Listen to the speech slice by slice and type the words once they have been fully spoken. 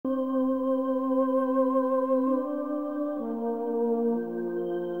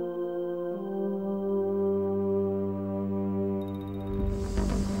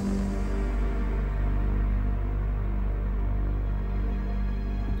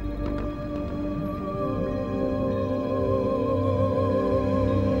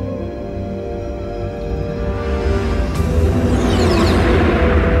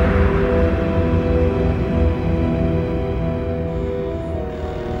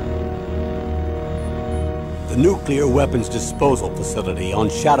The nuclear weapons disposal facility on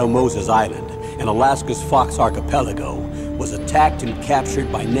Shadow Moses Island in Alaska's Fox Archipelago was attacked and captured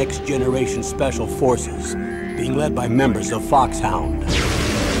by next-generation special forces, being led by members of FOXHOUND.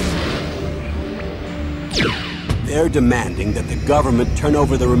 They're demanding that the government turn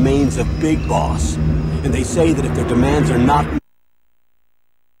over the remains of Big Boss, and they say that if their demands are not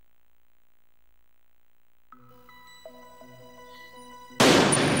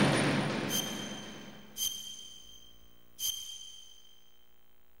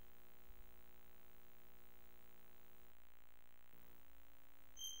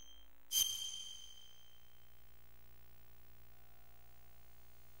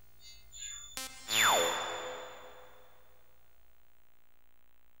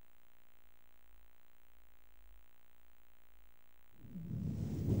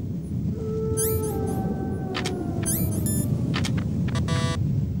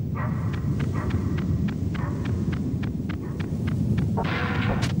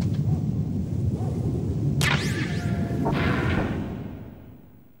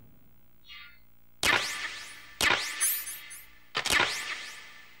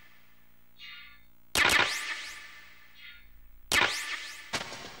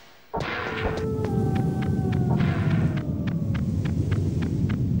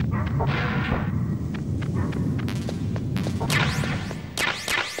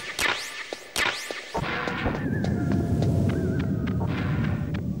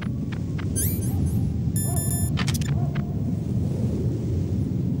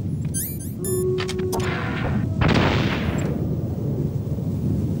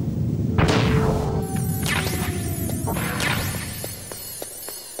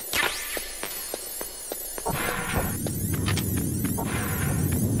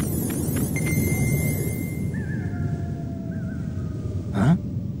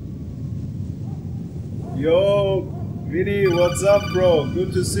Yo, Vinny, what's up, bro?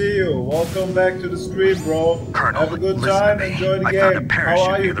 Good to see you. Welcome back to the stream, bro. Colonel, have a good time. Enjoy the game. I found a parachute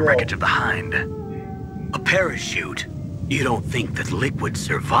How are you, near the bro? wreckage of the Hind. a parachute. You don't think that Liquid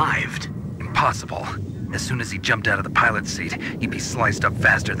survived? Impossible. As soon as he jumped out of the pilot's seat, he'd be sliced up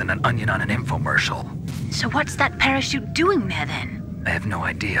faster than an onion on an infomercial. So what's that parachute doing there then? I have no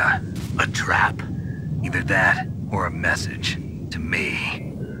idea. A trap? Either that or a message to me.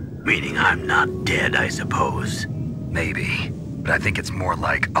 Meaning I'm not dead, I suppose. Maybe, but I think it's more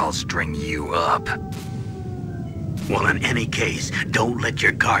like I'll string you up. Well, in any case, don't let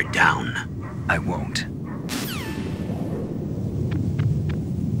your guard down. I won't.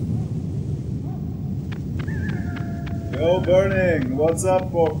 Yo, Burning, what's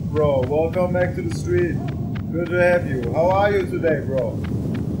up, bro? Welcome back to the stream. Good to have you. How are you today, bro?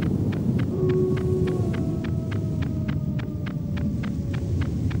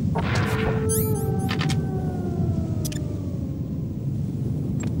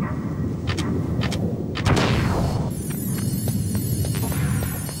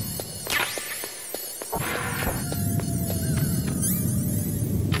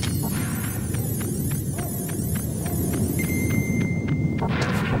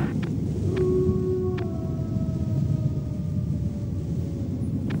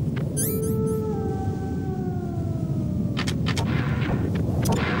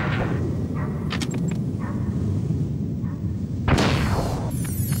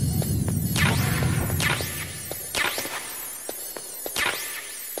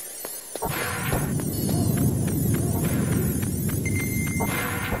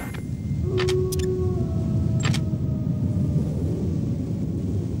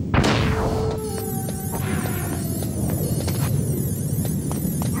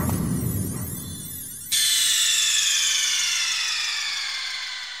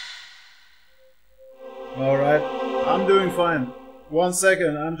 Alright, I'm doing fine. 1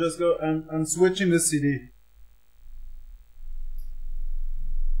 second, I'm switching the CD.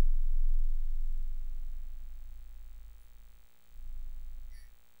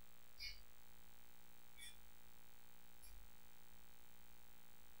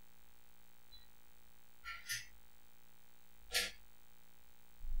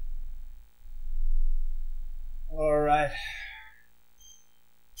 Alright.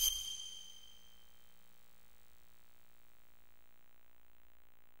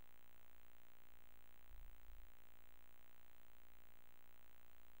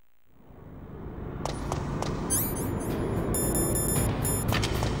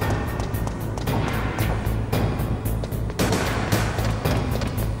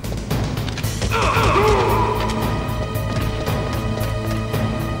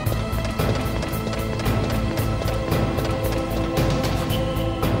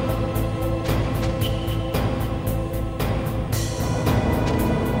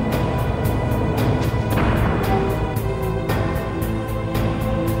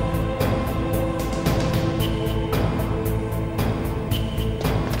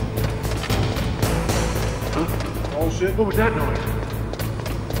 shit. What was that noise?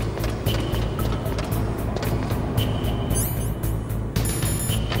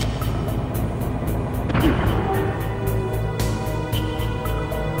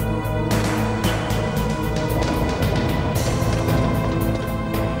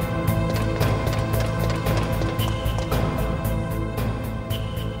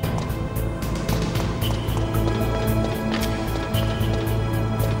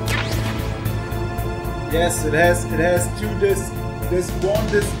 Yes, it has 2 discs. Disc 1,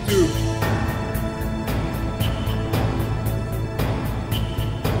 disc 2.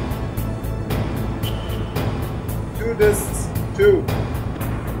 Two discs 2.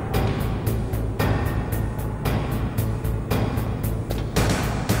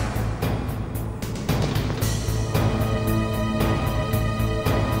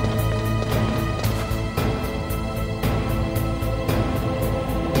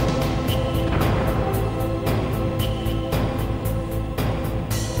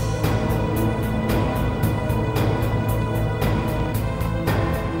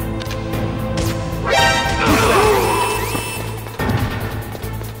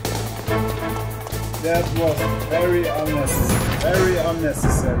 That was very unnecessary. Very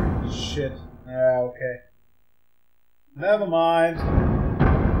unnecessary. Shit. Okay. Never mind.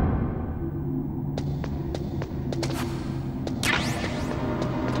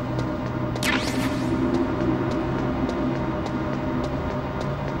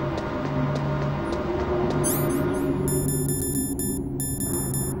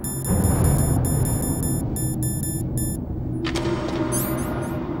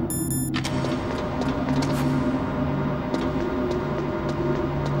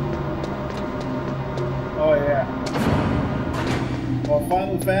 Oh yeah. Or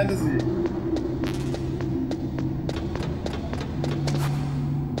Final Fantasy.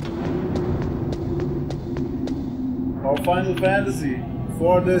 Or Final Fantasy.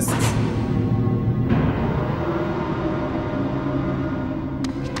 4 discs.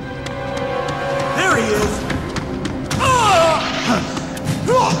 There he is!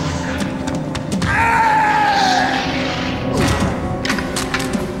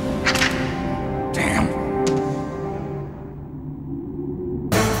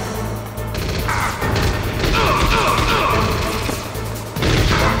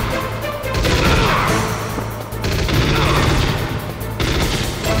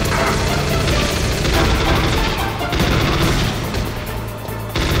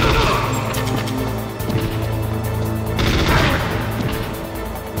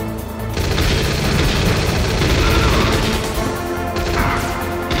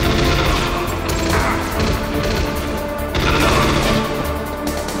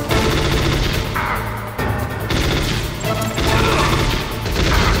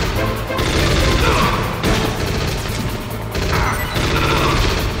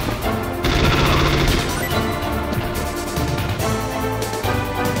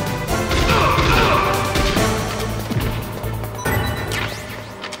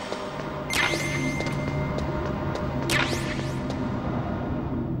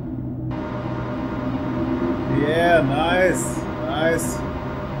 Yeah, nice. Nice.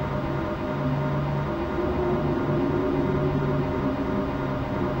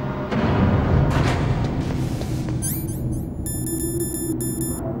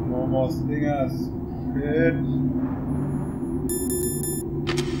 No more stingers. Good.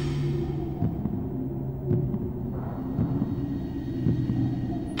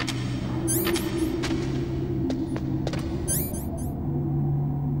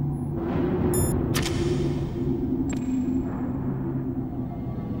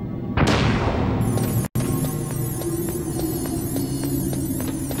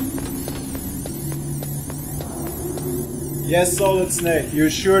 Yes, Solid Snake, you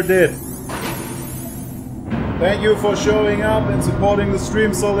sure did. Thank you for showing up and supporting the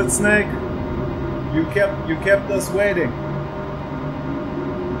stream, Solid Snake. You kept us waiting.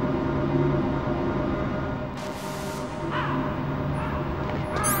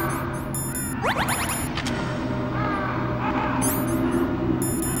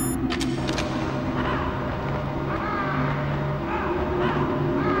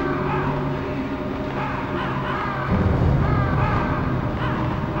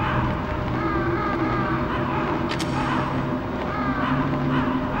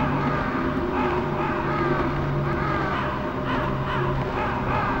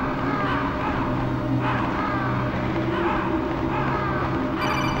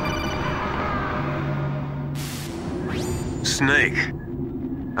 Snake,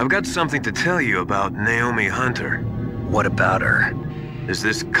 I've got something to tell you about Naomi Hunter. What about her? Is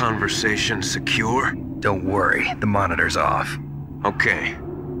this conversation secure? Don't worry, the monitor's off. Okay.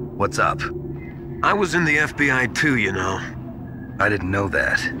 What's up? I was in the FBI too, you know. I didn't know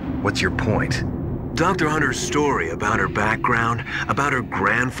that. What's your point? Dr. Hunter's story about her background, about her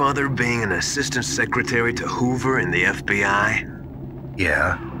grandfather being an assistant secretary to Hoover in the FBI.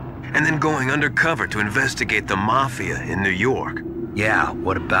 Yeah? And then going undercover to investigate the Mafia in New York. Yeah,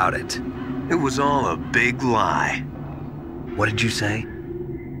 what about it? It was all a big lie. What did you say?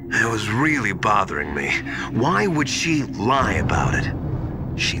 It was really bothering me. Why would she lie about it?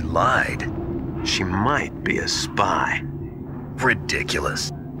 She lied? She might be a spy.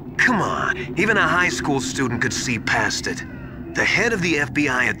 Ridiculous. Come on, even a high school student could see past it. The head of the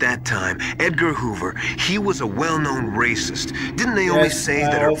FBI at that time, Edgar Hoover, he was a well-known racist. Didn't Naomi say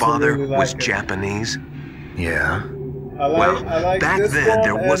that her father was Japanese? Yeah. Back then,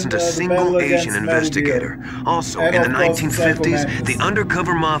 there wasn't a single Asian investigator. Also, in the 1950s, the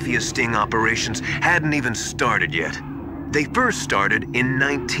undercover mafia sting operations hadn't even started yet. They first started in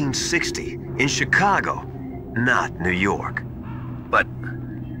 1960, in Chicago, not New York. But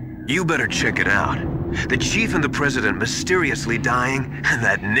you better check it out. The chief and the president mysteriously dying, and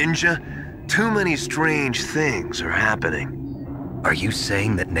that ninja. Too many strange things are happening. are you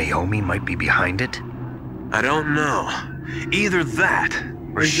saying that Naomi might be behind it? I don't know. Either that,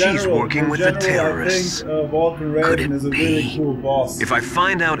 or she's working with the terrorists. I think Walter Raven is a really cool boss. If I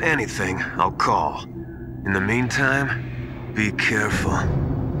find out anything, I'll call. In the meantime, be careful.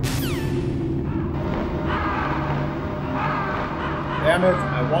 Damn it,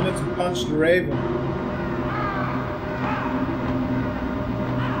 I wanted to punch the Raven.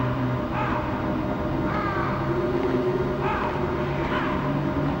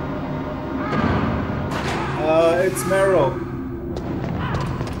 It's Meryl.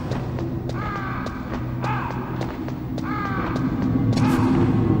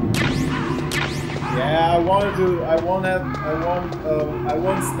 Yeah, I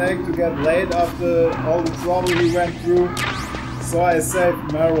want Snake to get laid after all the trouble he went through, so I saved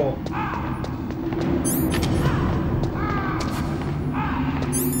Meryl.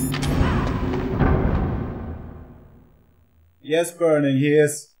 Yes, Burning, he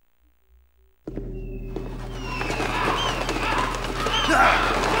is.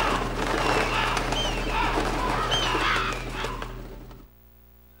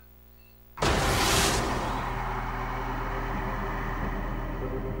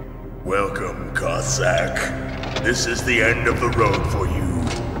 Welcome, Cossack. This is the end of the road for you.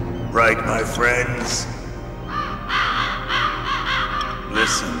 Right, my friends?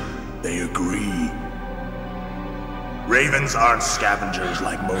 Listen, they agree. Ravens aren't scavengers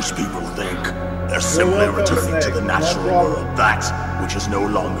like most people think. They're simply returning to the natural world, that which is no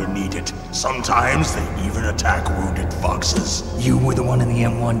longer needed. Sometimes they even attack wounded foxes. You were the one in the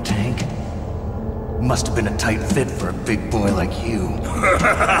M1 tank? Must have been a tight fit for a big boy like you.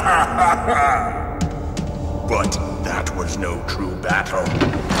 But that was no true battle.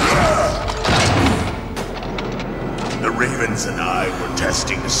 The Ravens and I were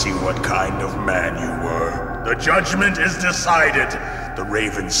testing to see what kind of man you were. The judgment is decided. The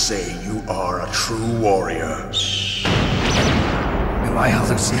Ravens say you are a true warrior. Am I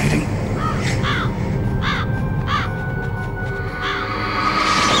hallucinating?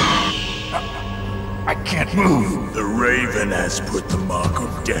 I can't move. The Raven has put the mark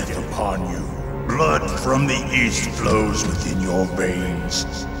of death upon you. Blood from the east flows within your veins.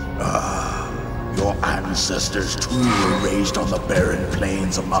 Your ancestors too were raised on the barren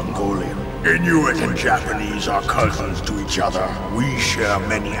plains of Mongolia. Inuit and Japanese are cousins to each other. We share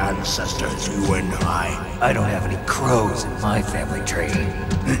many ancestors, you and I. I don't have any crows in my family tree.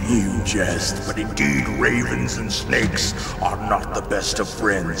 You jest, but indeed ravens and snakes are not the best of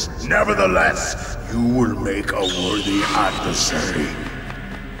friends. Nevertheless, you will make a worthy adversary.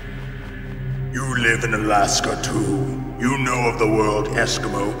 You live in Alaska too. You know of the World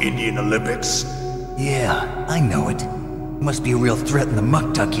Eskimo Indian Olympics? Yeah, I know it. Must be a real threat in the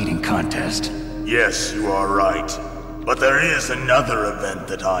muck-duck eating contest. Yes, you are right. But there is another event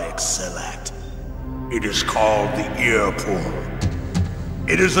that I excel at. It is called the ear pull.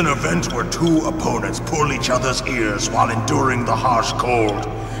 It is an event where two opponents pull each other's ears while enduring the harsh cold.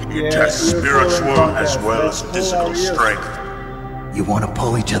 It tests spiritual as well as physical strength. You want to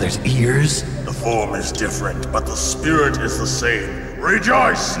pull each other's ears? The form is different, but the spirit is the same.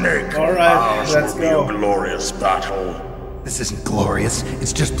 Rejoice, Snake! Alright, Ours let's will go. be a glorious battle. This isn't glorious,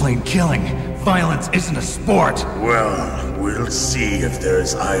 it's just plain killing. Violence isn't a sport. Well, we'll see if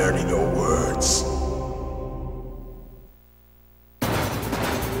there's iron in your words.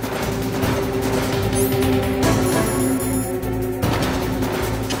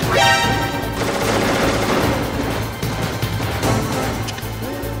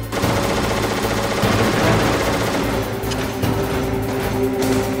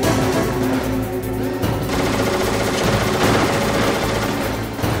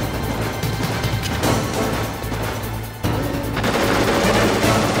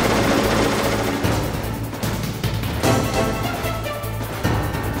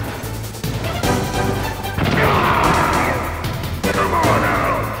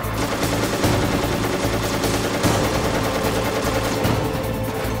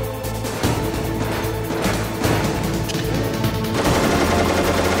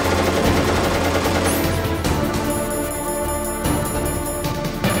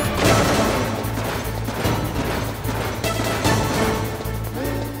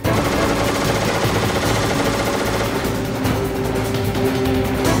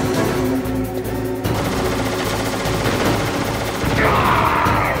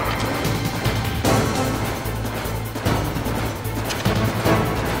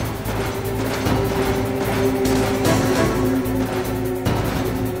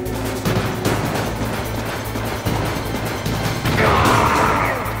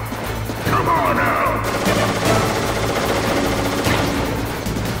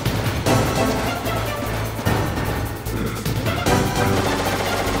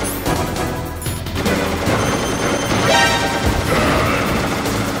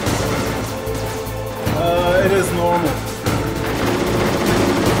 is normal.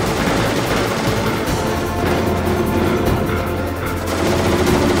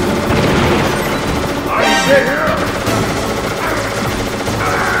 Oh shit!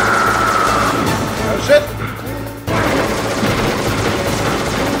 Oh shit!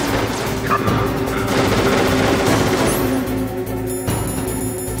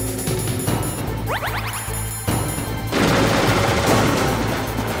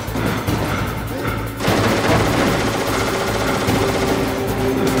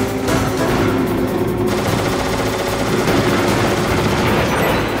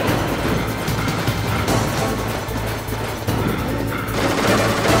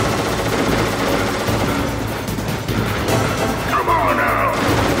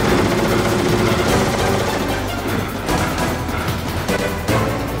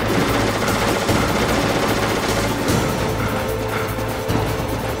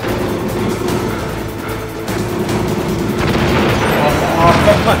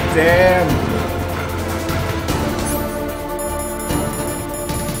 Damn.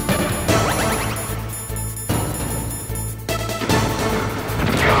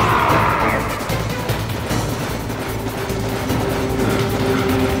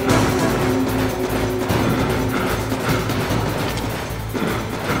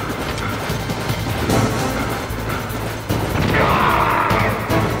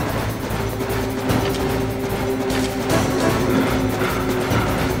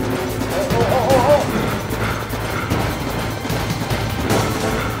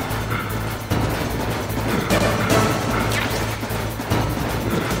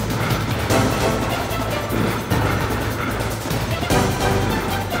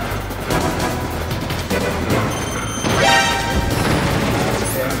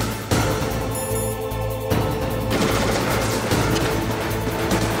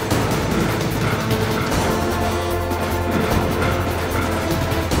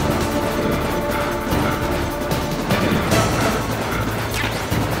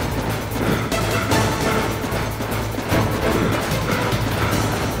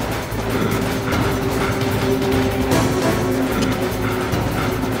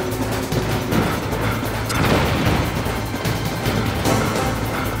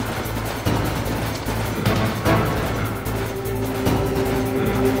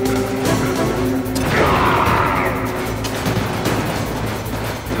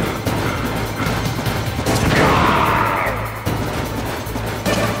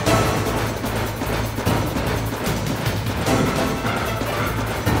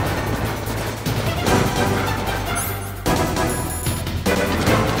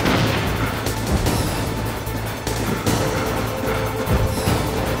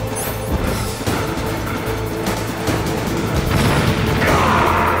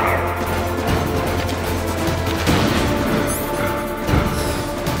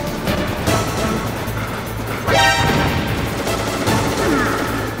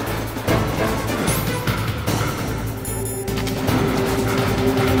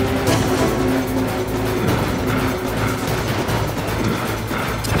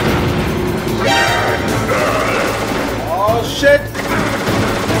 Shit!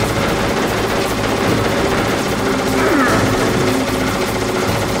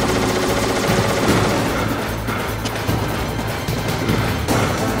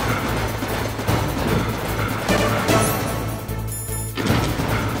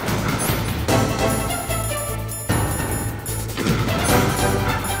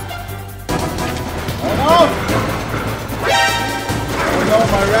 Oh no,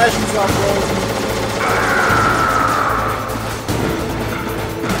 my rations are frozen.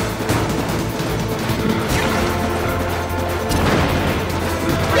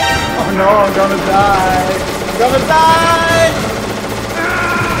 Oh no, I'm gonna die! I'm gonna die!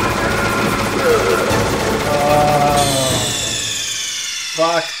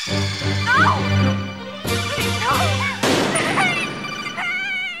 Fuck.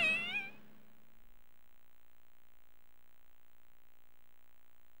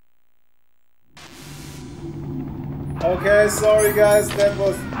 Okay, sorry guys, that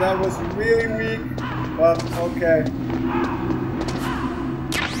was really weak, but okay.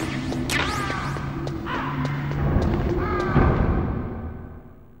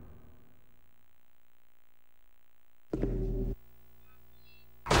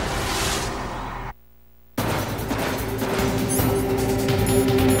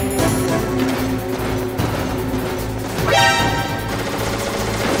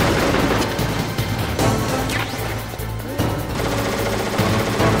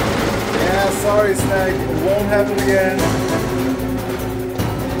 Sorry, Snake, it won't happen again.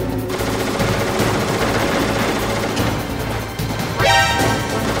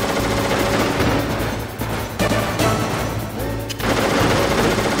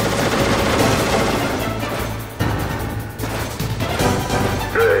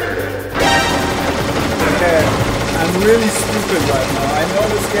 really stupid right now. I know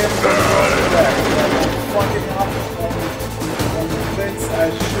this game is going to back, but I'm fucking up on things I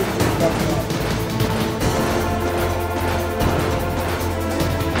shouldn't be fucking up.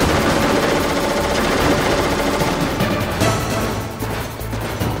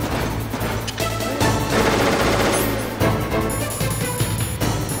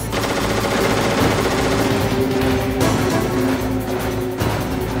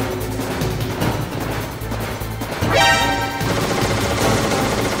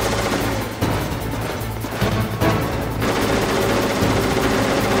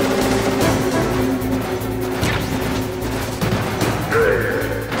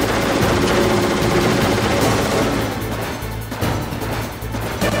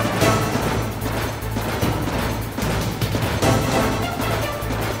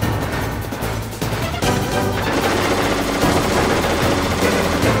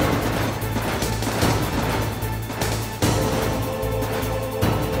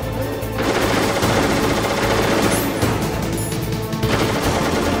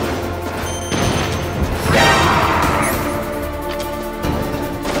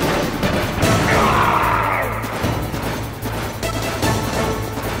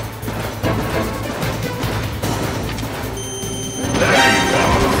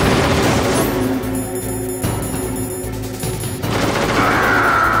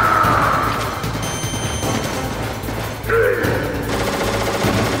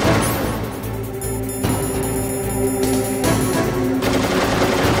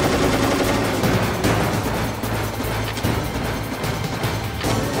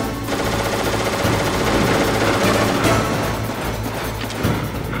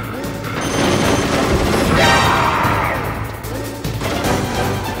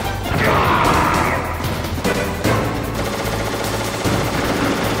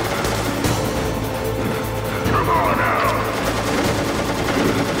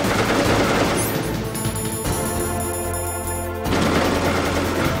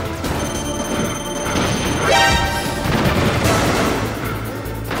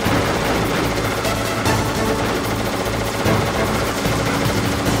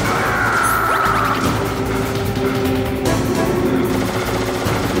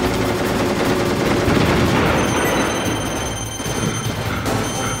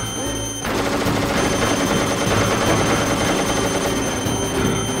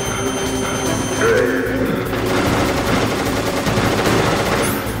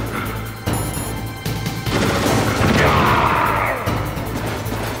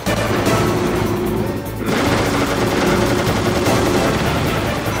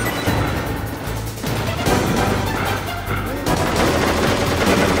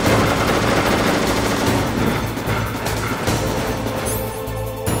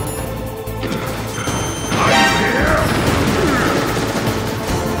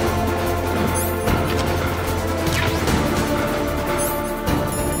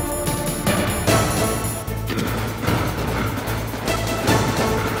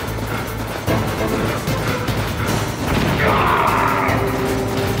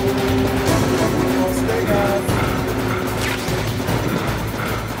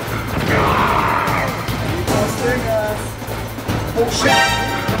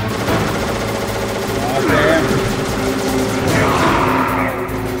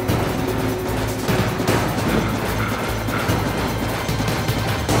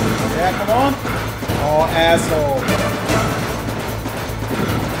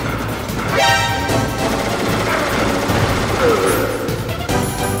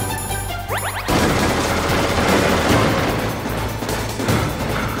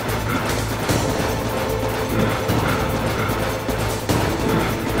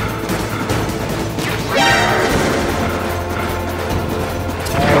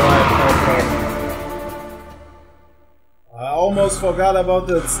 Forgot about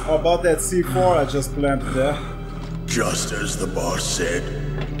that C4 I just planted there. Just as the boss said.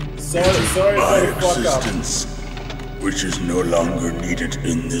 Sorry my for the fuck up. existence, which is no longer needed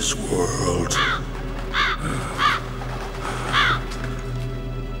in this world.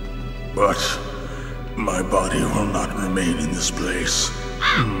 But my body will not remain in this place.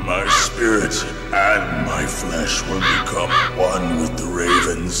 My spirit and my flesh will become one with the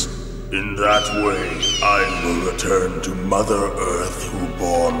ravens. In that way, I will return to Mother Earth who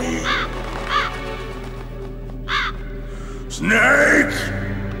bore me. Snake!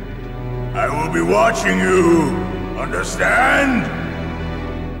 I will be watching you! Understand?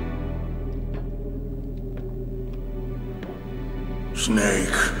 Snake,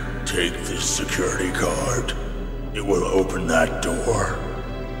 take this security card. It will open that door.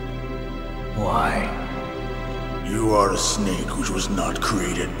 Why? You are a snake which was not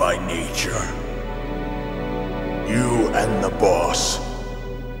created by nature. You and the boss.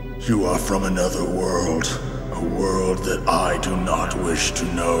 You are from another world. A world that I do not wish to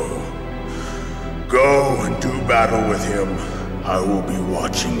know. Go and do battle with him. I will be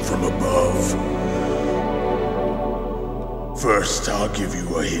watching from above. First, I'll give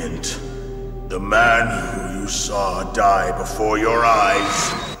you a hint. The man who you saw die before your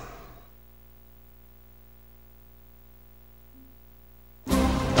eyes.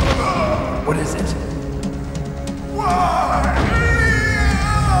 What is it?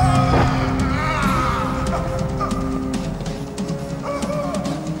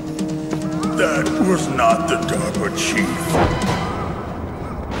 That was not the DARPA chief.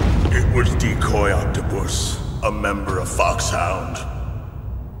 It was Decoy Octopus, a member of FOXHOUND.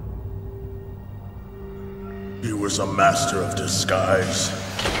 He was a master of disguise.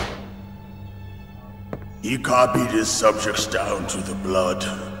 He copied his subjects down to the blood.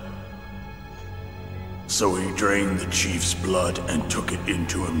 So he drained the chief's blood and took it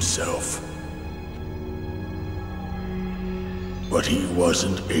into himself. But he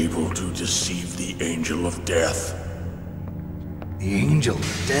wasn't able to deceive the Angel of Death. The Angel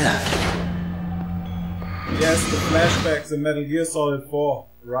of Death? Yes, the flashbacks in Metal Gear Solid 4,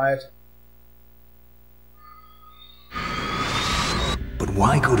 right? But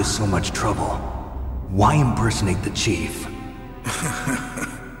why go to so much trouble? Why impersonate the chief?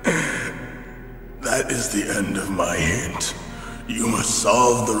 That is the end of my hint. You must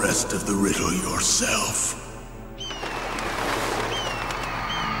solve the rest of the riddle yourself.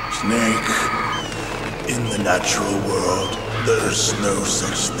 Snake, in the natural world, there's no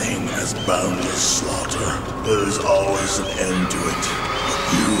such thing as boundless slaughter. There's always an end to it, but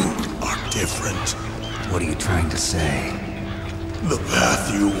you are different. What are you trying to say? The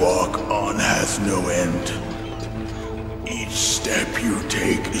path you walk on has no end. Each step you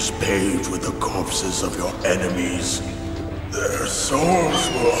take is paved with the corpses of your enemies. Their souls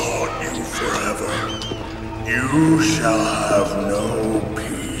will haunt you forever. You shall have no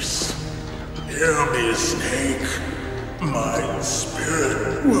peace. Hear me, Snake. My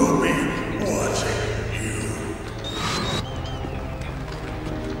spirit will be watching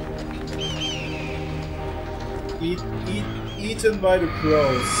you. Eaten by the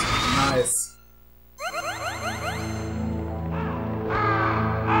crows. Nice.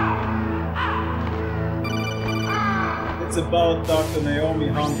 It's about Dr. Naomi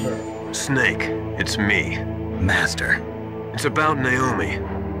Hunter. Snake, it's me. Master. It's about Naomi.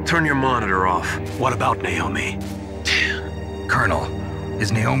 Turn your monitor off. What about Naomi? Colonel,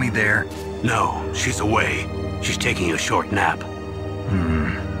 is Naomi there? No, she's away. She's taking a short nap.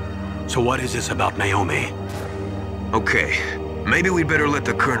 So what is this about Naomi? Okay, maybe we'd better let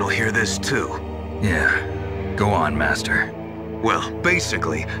the Colonel hear this too. Yeah. Go on, Master. Well,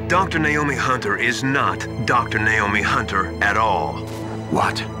 basically, Dr. Naomi Hunter is not Dr. Naomi Hunter at all.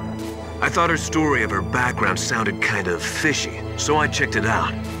 What? I thought her story of her background sounded kind of fishy, so I checked it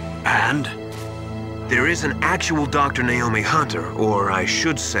out. And? There is an actual Dr. Naomi Hunter, or I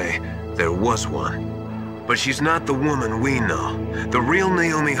should say, there was one. But she's not the woman we know. The real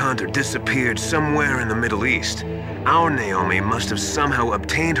Naomi Hunter disappeared somewhere in the Middle East. Our Naomi must have somehow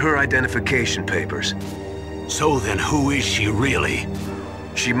obtained her identification papers. So then who is she really?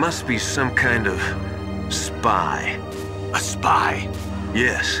 She must be some kind of spy. A spy?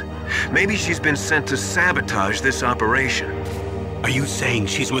 Yes. Maybe she's been sent to sabotage this operation. Are you saying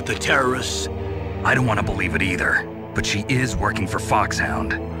she's with the terrorists? I don't want to believe it either, but she is working for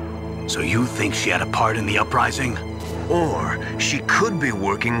FOXHOUND. So you think she had a part in the uprising? Or she could be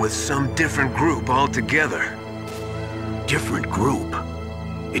working with some different group altogether. Different group?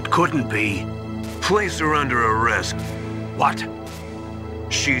 It couldn't be. Place her under arrest. What?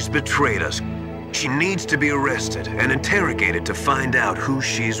 She's betrayed us. She needs to be arrested and interrogated to find out who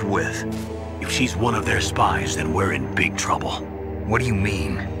she's with. If she's one of their spies, then we're in big trouble. What do you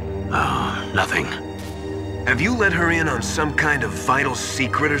mean? Nothing. Have you let her in on some kind of vital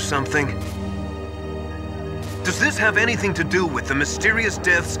secret or something? Does this have anything to do with the mysterious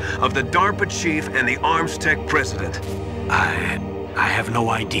deaths of the DARPA chief and the arms tech president? I have no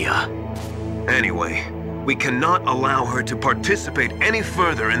idea. Anyway, we cannot allow her to participate any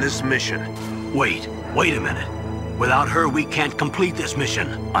further in this mission. Wait a minute. Without her, we can't complete this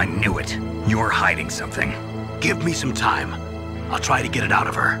mission. I knew it. You're hiding something. Give me some time. I'll try to get it out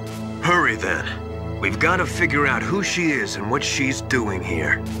of her. Hurry then. We've got to figure out who she is and what she's doing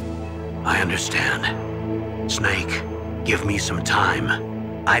here. I understand. Snake, give me some time.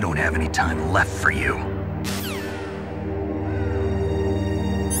 I don't have any time left for you.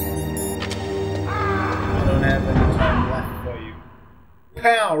 I don't have any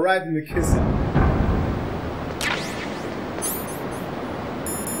Pow! Right in the kisser.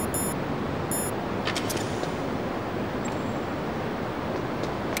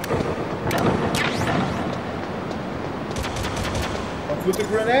 What's with the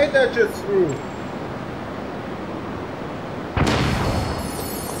grenade that just threw?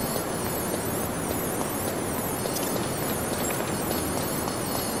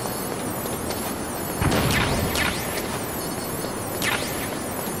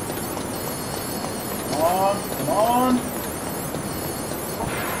 Come on.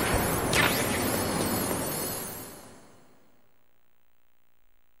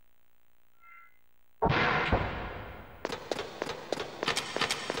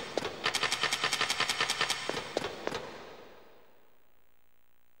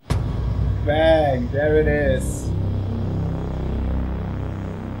 Bang, there it is.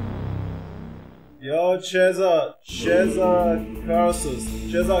 Yo, Cesar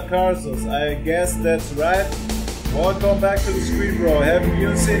Carsus, I guess that's right. Welcome back to the screen, bro. Haven't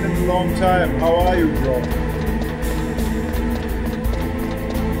you seen him in a long time? How are you, bro?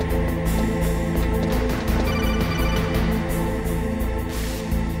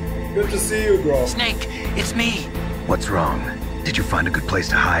 Good to see you, bro. Snake, it's me. What's wrong? Did you find a good place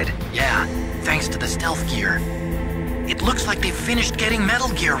to hide? Yeah, thanks to the stealth gear. It looks like they've finished getting Metal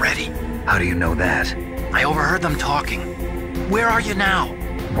Gear ready. How do you know that? I overheard them talking. Where are you now?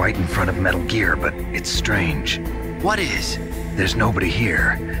 Right in front of Metal Gear, but it's strange. What is? There's nobody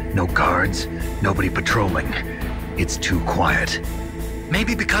here. No guards, nobody patrolling. It's too quiet.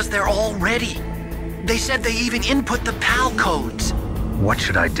 Maybe because they're all ready. They said they even input the PAL codes. What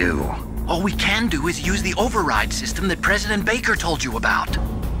should I do? All we can do is use the override system that President Baker told you about.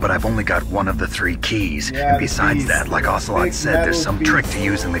 But I've only got one of the 3 keys. Yeah, And besides that, like Ocelot said, there's some trick to beast.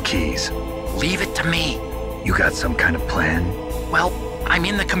 using the keys. Leave it to me. You got some kind of plan? Well, I'm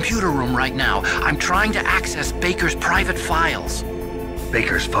in the computer room right now. I'm trying to access Baker's private files.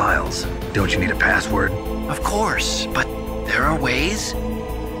 Baker's files? Don't you need a password? Of course, but there are ways.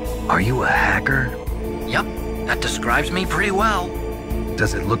 Are you a hacker? Yep, that describes me pretty well.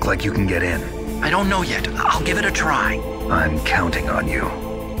 Does it look like you can get in? I don't know yet. I'll give it a try. I'm counting on you.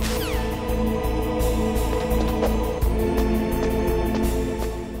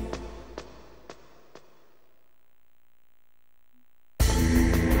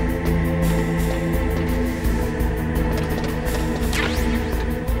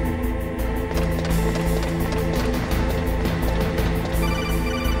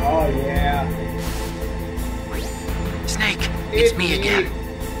 Oh yeah. Snake, it's me again.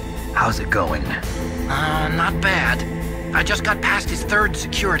 How's it going? Not bad. I just got past his 3rd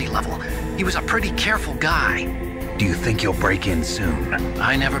security level. He was a pretty careful guy. Do you think you'll break in soon?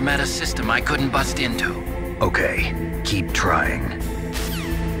 I never met a system I couldn't bust into. Okay, keep trying.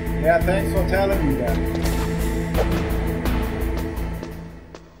 Yeah, thanks for telling me that.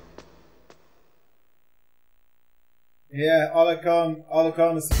 Yeah,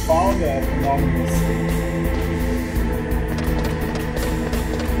 Otacon is the founder of Anonymous.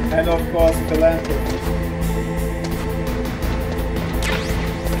 And of course, philanthropy.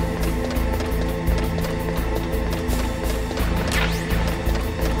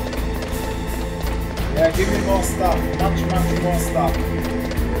 Yeah, give me more stuff. Much more stuff.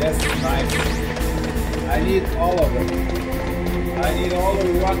 Yes, nice. I need all of it. I need all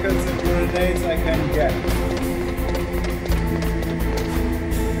the rockets and grenades I can get.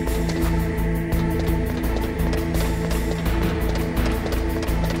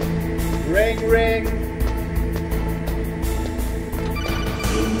 Ring, ring!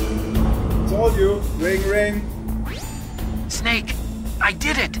 Told you, ring, ring. Snake, I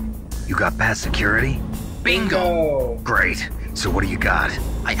did it! You got past security? Bingo! Great. So what do you got?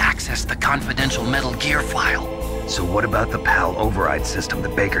 I accessed the confidential Metal Gear file. So what about the PAL override system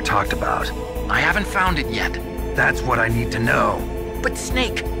that Baker talked about? I haven't found it yet. That's what I need to know. But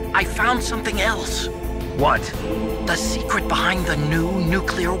Snake, I found something else. What? The secret behind the new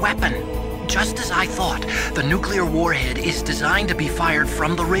nuclear weapon. Just as I thought, the nuclear warhead is designed to be fired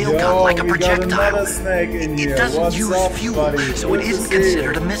from the railgun like a projectile. It doesn't use fuel, so it isn't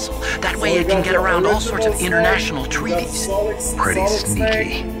considered a missile. That way it can get around all sorts of international treaties. Pretty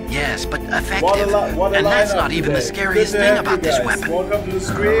sneaky. Yes, but effective. And that's not even the scariest thing about this weapon.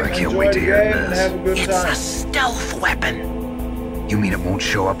 I can't wait to hear this. It's a stealth weapon. You mean it won't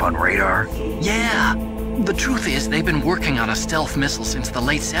show up on radar? Yeah. The truth is, they've been working on a stealth missile since the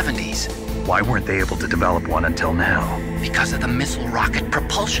late 70s. Why weren't they able to develop one until now? Because of the missile rocket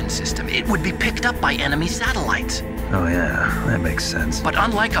propulsion system, it would be picked up by enemy satellites. Oh yeah, that makes sense. But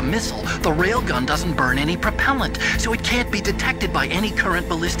unlike a missile, the railgun doesn't burn any propellant, so it can't be detected by any current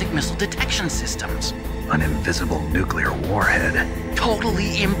ballistic missile detection systems. An invisible nuclear warhead.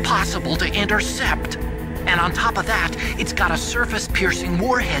 Totally impossible to intercept. And on top of that, it's got a surface-piercing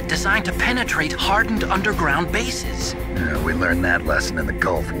warhead designed to penetrate hardened underground bases. Yeah, we learned that lesson in the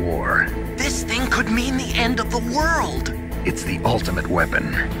Gulf War. This thing could mean the end of the world. It's the ultimate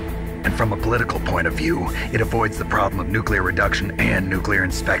weapon. And from a political point of view, it avoids the problem of nuclear reduction and nuclear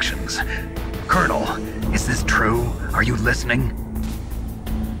inspections. Colonel, is this true? Are you listening?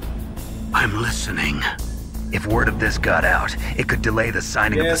 I'm listening. If word of this got out, it could delay the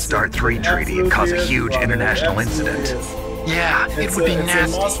signing of the START 3 treaty and cause a huge international incident. Yeah, it would be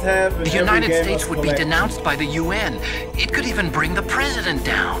nasty. The United States would be denounced by the UN. It could even bring the president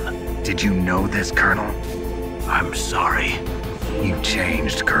down. Did you know this, Colonel? I'm sorry. You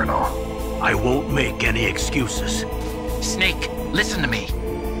changed, Colonel. I won't make any excuses. Snake, listen to me.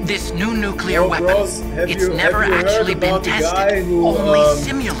 This new nuclear weapon, it's never actually been tested, only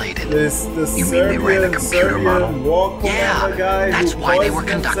simulated. You mean they ran a computer model? Yeah, that's why they were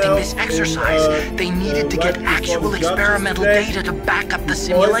conducting this exercise. They needed to get actual experimental data to back up the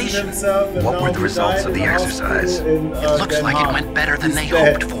simulation. What were the results of the exercise? It looks like it went better than they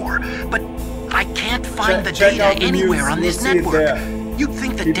hoped for, but I can't find the data anywhere on this network. You'd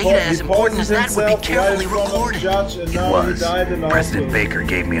think the data as important as that would be carefully recorded. It was. President Baker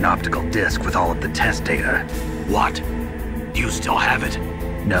gave me an optical disc with all of the test data. What? Do you still have it?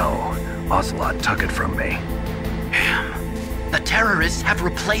 No. Ocelot took it from me. The terrorists have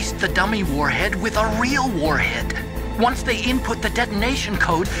replaced the dummy warhead with a real warhead. Once they input the detonation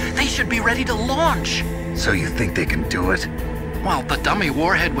code, they should be ready to launch. So you think they can do it? Well, the dummy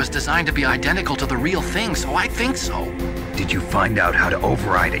warhead was designed to be identical to the real thing, so I think so. Did you find out how to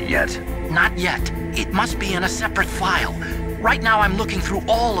override it yet? Not yet. It must be in a separate file. Right now I'm looking through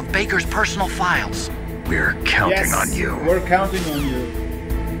all of Baker's personal files. We're counting on you. We're counting on you.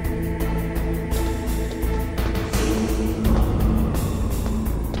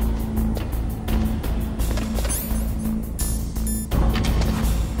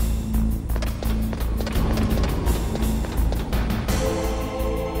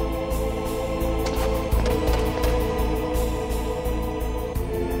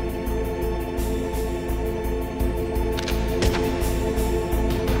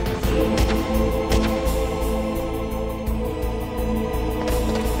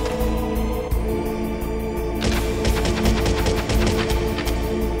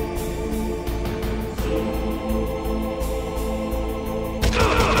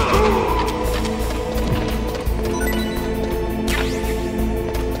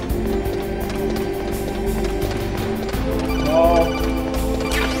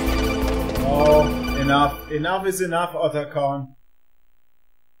 Enough is enough, Otacon.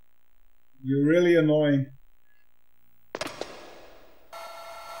 You're really annoying.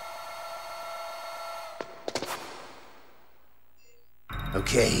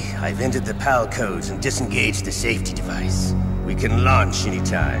 Okay, I've entered the PAL codes and disengaged the safety device. We can launch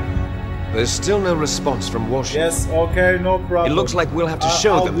anytime. There's still no response from Washington. Yes, okay, no problem. It looks like we'll have to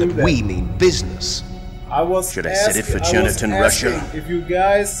show them that we mean business. Should I set it for Jonathan Russia? If you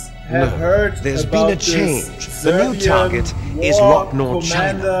guys have heard there's about been a change. This The new target is Rock North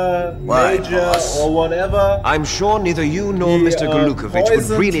China. Why, Major boss? or whatever. I'm sure neither you nor Mr. Galukovich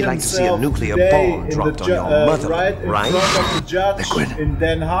would really like to see a nuclear bomb dropped on your motherland, right? In front of the judge in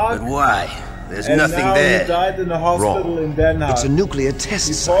Den Haag. But why? There's And nothing now there. He died in a hospital in Den Haag. It's a nuclear test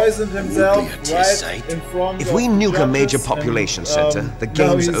He site. poisoned himself Nuclear test right site? in front If of we the nuke a major judges population and, center, the now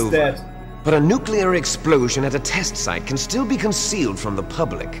game's he's over. dead. But a nuclear explosion at a test site can still be concealed from the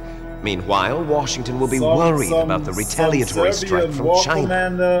public. Meanwhile, Washington will be worried about the retaliatory strike from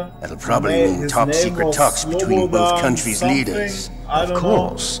China. That'll probably mean top-secret talks between both countries' leaders. Of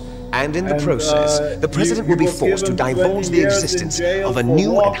course. And in the process, the president will be forced to divulge the existence of a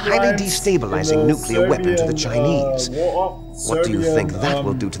new and highly destabilizing nuclear weapon to the Chinese. What do you think that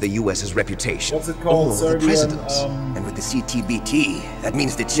will do to the US's reputation? What's it called? Or the president's? And with the CTBT, that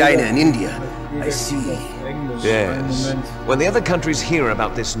means that China and India. I see. Yes. When the other countries hear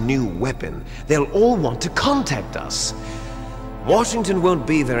about this new weapon, they'll all want to contact us. Washington won't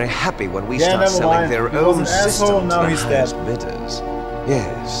be very happy when we start selling their own system to the highest bidders.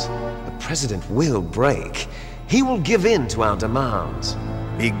 Yes, the president will break. He will give in to our demands.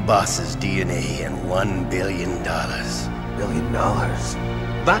 Big boss's DNA and $1 billion. $1 billion?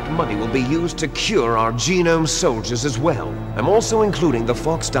 That money will be used to cure our genome soldiers as well. I'm also including the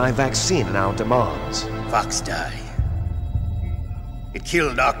FOXHOUND vaccine in our demands. FOXHOUND. It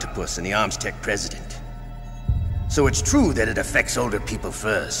killed Octopus and the Armstech president. So it's true that it affects older people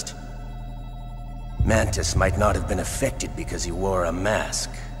first. Mantis might not have been affected because he wore a mask.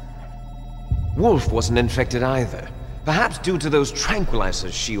 Wolf wasn't infected either. Perhaps due to those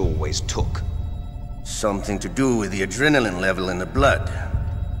tranquilizers she always took. Something to do with the adrenaline level in the blood.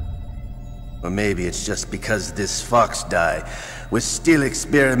 Or maybe it's just because this Fox dye was still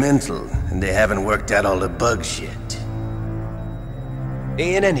experimental and they haven't worked out all the bugs yet.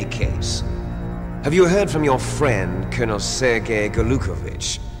 In any case, have you heard from your friend, Colonel Sergei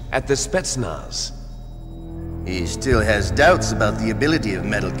Golukovich, at the Spetsnaz? He still has doubts about the ability of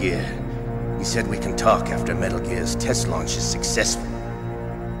Metal Gear. He said we can talk after Metal Gear's test launch is successful.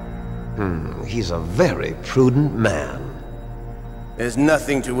 He's a very prudent man. There's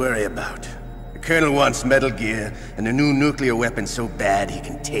nothing to worry about. The Colonel wants Metal Gear and a new nuclear weapon so bad he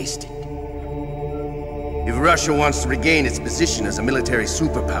can taste it. If Russia wants to regain its position as a military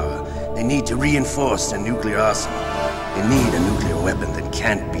superpower, they need to reinforce their nuclear arsenal. They need a nuclear weapon that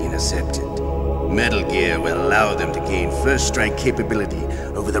can't be intercepted. Metal Gear will allow them to gain first strike capability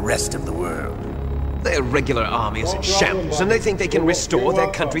over the rest of the world. Their regular army is in shambles, and they think they can restore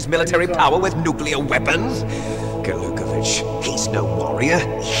their country's military power with nuclear weapons? Golukovich, he's no warrior,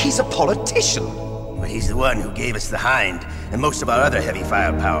 he's a politician. But he's the one who gave us the Hind, and most of our other heavy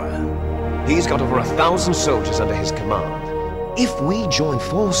firepower. He's got over 1,000 soldiers under his command. If we join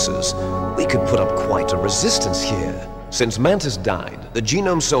forces, we could put up quite a resistance here. Since Mantis died, the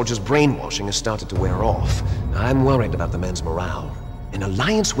Genome Soldier's brainwashing has started to wear off. I'm worried about the men's morale. An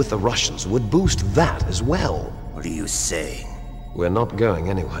alliance with the Russians would boost that as well. What are you saying? We're not going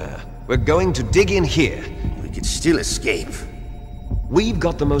anywhere. We're going to dig in here. We could still escape. We've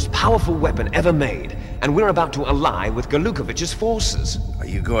got the most powerful weapon ever made, and we're about to ally with Golukovich's forces. Are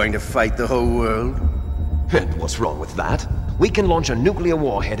you going to fight the whole world? And what's wrong with that? We can launch a nuclear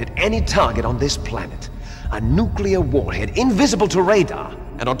warhead at any target on this planet. A nuclear warhead invisible to radar.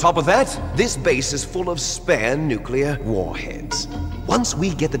 And on top of that, this base is full of spare nuclear warheads. Once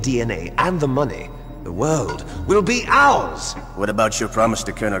we get the DNA and the money, the world will be ours! What about your promise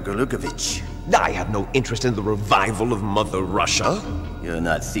to Colonel Golukovich? I have no interest in the revival of Mother Russia. You're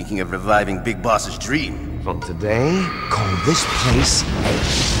not thinking of reviving Big Boss's dream. From today, call this place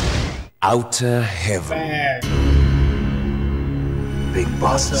Outer Heaven. Big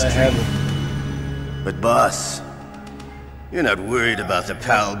Boss's dream. But boss, you're not worried about the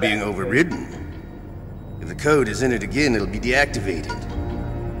PAL being overridden. If the code is in it again, it'll be deactivated.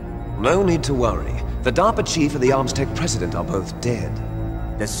 No need to worry. The DARPA chief and the Armstech president are both dead.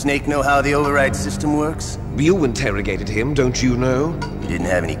 Does Snake know how the override system works? You interrogated him, don't you know? He didn't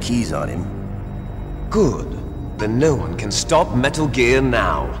have any keys on him. Good. Then no one can stop Metal Gear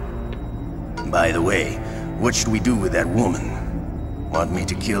now. By the way, what should we do with that woman? Want me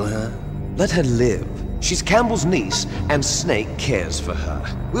to kill her? Let her live. She's Campbell's niece, and Snake cares for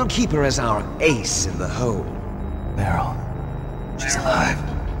her. We'll keep her as our ace in the hole. Meryl, she's alive.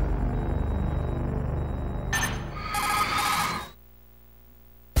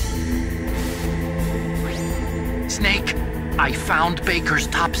 Snake, I found Baker's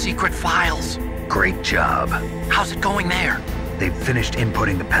top-secret files. Great job. How's it going there? They've finished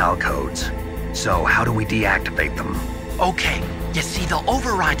inputting the PAL codes. So how do we deactivate them? Okay, you see the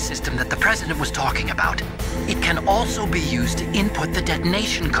override system that the President was talking about? It can also be used to input the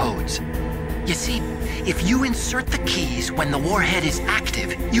detonation codes. You see, if you insert the keys when the warhead is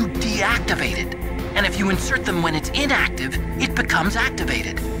active, you deactivate it. And if you insert them when it's inactive, it becomes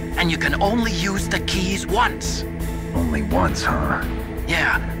activated. And you can only use the keys once. Only once, huh?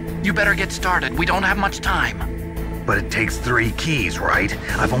 Yeah, you better get started. We don't have much time. But it takes 3 keys, right?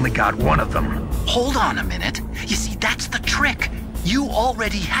 I've only got 1 of them. Hold on a minute. You see, that's the trick. You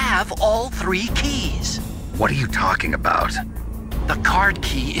already have all 3 keys. What are you talking about? The card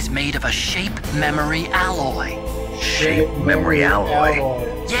key is made of a shape memory alloy. Shape memory alloy?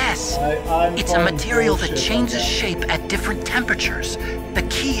 Yes. It's a material that changes shape at different temperatures. The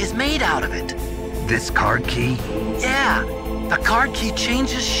key is made out of it. This card key? Yeah. The card key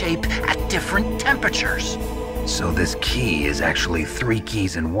changes shape at different temperatures. So this key is actually 3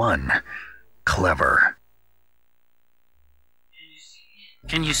 keys in 1. Clever.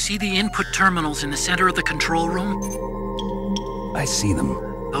 Can you see the input terminals in the center of the control room? I see them.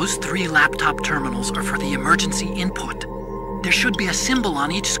 Those 3 laptop terminals are for the emergency input. There should be a symbol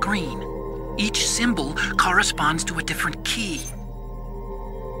on each screen. Each symbol corresponds to a different key.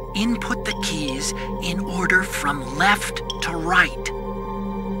 Input the keys in order from left to right.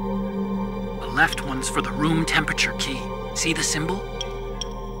 The left one's for the room temperature key. See the symbol?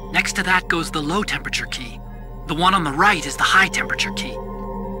 Next to that goes the low temperature key. The one on the right is the high temperature key.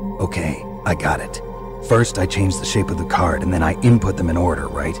 Okay, I got it. First, I change the shape of the card, and then I input them in order,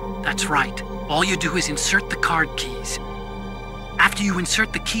 right? That's right. All you do is insert the card keys. After you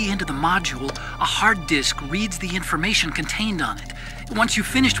insert the key into the module, a hard disk reads the information contained on it. Once you've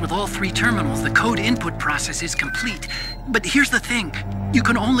finished with all 3 terminals, the code input process is complete. But here's the thing. You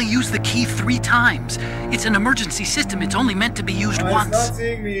can only use the key 3 times. It's an emergency system. It's only meant to be used once. It's not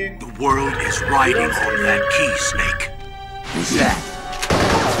seeing me. The world is riding on that key, Snake. Who's that?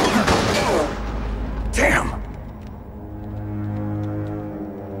 Damn!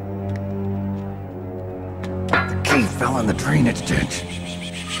 The key fell in the drainage ditch.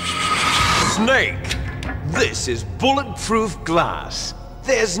 Snake! This is bulletproof glass.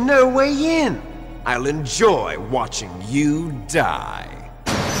 There's no way in. I'll enjoy watching you die.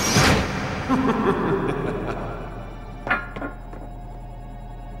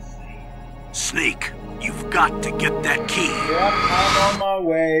 Snake, you've got to get that key. Yep, I'm on my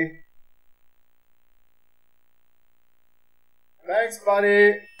way. Thanks,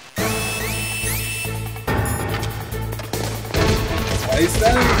 buddy. He's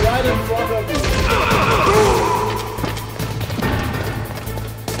standing right in front of me.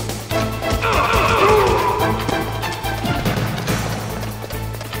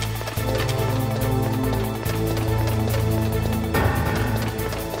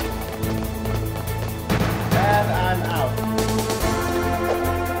 And I'm out.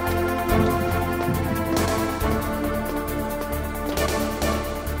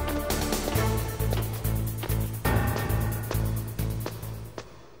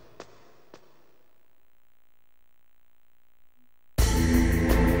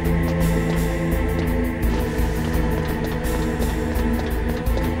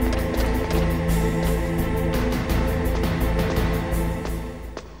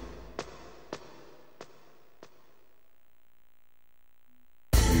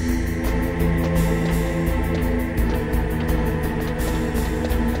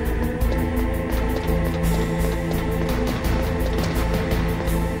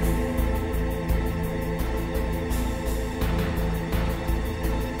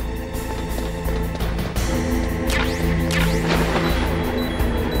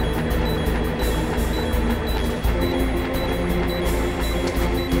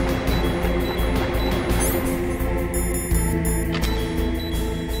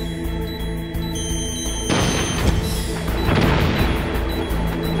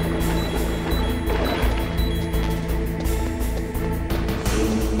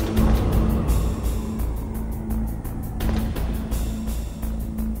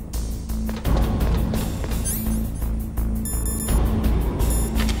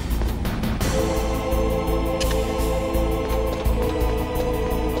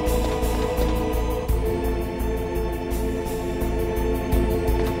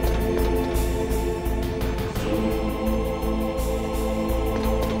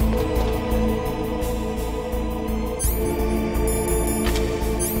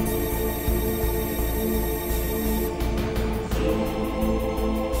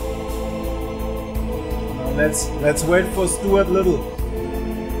 Let's wait for Stuart Little.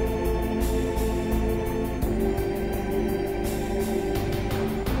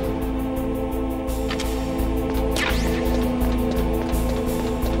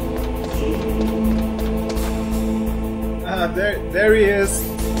 Ah, there he is.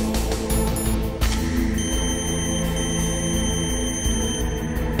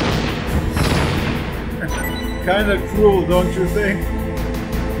 Kinda cruel, don't you think?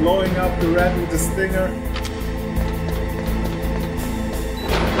 Blowing up the rat with the stinger.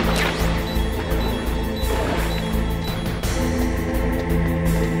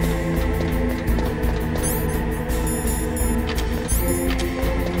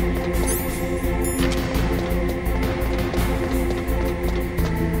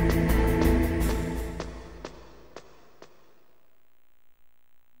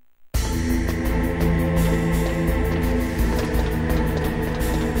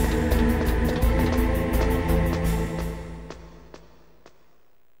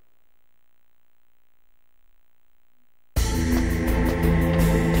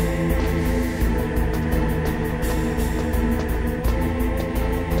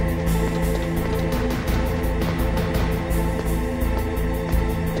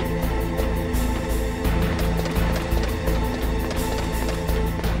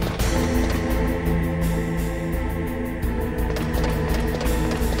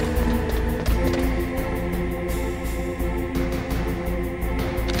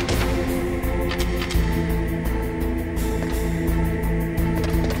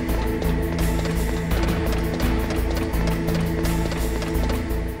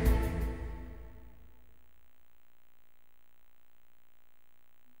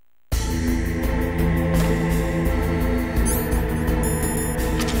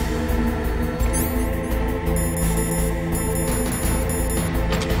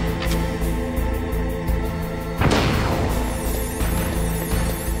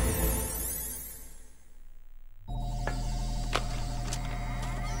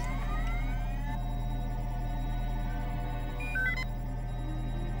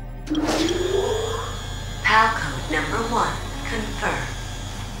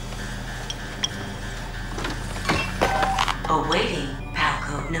 Awaiting PAL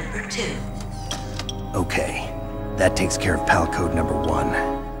code number 2. Okay, that takes care of PAL code number 1.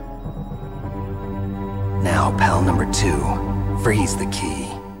 Now, PAL number 2, freeze the key.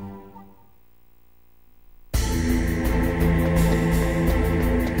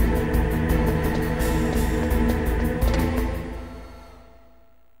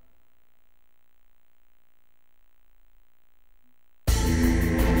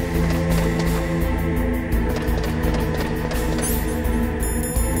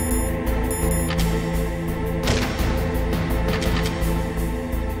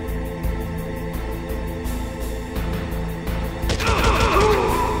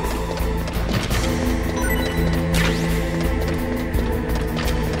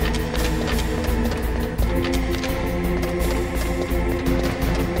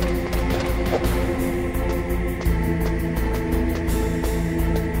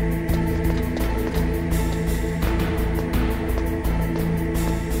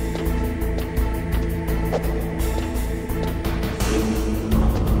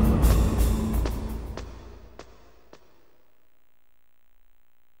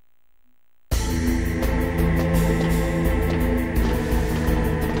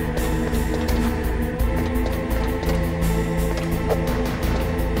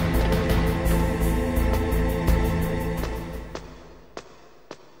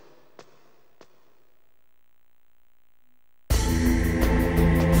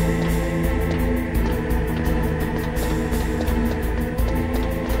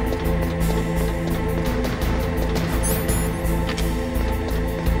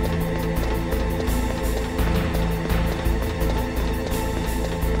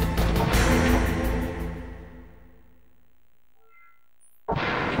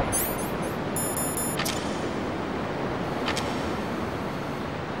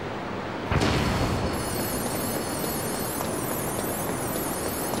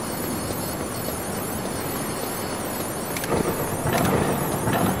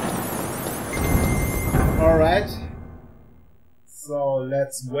 Alright, so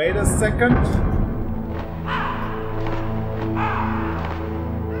let's wait a second.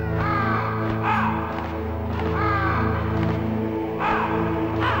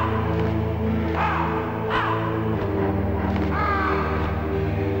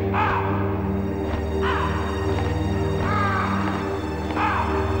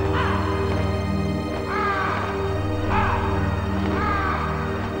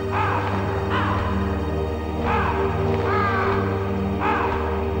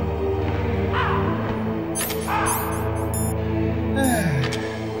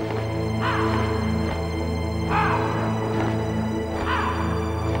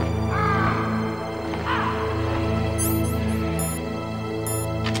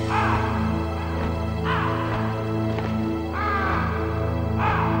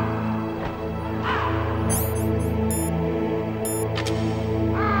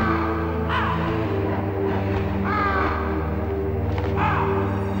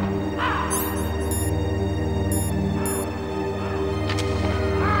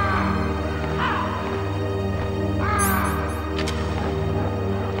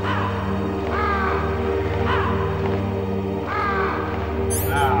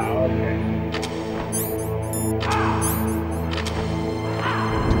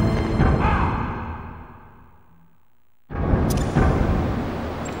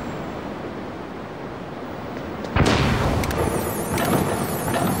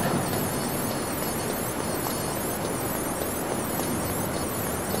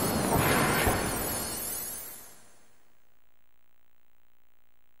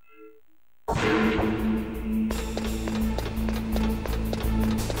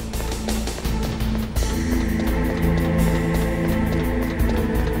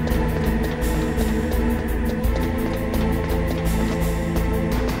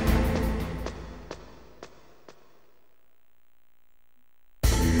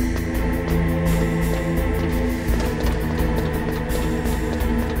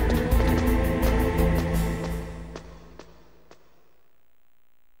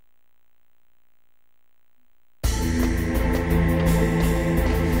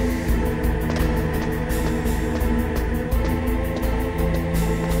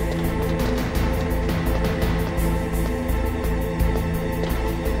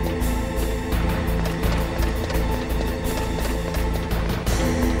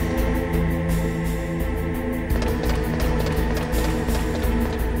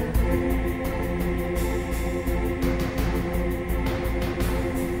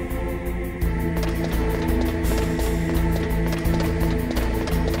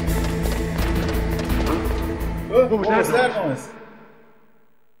 What was that noise?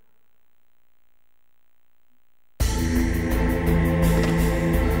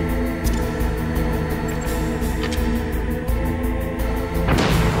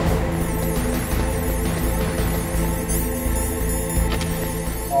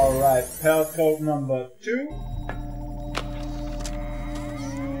 Alright, PAL code number 2.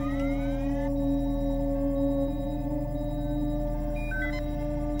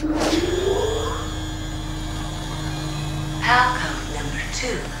 PAL code number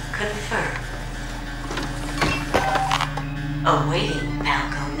 2 confirmed. Awaiting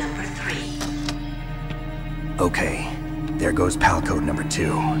PAL code number 3. Okay, there goes PAL code number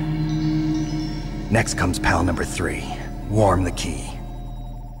 2. Next comes PAL number 3. Warm the key.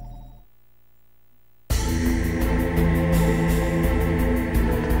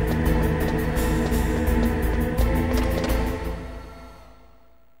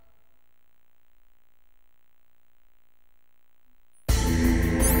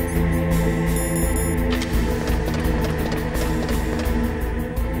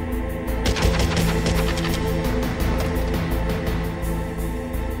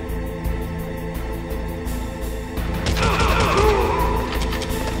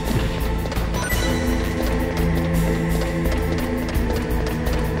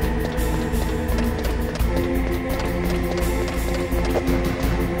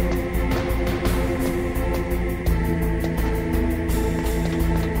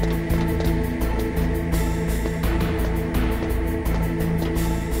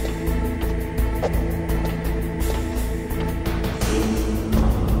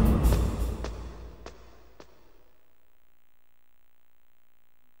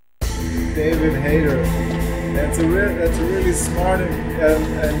 David Hayter. That's a really smart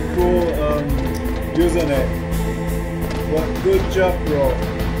and cool username. Well, good job, bro.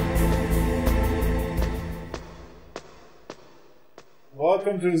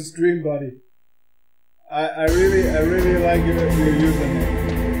 Welcome to the stream, buddy. I really like your username.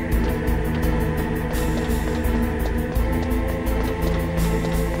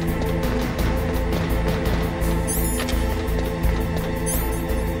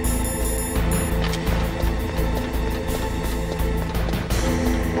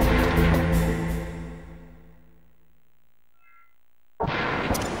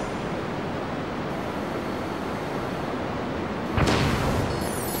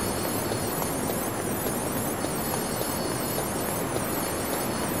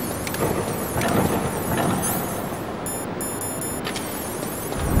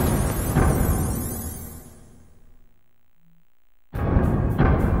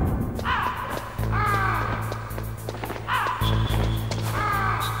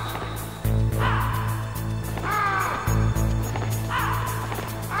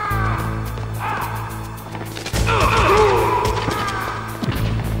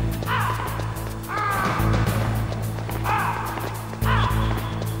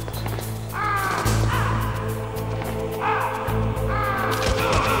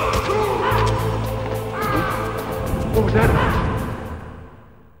 What was that?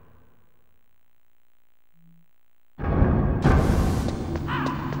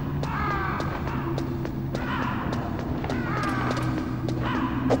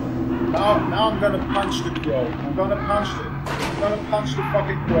 Now I'm gonna punch the crow. I'm gonna punch the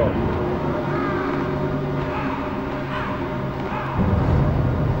fucking crow.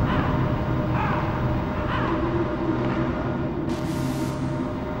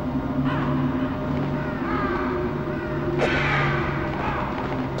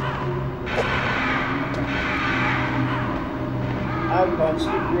 I punch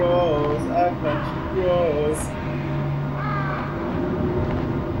the crows. I punch the crows.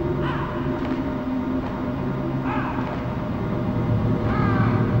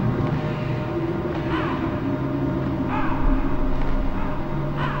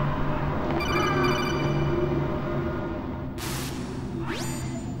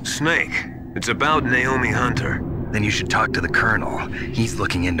 Snake, it's about Naomi Hunter. Then you should talk to the Colonel. He's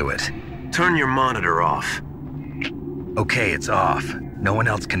looking into it. Turn your monitor off. Okay, it's off. No one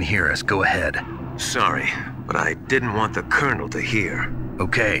else can hear us. Go ahead. Sorry, but I didn't want the Colonel to hear.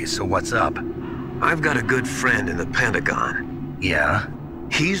 Okay, so what's up? I've got a good friend in the Pentagon. Yeah?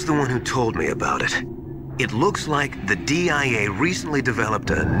 He's the one who told me about it. It looks like the DIA recently developed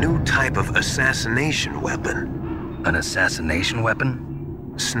a new type of assassination weapon. An assassination weapon?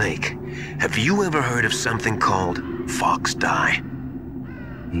 Snake, have you ever heard of something called Fox Dye?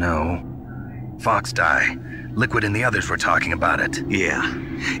 No. Fox Dye. Liquid and the others were talking about it. Yeah.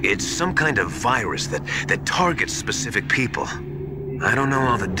 It's some kind of virus that targets specific people. I don't know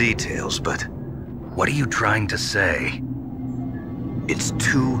all the details, but What are you trying to say? It's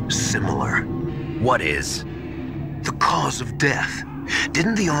too similar. What is? The cause of death.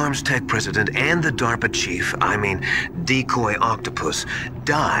 Didn't the Arms Tech president and the DARPA chief, Decoy Octopus,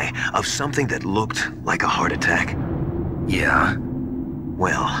 die of something that looked like a heart attack? Yeah.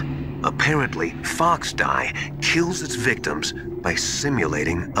 Well, apparently FOXDIE kills its victims by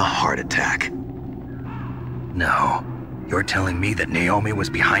simulating a heart attack. No. You're telling me that Naomi was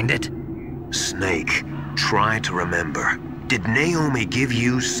behind it? Snake, try to remember. Did Naomi give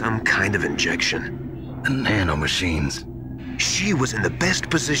you some kind of injection? The nanomachines. She was in the best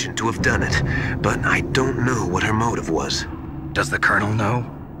position to have done it, but I don't know what her motive was. Does the Colonel know?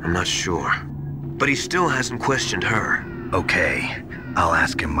 I'm not sure. But he still hasn't questioned her. Okay, I'll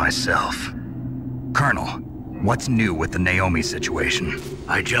ask him myself. Colonel, what's new with the Naomi situation?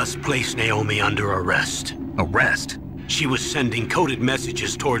 I just placed Naomi under arrest. Arrest? She was sending coded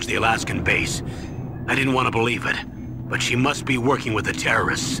messages towards the Alaskan base. I didn't want to believe it, but she must be working with the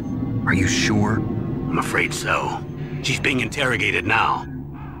terrorists. Are you sure? I'm afraid so. She's being interrogated now.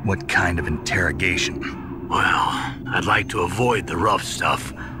 What kind of interrogation? Well, I'd like to avoid the rough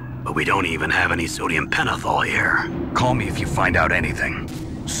stuff, but we don't even have any sodium pentothal here. Call me if you find out anything.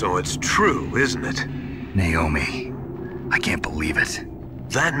 So it's true, isn't it? Naomi, I can't believe it.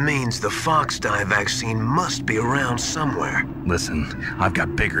 That means the FOXDIE vaccine must be around somewhere. Listen, I've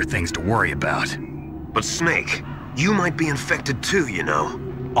got bigger things to worry about. But Snake, you might be infected too, you know.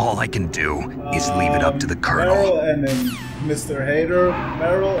 All I can do is leave it up to the Colonel. Barrel ending, Mr. Hater.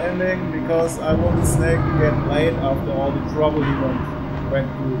 Barrel ending because I wanted Snake to get laid after all the trouble he went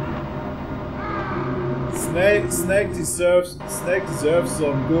through. Snake deserves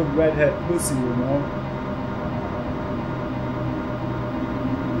some good redhead pussy, you know.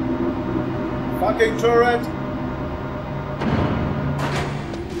 Fucking turret!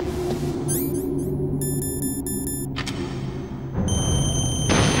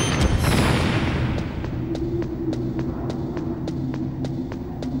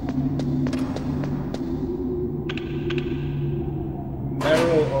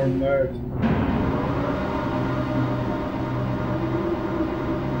 Meryl or nerd?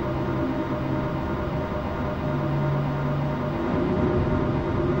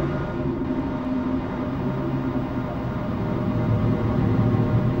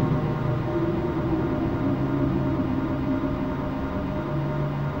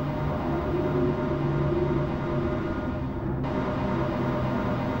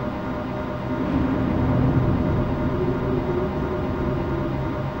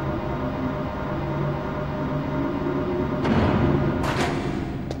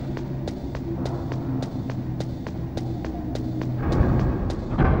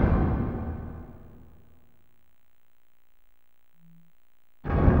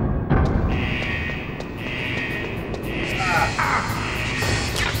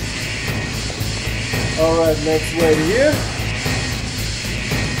 Alright, let's wait here.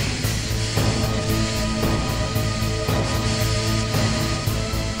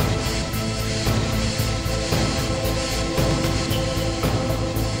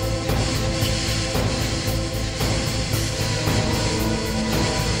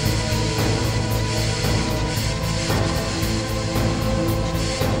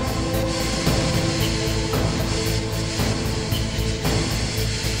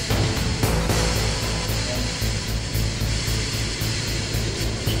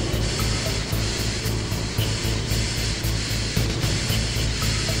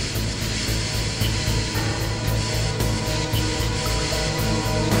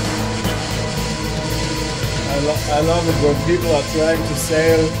 I love it when people are trying to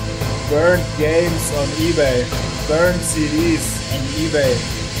sell burnt games on eBay, burnt CDs on eBay,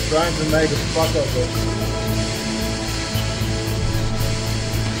 trying to make a fuck of it.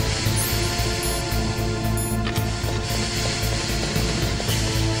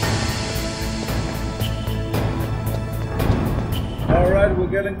 Alright, we're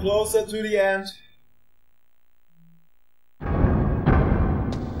getting closer to the end.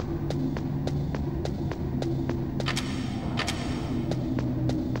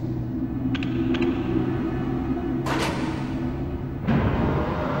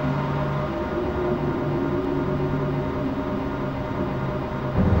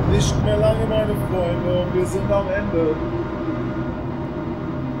 Nicht mehr lange, meine Freunde, und wir sind am Ende.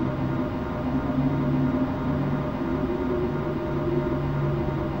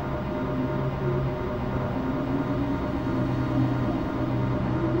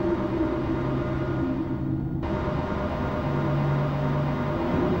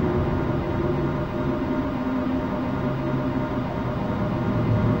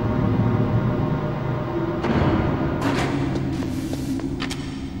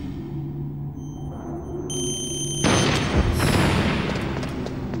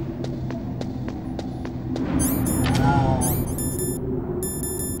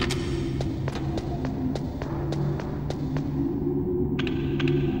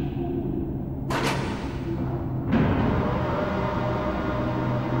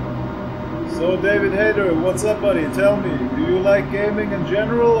 David Hader, what's up, buddy? Tell me, do you like gaming in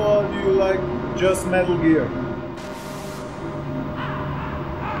general, or do you like just Metal Gear?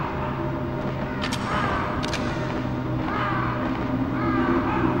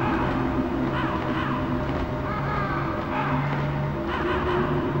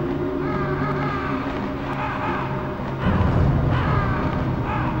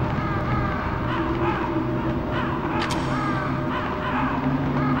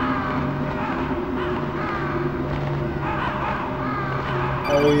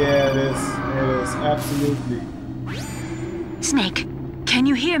 Oh yeah, it is absolutely. Snake, can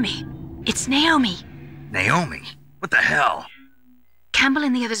you hear me? It's Naomi. Naomi? What the hell? Campbell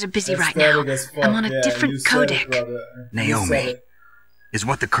and the others are busy right now. I'm on a different codec. Naomi, is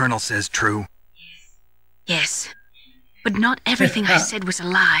what the Colonel says true? Yes, but not everything I said was a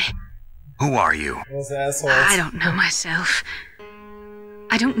lie. Who are you? Those assholes. I don't know myself.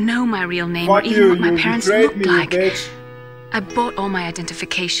 I don't know my real name or even what my parents looked like. Bitch. I bought all my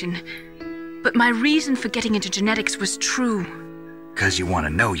identification, but my reason for getting into genetics was true. 'Cause you want to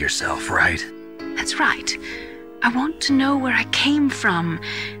know yourself, right? That's right. I want to know where I came from,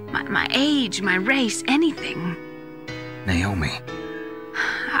 my age, my race, anything. Naomi.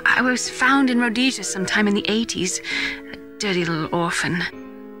 I was found in Rhodesia sometime in the 80s, a dirty little orphan.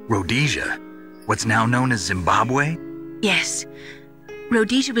 Rhodesia? What's now known as Zimbabwe? Yes.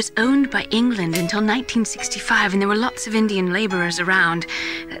 Rhodesia was owned by England until 1965, and there were lots of Indian laborers around.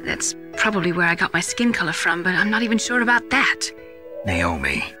 That's probably where I got my skin color from, but I'm not even sure about that.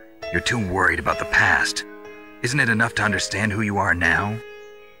 Naomi, you're too worried about the past. Isn't it enough to understand who you are now?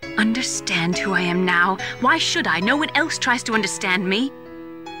 Understand who I am now? Why should I? No one else tries to understand me.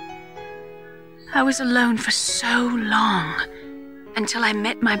 I was alone for so long, until I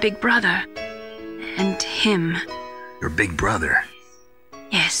met my big brother. And him. Your big brother?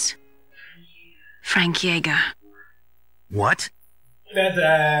 Yes. Frank Yeager. What? He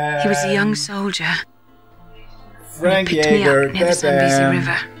was a young soldier. Frank He picked me Yeager, up near the Zambezi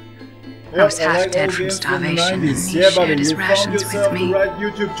River. I was half dead from starvation, and he shared his rations with me. The right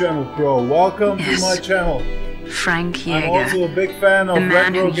YouTube channel, bro. Welcome to my channel. Frank Yeager. I'm also a big fan of the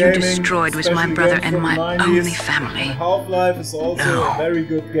man retro whom you gaming, destroyed was my brother and my only family. Half-Life is also a very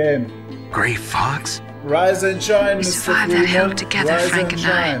good game. Gray Fox? Rise and shine, We Mr. survived that hell Freeman. together, Rise Frank and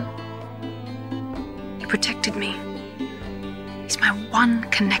shine. He protected me. He's my one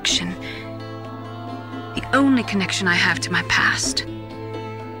connection. The only connection I have to my past.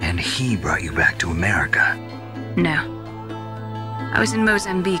 And he brought you back to America? No. I was in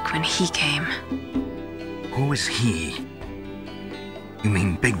Mozambique when he came. Who is he? You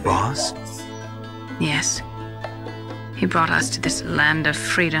mean Big Boss? Yes. He brought us to this land of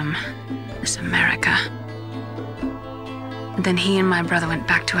freedom, this America. And then he and my brother went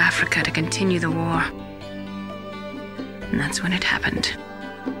back to Africa to continue the war. And that's when it happened.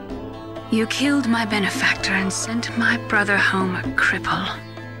 You killed my benefactor and sent my brother home a cripple.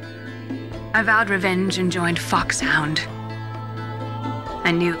 I vowed revenge and joined FOXHOUND.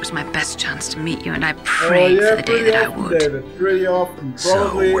 I knew it was my best chance to meet you, and I prayed for the day that I would. David, pretty often.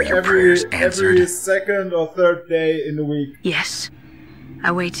 Probably So were your prayers answered? every second or third day in the week. Yes.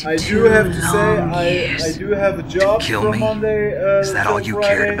 I waited I two do have to say, long years. I do have a job To kill from me? Monday Is that till all you Friday,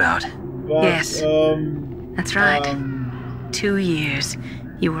 cared about? But, Yes. That's right. 2 years.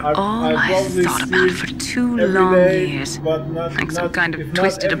 You were all I probably thought about sleep for 2 every long day, years. but not, Like some not- kind if of not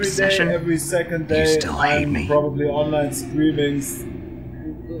twisted every obsession. Day, every second day, still hate I'm me? probably online streaming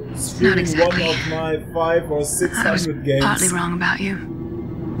exactly. one of my 500 or I was 600 games. partly wrong about you.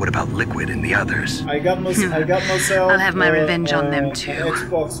 What about Liquid and the others? I got myself. I'll have my revenge on them too. An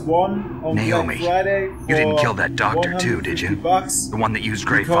Xbox One on Naomi, Black Friday. you didn't for kill that doctor too, did you? $150. The one that used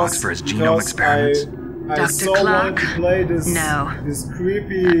Gray Because- Fox for his genome because experiments? I Dr. so Clark? wanted to play this, No. this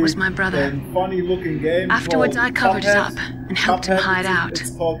creepy That was my brother. and funny-looking game. Afterwards, called I covered us Cuphead. up and helped him Cuphead, hide out. It's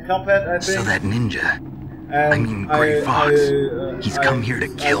called Cuphead, I think. So that ninja, And I mean Gray Fox, he's come here to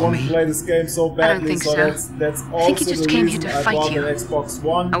kill I want me? to play this game so badly, think so. so. That's also I think he just the came here reason to I fight bought you. an Xbox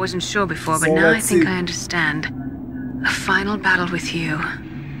One. I wasn't sure before, but So now I let's think see. I understand. A final battle with you.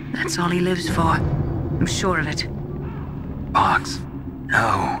 That's all he lives for. I'm sure of it. Fox,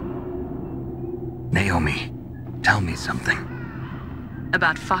 no. Naomi, tell me something.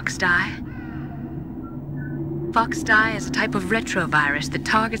 About FOXDIE? FOXDIE is a type of retrovirus that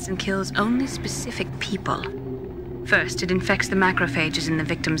targets and kills only specific people. First, it infects the macrophages in the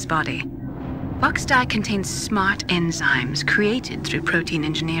victim's body. FOXDIE contains smart enzymes created through protein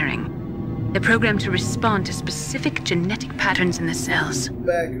engineering. They're programmed to respond to specific genetic patterns in the cells.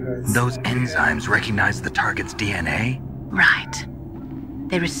 Back hurts. Those enzymes recognize the target's DNA? Right.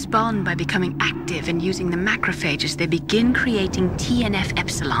 They respond by becoming active and using the macrophages. They begin creating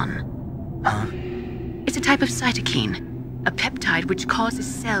TNF-epsilon. Huh? It's a type of cytokine, a peptide which causes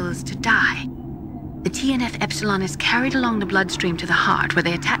cells to die. The TNF-epsilon is carried along the bloodstream to the heart, where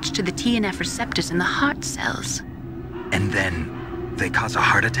they attach to the TNF receptors in the heart cells. And then they cause a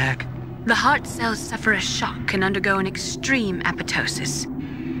heart attack? The heart cells suffer a shock and undergo an extreme apoptosis.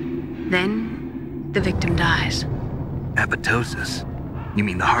 Then, the victim dies. Apoptosis? You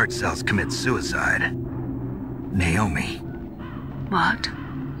mean the heart cells commit suicide? Naomi. What?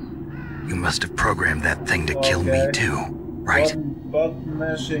 You must have programmed that thing to kill me too, right? Button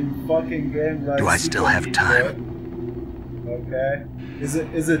mashing fucking game like Do I still have time? Okay. Is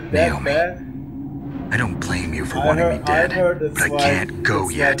it that Naomi, bad? I don't blame you for wanting me dead, but I can't go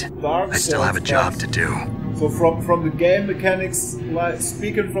yet. Like I still have a job to do. So from the game mechanics, like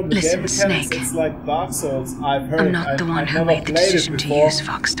speaking from the game mechanics, Snake. it's like Dark Souls. I've heard. I'm not the one who made the decision to use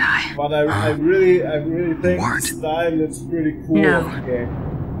Fox Die. But I really think the Weren't. style looks pretty cool No. of the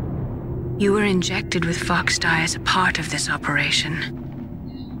game. You were injected with Fox Die as a part of this operation.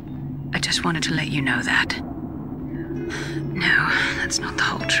 I just wanted to let you know that. No, that's not the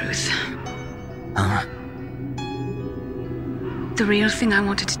whole truth. Huh? The real thing I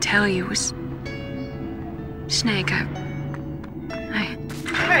wanted to tell you was... Snake, I...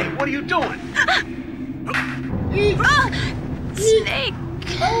 Hey, what are you doing? Snake!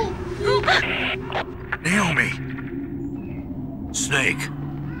 Naomi! Snake,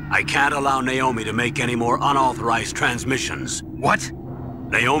 I can't allow Naomi to make any more unauthorized transmissions. What?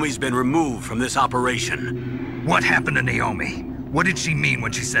 Naomi's been removed from this operation. What happened to Naomi? What did she mean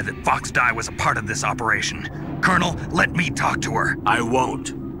when she said that Fox Die was a part of this operation? Colonel, let me talk to her. I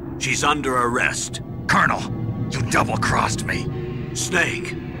won't. She's under arrest. Colonel, you double-crossed me.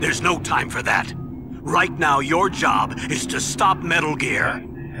 Snake, there's no time for that. Right now, your job is to stop Metal Gear.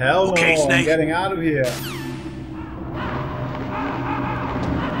 Hell no, Okay, Snake. I'm getting out of here.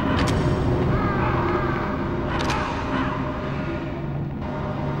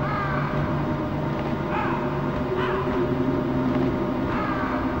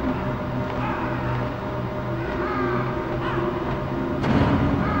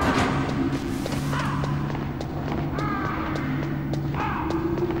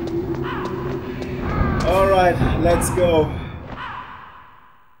 Alright, let's go.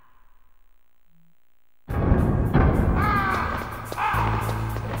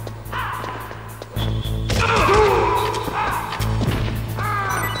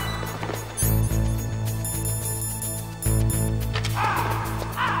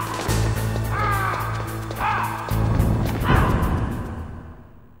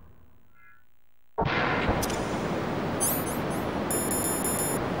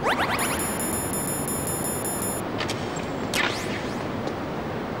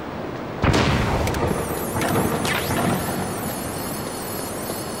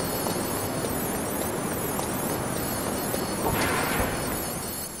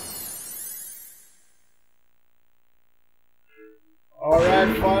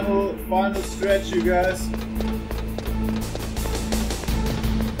 Alright, final stretch, you guys.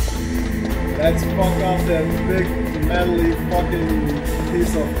 Let's fuck off that big metally fucking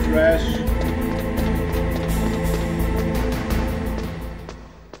piece of trash.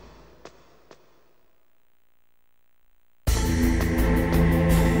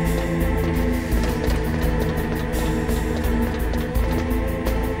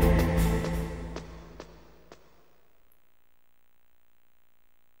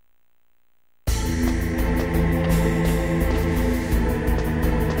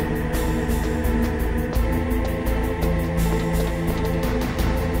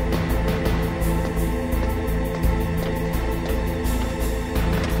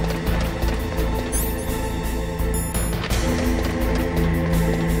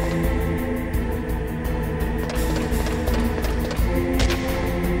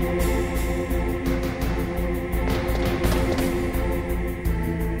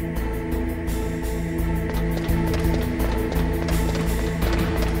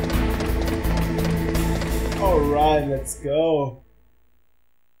 Alright, let's go.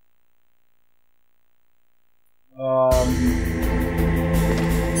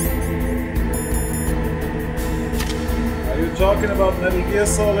 Are you talking about Metal Gear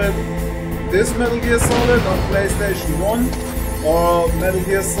Solid? This Metal Gear Solid on PlayStation 1 or Metal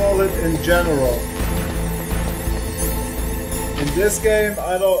Gear Solid in general? In this game,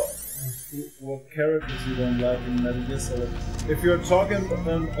 I don't... What characters you don't like in Metal Gear Solid? If you're talking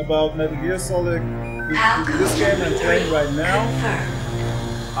about Metal Gear Solid, this game I'm playing right now,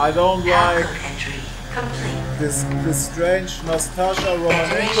 I don't like complete. This strange Nastasha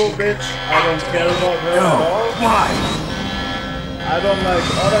Romanenko bitch, I don't care about her at all. Why? I don't like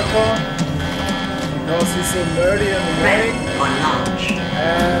Otacon because he's so nerdy and Ready annoying. for launch.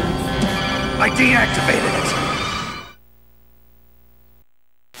 And I deactivated it.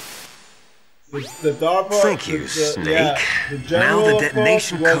 the DARPA. Thank you, Snake. Yeah, the general, now the of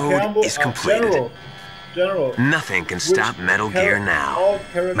detonation course, code Campbell, is completed. General. Nothing can stop Metal Gear now.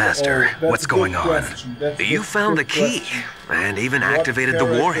 Master, what's going on? You found the key, and even activated the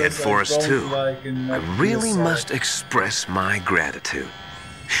warhead for us too. I really must express my gratitude.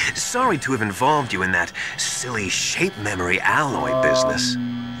 Sorry to have involved you in that silly shape memory alloy business.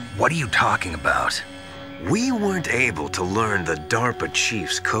 What are you talking about? We weren't able to learn the DARPA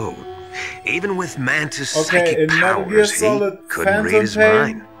chief's code. Even with Mantis' psychic powers, he couldn't read his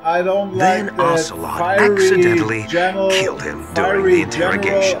mind. I don't then like Ocelot accidentally killed him during the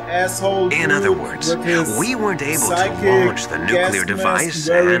interrogation. In other words, we weren't able to launch the nuclear device,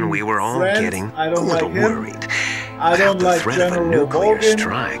 and we were all getting a little worried. Without the threat of a nuclear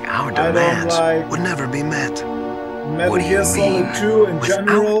strike, our demands would never be met. What do you mean?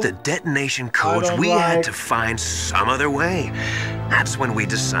 Without the detonation codes, we had to find some other way. That's when we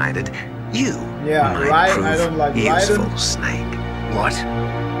decided you might prove useful, Snake. What?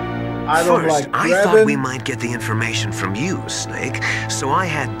 First, I thought we might get the information from you, Snake, so I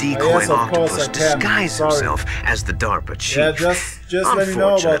had Decoy Octopus disguise himself as the DARPA chief. Yeah, just let me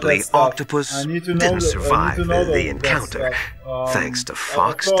know about that stuff. Octopus didn't survive the encounter, thanks to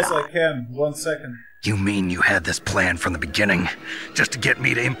FOXHOUND. Of course I can. 1 second. You mean you had this plan from the beginning, just to get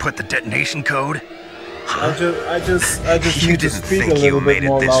me to input the detonation code? I just You need to didn't speak a think you little made bit it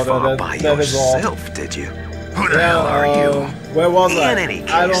more this louder. far by That is all. yourself, did you? Who the hell are you? Where was I? In any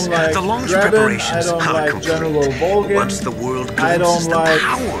I case, don't like the launch Drebin, preparations I don't are like complete. General Volgin. Once the world I glimpses don't the like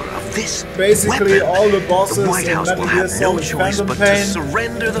power of this basically weapon, all the bosses the White in House Metal will Gear have no Solid choice Phantom but Pain. to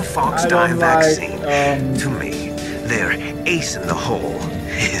surrender the I FOXHOUND don't vaccine. like, To me, their ace in the hole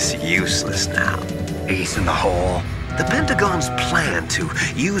is useless now. Ace in the hole? The Pentagon's plan to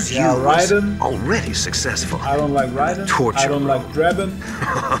use you Yeah, was Raiden. already successful. I don't like Raiden. Torture. I don't like Drebin.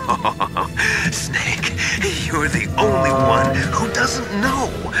 Snake, you're the only one who doesn't know.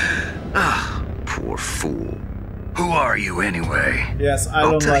 Ah, poor fool. Who are you anyway? Yes, I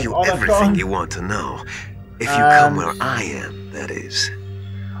I'll don't tell like you Otacon. everything you want to know. If you come where I am, that is.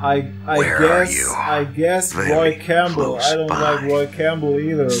 Where are you? I guess Very Roy Campbell. close I don't by. like Roy Campbell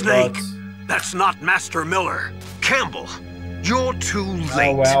either. Snake, But... that's not Master Miller. Campbell, you're too late.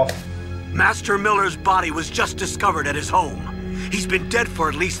 Oh well. Master Miller's body was just discovered at his home. He's been dead for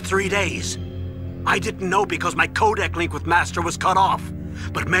at least 3 days. I didn't know because my codec link with Master was cut off.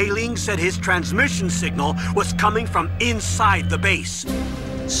 But Mei Ling said his transmission signal was coming from inside the base.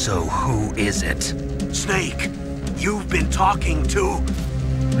 So who is it? Snake, you've been talking to...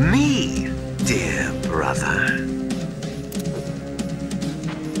 Me, dear brother.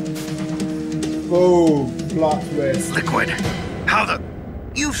 Oh, plot twist. Liquid. How the...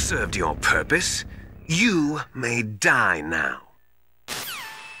 You've served your purpose. You may die now.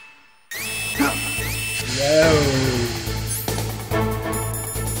 No.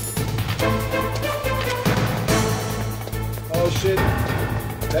 Oh shit.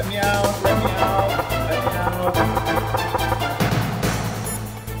 Let me out, let me out, let me out.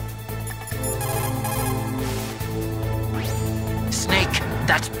 Snake,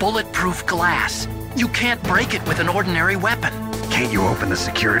 that's bulletproof glass. You can't break it with an ordinary weapon. Can't you open the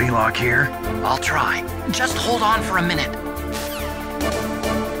security lock here? I'll try. Just hold on for a minute.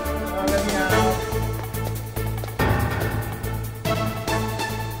 Oh, let me out.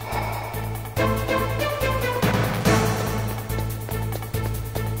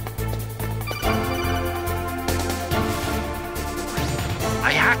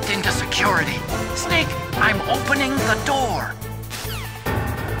 I hacked into security. Snake, I'm opening the door.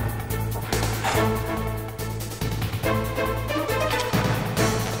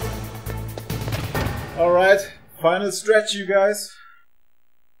 Alright, final stretch, you guys.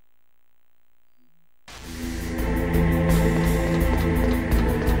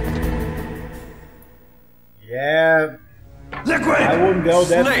 Yeah, Liquid! I wouldn't go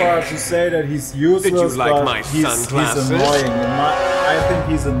that Snake! far to say that he's useless, Did you like but my he's sunglasses? annoying. I think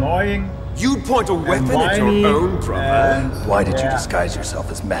he's annoying. You'd point a weapon at whiny, your own brother, and- Why did you yeah. disguise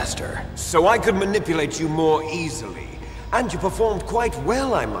yourself as master? so I could manipulate you more easily. And you performed quite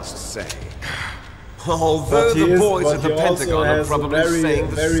well, I must say. Although the boys at the Pentagon are probably saying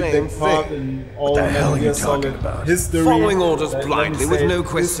the same thing. What the hell are you talking about? History, following orders blindly with no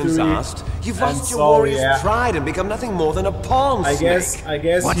questions asked, you've lost your warrior's pride and become nothing more than a pawn snake. I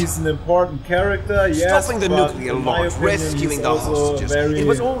guess he's an important character, yes, stopping the nuclear launch, rescuing the hostages, it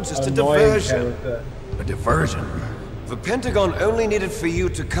was all just a diversion. A diversion? The Pentagon only needed for you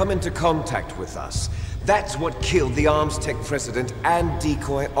to come into contact with us. That's what killed the Arms Tech president and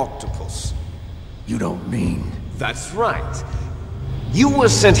decoy octopus. You don't mean... That's right. You were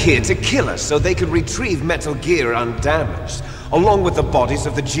sent here to kill us so they could retrieve Metal Gear undamaged, along with the bodies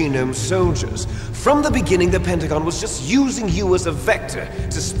of the Genome soldiers. From the beginning, the Pentagon was just using you as a vector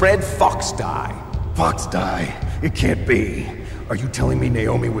to spread Fox Die. Fox Die? It can't be. Are you telling me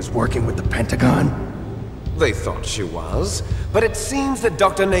Naomi was working with the Pentagon? They thought she was, but it seems that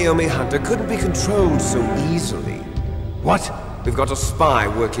Dr. Naomi Hunter couldn't be controlled so easily. What? We've got a spy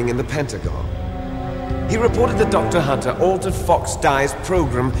working in the Pentagon. He reported that Dr. Hunter altered Fox Die's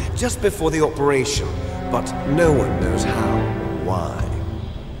program just before the operation, but no one knows how, why.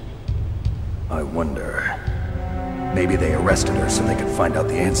 I wonder... Maybe they arrested her so they could find out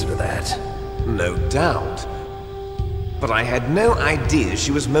the answer to that. No doubt. But I had no idea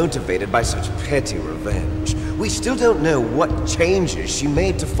she was motivated by such petty revenge. We still don't know what changes she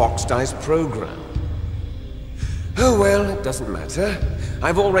made to Fox Die's program. Oh well, it doesn't matter.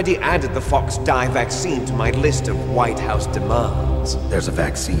 I've already added the Fox Die vaccine to my list of White House demands. There's a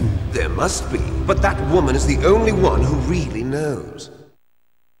vaccine? There must be, but that woman is the only one who really knows.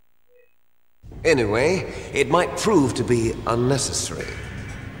 Anyway, it might prove to be unnecessary.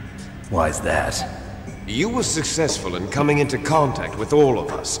 Why's that? You were successful in coming into contact with all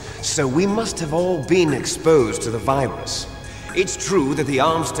of us, so we must have all been exposed to the virus. It's true that the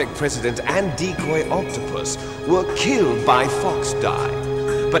Arms Tech president and decoy octopus were killed by Fox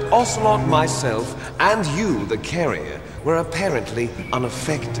Die, but Ocelot, myself, and you, the carrier, were apparently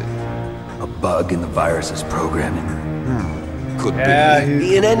unaffected. A bug in the virus's programming? Could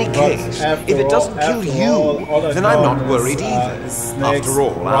be. In any case, if it doesn't kill you, then I'm not worried either. After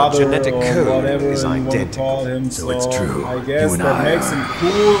all, our genetic code is identical. So it's true. I guess you and that I makes him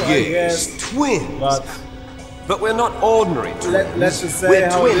cool, yes, twins. But we're not ordinary twins. Let's just say we're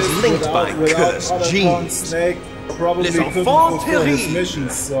how twins it is linked by cursed genes. Snake probably couldn't fulfill his mission,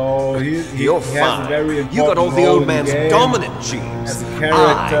 so You're he has a fine. very important You got all the role old in man's game. dominant genes. As a character,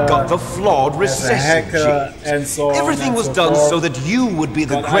 I got the flawed as a recessive hacker, genes. and so on Everything and was so done forth. so that you would be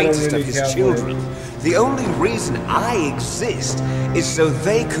the But I don't greatest really of his care for children. it. The only reason I exist is so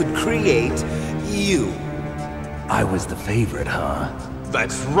they could create you. I was the favorite, huh?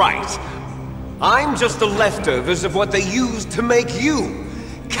 That's right. I'm just the leftovers of what they used to make you.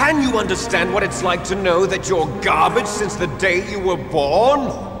 Can you understand what it's like to know that you're garbage since the day you were born?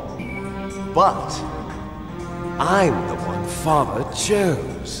 But I'm the one Father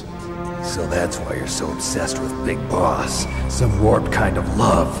chose. So that's why you're so obsessed with Big Boss. Some warped kind of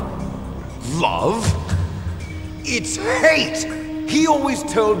love. Love? It's hate! He always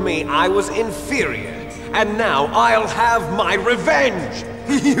told me I was inferior, and now I'll have my revenge!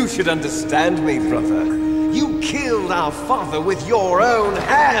 You should understand me, brother. You killed our father with your own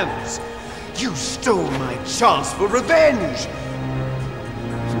hands! You stole my chance for revenge!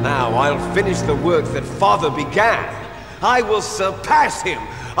 Now I'll finish the work that Father began. I will surpass him!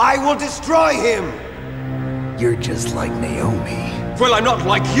 I will destroy him! You're just like Naomi. Well, I'm not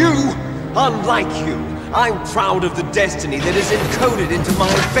like you! Unlike you, I'm proud of the destiny that is encoded into my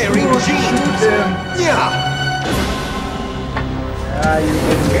very genes! Yeah!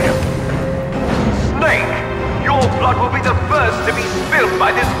 Snake, your blood will be the first to be spilled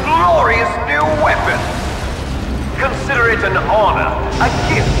by this glorious new weapon. Consider it an honor, a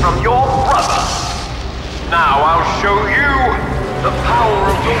gift from your brother. Now I'll show you the power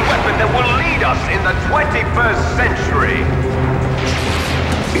of the weapon that will lead us in the 21st century.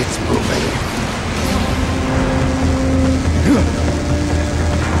 It's moving.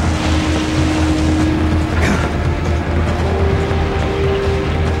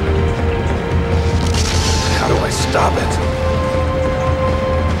 How do I stop it?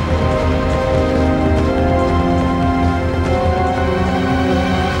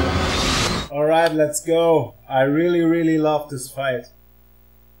 Alright, let's go. I really love this fight.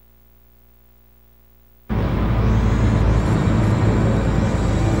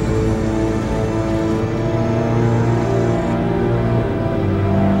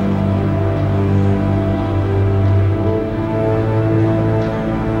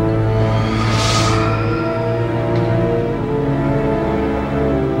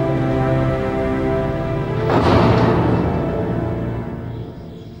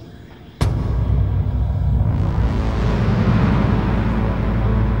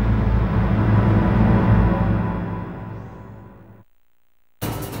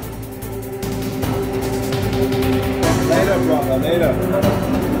 Later.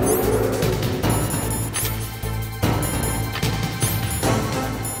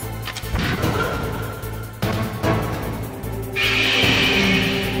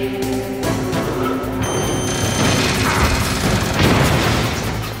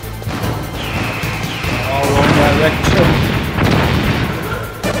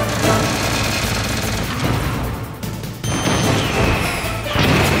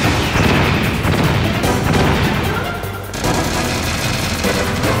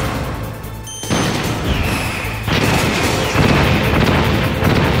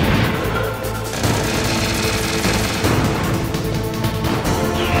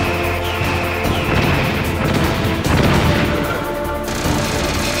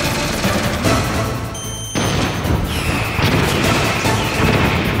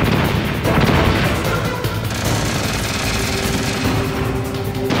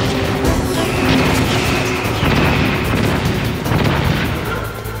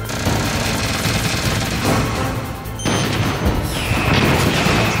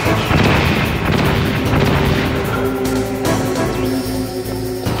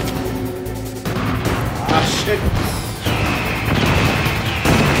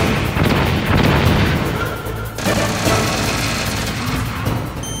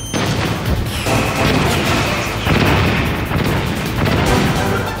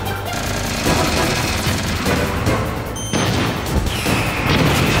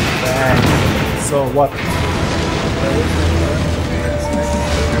 So what?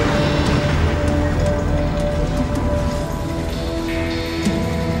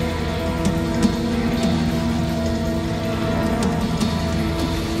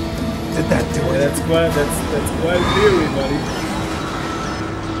 Did that do it? That's quite a theory, buddy.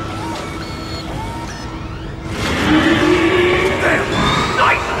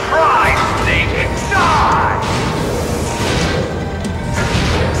 Nice try, Snake! Die!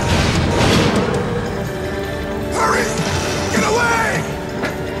 Hurry! Get away!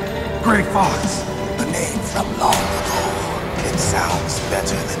 Grey Fox! The name from long ago. It sounds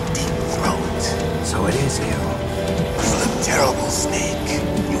better than Deep Throat. So it is you. You look terrible, Snake.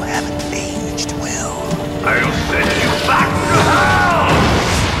 You haven't aged well. I'll send you back to hell!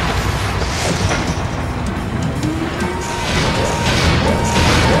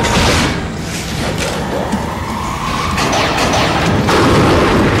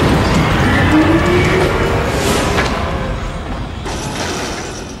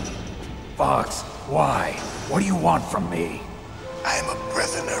 Fox, why? What do you want from me? I am a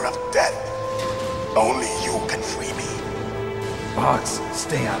prisoner of death. Only you can free me. Fox,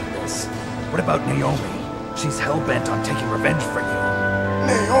 stay out of this. What about Naomi? She's hell-bent on taking revenge for you.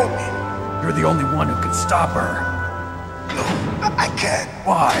 Naomi? You're the only one who can stop her. No, I can't.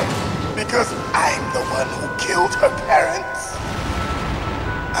 Why? Because I'm the one who killed her parents.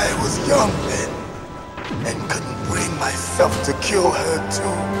 I was young then, and couldn't bring myself to kill her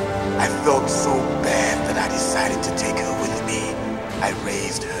too. I felt so bad that I decided to take her with me. I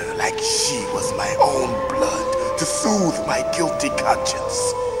raised her like she was my own blood to soothe my guilty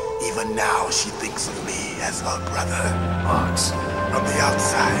conscience. Even now, she thinks of me as her brother. Fox. From the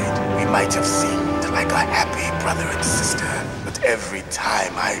outside, we might have seemed like a happy brother and sister, but every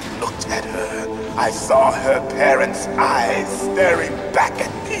time I looked at her, I saw her parents' eyes staring back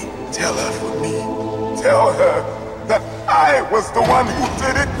at me. Tell her for me. Tell her that I was the one who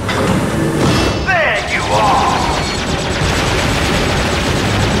did it. There you are!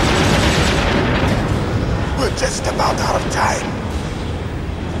 We're just about out of time.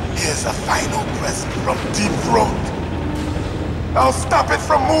 Here's a final present from Deep Throat. I'll stop it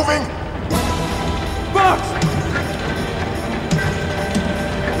from moving. Fox!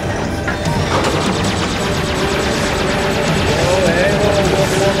 Oh, Halo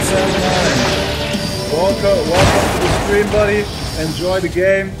 1179. Welcome to the stream, buddy. Enjoy the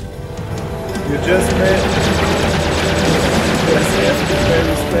game. You just made. Yes, pay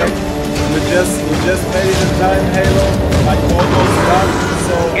respect. We just made it in time, Halo. Like almost done.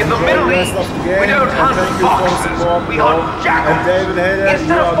 So in the enjoy Middle the rest East, of the game. we don't hunt thank you for the foxes, support, we bro. hunt jackals. And David Hayter, Instead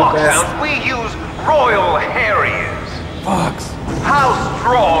you of are the best. foxhounds, we use Royal Harriers. Fox! How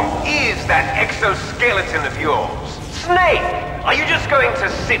strong is that exoskeleton of yours? Snake, are you just going to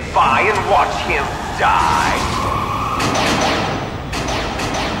sit by and watch him die?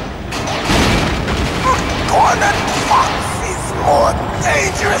 Cornered fox is more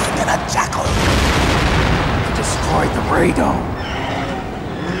dangerous than a jackal. You destroyed the radome.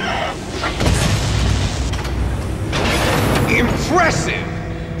 Impressive!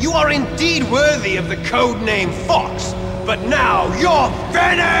 You are indeed worthy of the codename Fox, but now you're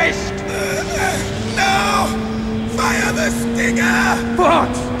finished! No! my other stinger!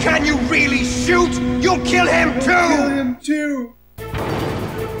 Fox, can you really shoot? You'll kill him too! Kill him too!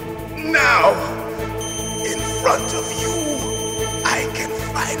 Now, in front of you, I can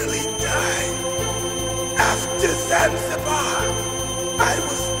finally die. After Zanzibar, I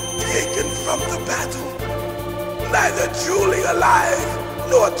was taken from the battle, neither truly alive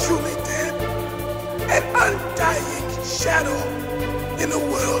nor truly dead. An undying shadow in a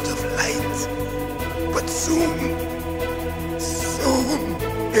world of light. But soon,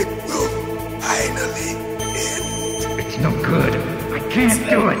 it will finally end. It's no good. I can't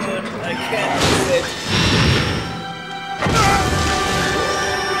do it. I can't do it.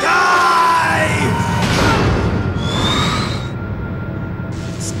 Die!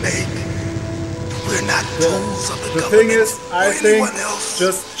 Snake, we're not tools of the thing government is, I or think anyone else.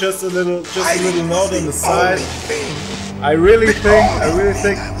 just a little note on the Only side. thing. I really think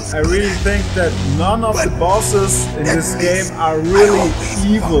that none of the bosses in this game are really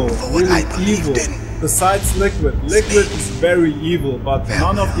evil, Besides Liquid. Liquid is very evil, but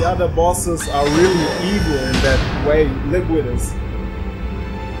none of the other bosses are really evil in that way Liquid is.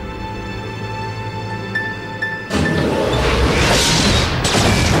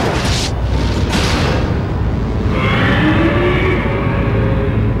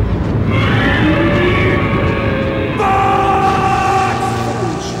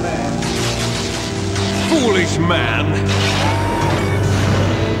 Man.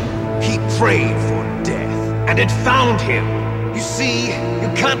 He prayed for death, and it found him. You see, you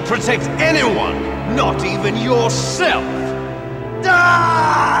can't protect anyone, not even yourself.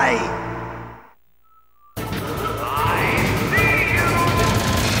 Die!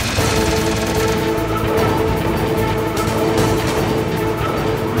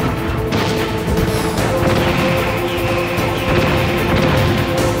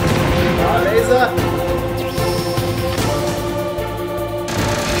 Laser!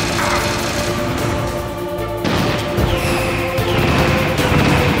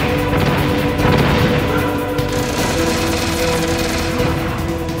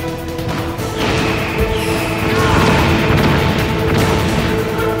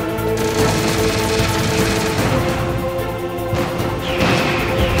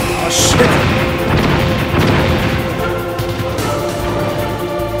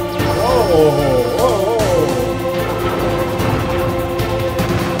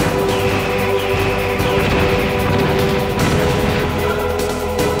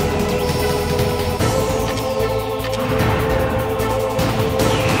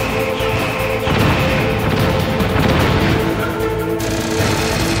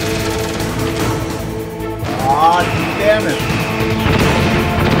 Damn it!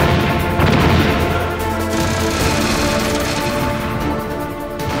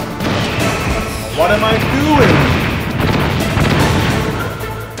 What am I doing?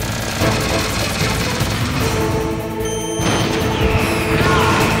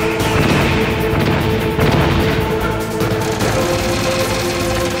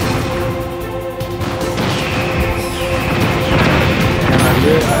 I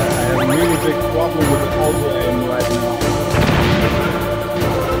have a really big problem with the auto aim right now.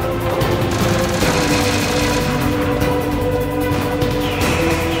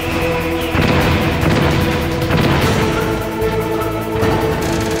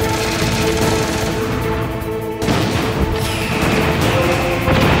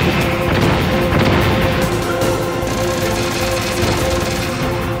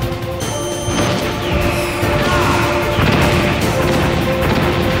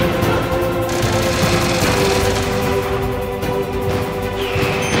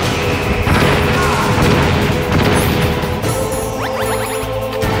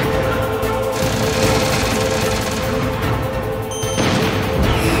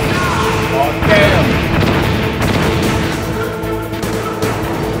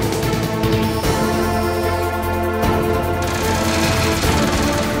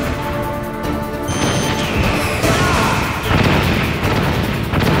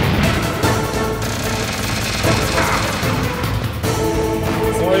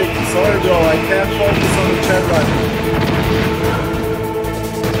 Sorry bro, I can't focus on the chat right now.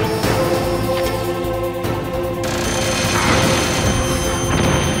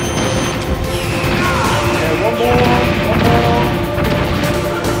 Okay, one more.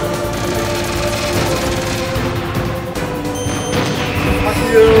 Fuck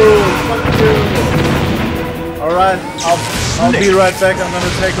you. Alright, I'll be right back, I'm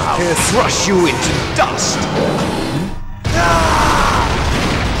gonna take a piss. I'll crush you into dust.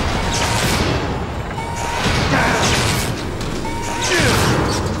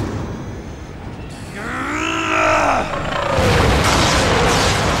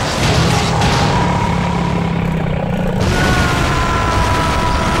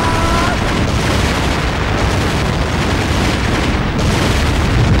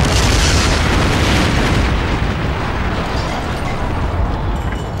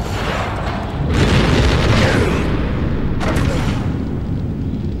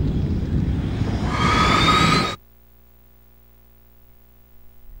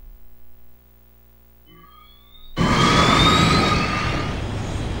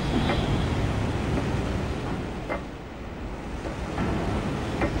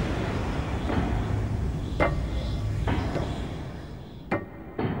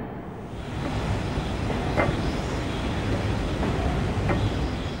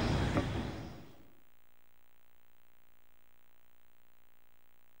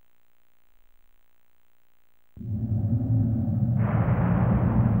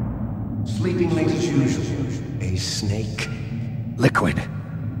 Sleeping late as usual, eh, Snake? Liquid,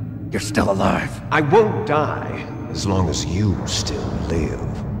 you're still alive. I won't die as long as you still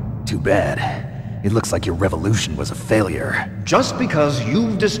live. Too bad. It looks like your revolution was a failure. Just because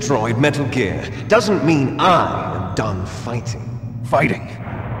you've destroyed Metal Gear doesn't mean I am done fighting. Fighting?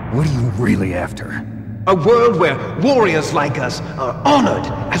 What are you really after? A world where warriors like us are honored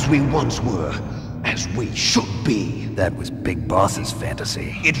as we once were, as we should be. That was Big Boss's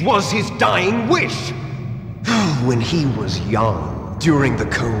fantasy. It was his dying wish. When he was young, during the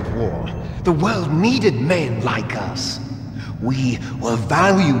Cold War, the world needed men like us. We were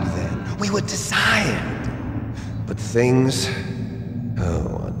valued then. We were desired. But things,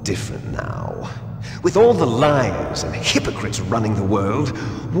 are different now. With all the liars and hypocrites running the world,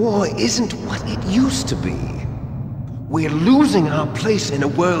 war isn't what it used to be. We're losing our place in a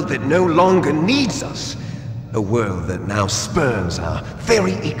world that no longer needs us. A world that now spurns our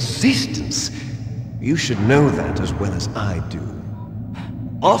very existence. You should know that as well as I do.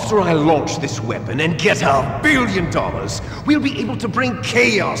 After I launch this weapon and get our $1 billion, we'll be able to bring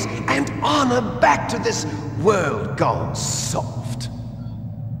chaos and honor back to this world gone soft.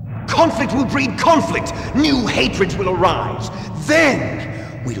 Conflict will breed conflict. New hatreds will arise.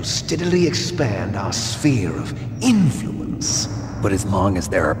 Then, we'll steadily expand our sphere of influence. But as long as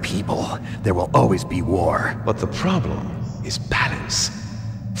there are people, there will always be war. But the problem is balance.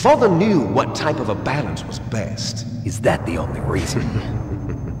 Father knew what type of a balance was best. Is that the only reason?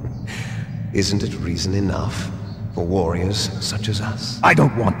 Isn't it reason enough for warriors such as us? I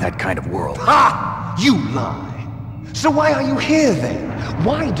don't want that kind of world. Ha! You lie! So why are you here then?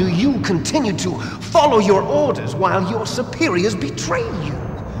 Why do you continue to follow your orders while your superiors betray you?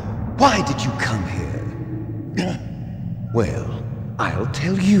 Why did you come here? Well, I'll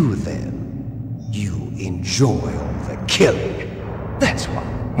tell you then. You enjoy all the killing. That's why.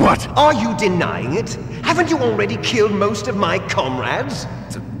 What? Are you denying it? Haven't you already killed most of my comrades?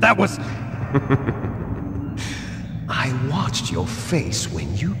 That was... I watched your face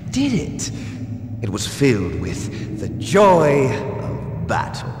when you did it. It was filled with the joy of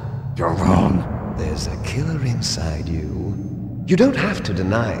battle. You're wrong. There's a killer inside you. You don't have to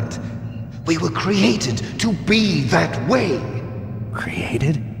deny it. We were created to be that way.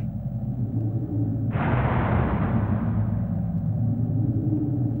 Created?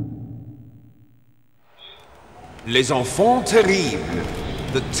 Les enfants terribles.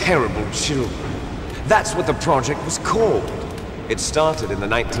 The terrible children. That's what the project was called. It started in the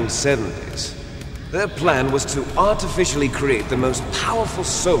 1970s. Their plan was to artificially create the most powerful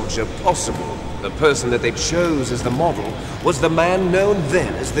soldier possible. The person that they chose as the model was the man known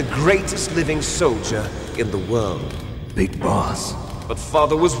then as the greatest living soldier in the world. Big Boss. But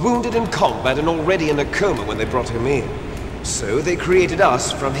Father was wounded in combat and already in a coma when they brought him in. So they created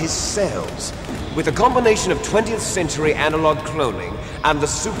us from his cells, with a combination of 20th century analog cloning and the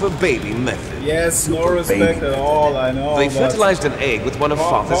super baby method. Yes, no respect at all, I know. They fertilized an egg with one of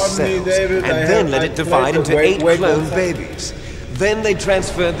Father's cells, and then let it divide into 8 clone babies. Then they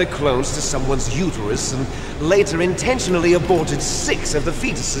transferred the clones to someone's uterus and later intentionally aborted 6 of the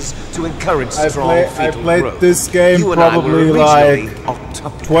fetuses to encourage strong fetal growth. I played this game probably like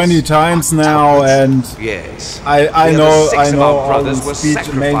 20 times now, and yes, I know all the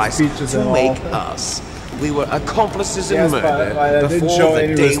main speeches to make us. We were accomplices in murder before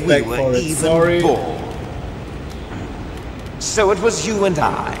the day we were even born. So it was you and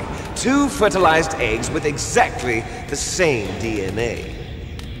I, 2 fertilized eggs with exactly the same DNA.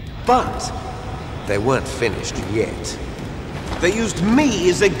 But they weren't finished yet. They used me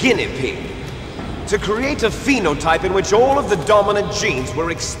as a guinea pig to create a phenotype in which all of the dominant genes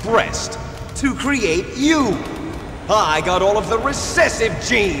were expressed. To create you! I got all of the recessive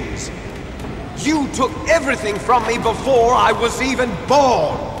genes! You took everything from me before I was even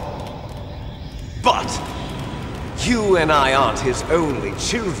born! But you and I aren't his only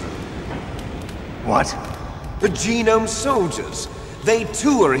children. What? The Genome Soldiers. They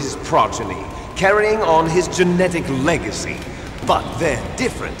too are his progeny, carrying on his genetic legacy. But they're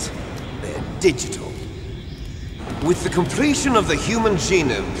different. They're digital. With the completion of the Human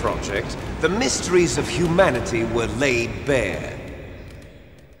Genome Project, the mysteries of humanity were laid bare.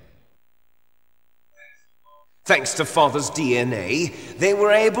 Thanks to Father's DNA, they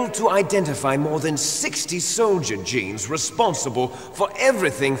were able to identify more than 60 soldier genes responsible for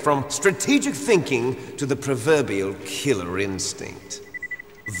everything from strategic thinking to the proverbial killer instinct.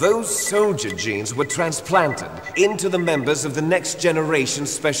 Those soldier genes were transplanted into the members of the next generation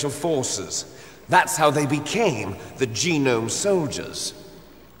Special Forces. That's how they became the Genome Soldiers.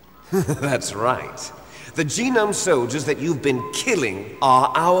 That's right. The genome soldiers that you've been killing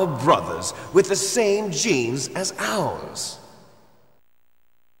are our brothers, with the same genes as ours.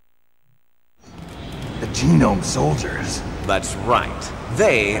 The genome soldiers? That's right.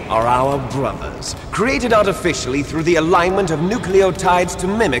 They are our brothers, created artificially through the alignment of nucleotides to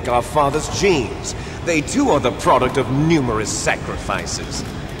mimic our father's genes. They too are the product of numerous sacrifices.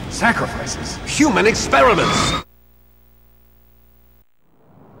 Sacrifices? Human experiments!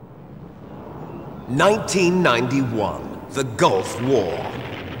 1991, the Gulf War.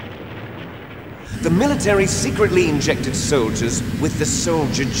 The military secretly injected soldiers with the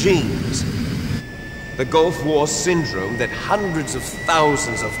soldier genes. The Gulf War syndrome that hundreds of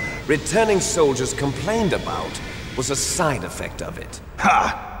thousands of returning soldiers complained about was a side effect of it.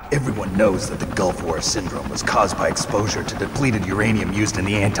 Ha! Everyone knows that the Gulf War syndrome was caused by exposure to depleted uranium used in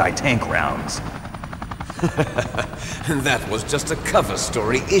the anti-tank rounds. That was just a cover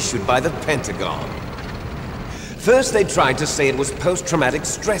story issued by the Pentagon. First they tried to say it was post-traumatic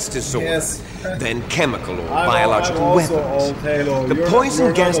stress disorder, yes. Then chemical or biological weapons. The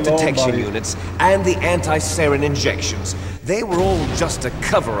poison gas detection units and the anti-sarin injections, they were all just a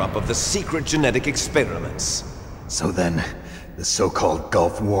cover-up of the secret genetic experiments. So then, the so-called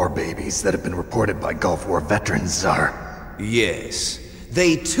Gulf War babies that have been reported by Gulf War veterans are... Yes.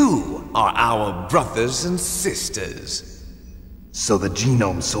 They too are our brothers and sisters. So the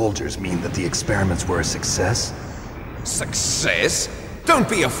genome soldiers mean that the experiments were a success? Success? Don't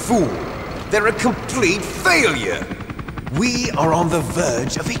be a fool! They're a complete failure! We are on the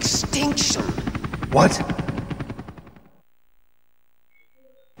verge of extinction! What?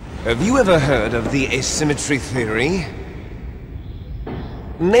 Have you ever heard of the asymmetry theory?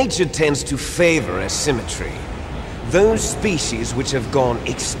 Nature tends to favor asymmetry. Those species which have gone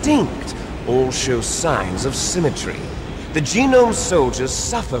extinct all show signs of symmetry. The genome soldiers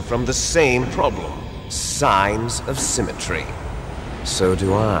suffer from the same problem. Signs of symmetry. So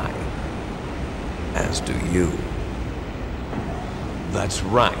do I. As do you. That's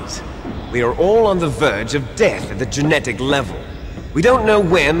right. We are all on the verge of death at the genetic level. We don't know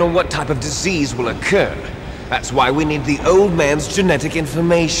when or what type of disease will occur. That's why we need the old man's genetic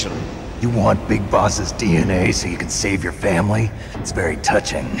information. You want Big Boss's DNA so you can save your family? It's very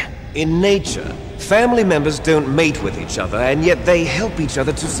touching. In nature, family members don't mate with each other, and yet they help each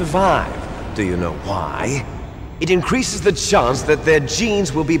other to survive. Do you know why? It increases the chance that their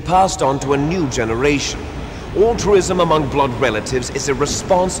genes will be passed on to a new generation. Altruism among blood relatives is a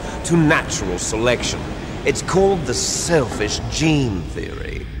response to natural selection. It's called the selfish gene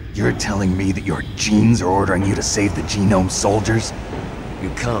theory. You're telling me that your genes are ordering you to save the genome soldiers? You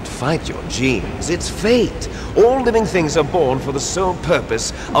can't fight your genes. It's fate. All living things are born for the sole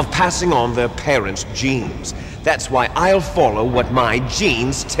purpose of passing on their parents' genes. That's why I'll follow what my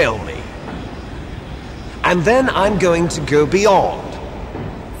genes tell me. And then I'm going to go beyond.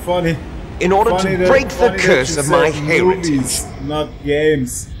 Funny. In order to break the curse of my heritage. Movies, not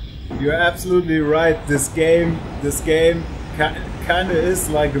games. You're absolutely right. This game kinda is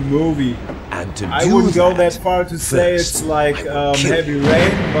like a movie. And to I wouldn't go that far to say it's like Heavy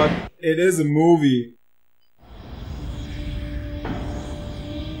Rain, but it is a movie.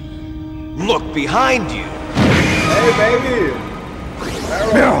 Look behind you. Hey, baby.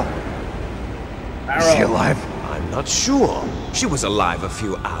 Meryl. Is she alive? I'm not sure. She was alive a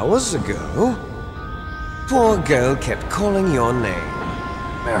few hours ago. Poor girl kept calling your name.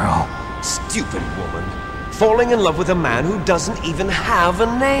 Meryl. Stupid woman. Falling in love with a man who doesn't even have a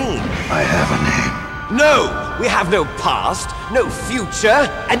name. I have a name. No! We have no past, no future,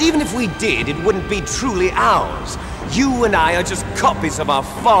 and even if we did, it wouldn't be truly ours. You and I are just copies of our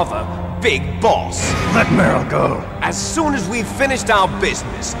father, Big Boss. Let Meryl go. As soon as we've finished our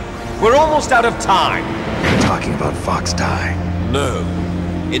business, we're almost out of time. You're talking about FOXHOUND. No.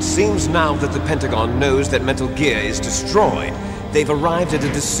 It seems now that the Pentagon knows that Metal Gear is destroyed. They've arrived at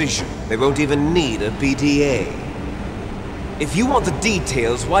a decision. They won't even need a BDA. If you want the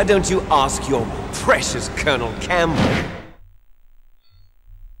details, why don't you ask your precious Colonel Campbell?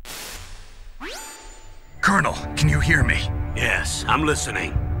 Colonel, can you hear me? Yes, I'm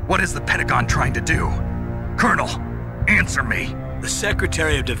listening. What is the Pentagon trying to do? Colonel, answer me. The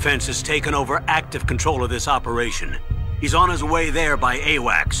Secretary of Defense has taken over active control of this operation. He's on his way there by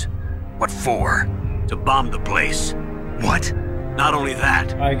AWACS. What for? To bomb the place. What? Not only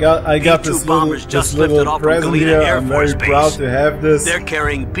that, I got this bombers just lifted little off from present Galena here. Air I'm very Force Base. proud to have this. They're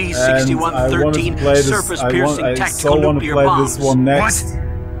carrying B-6113 surface-piercing tactical nuclear bombs. This one next.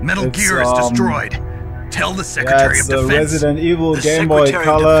 What? Metal Gear is destroyed. Tell the Secretary of Defense. Resident Evil The Game Boy Secretary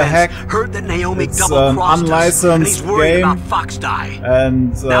Color of hack. Defense heard that Naomi It's double-crossed us, and he's unlicensed worried game, about Fox Die.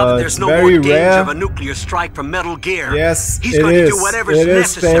 and now that it's there's no very more danger rare. of a nuclear strike from Metal Gear, Yes, he's it going is. to do whatever's It is,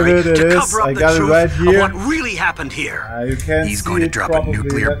 necessary David, to it is. cover up I the got it truth right of here. what really happened here. You can't He's see going to it drop properly. a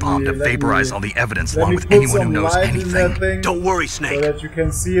nuclear bomb to Let me- vaporize all the evidence let along me with put anyone who some knows light in that anything. thing Don't worry, Snake. so that you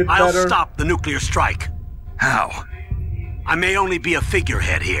can see it I'll better. stop the nuclear strike. How? I may only be a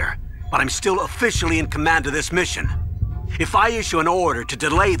figurehead here, but I'm still officially in command of this mission. If I issue an order to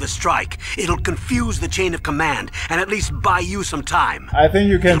delay the strike, it'll confuse the chain of command and at least buy you some time. I think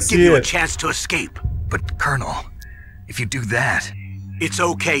you can It'll see give you a it. chance to escape. But, Colonel, if you do that... It's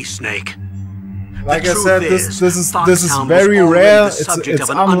okay, Snake. Like The I truth said, is, this is FOXHOUND very was already rare. the subject It's of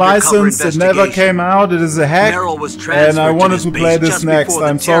an undercover unlicensed. It never investigation. came out. It is a hack, Merrill was and I transferred wanted to to this play base this just next. before the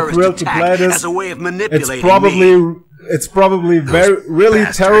I'm so terrorist thrilled to attack play this. as a way of manipulating It's probably really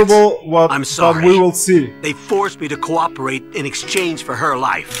bastards. terrible. But I'm sorry. we will see. They forced me to cooperate in exchange for her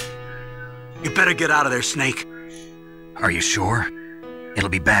life. You better get out of there, Snake. Are you sure? It'll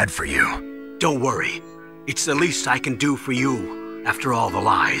be bad for you. Don't worry. It's the least I can do for you after all the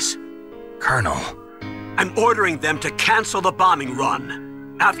lies. Colonel. I'm ordering them to cancel the bombing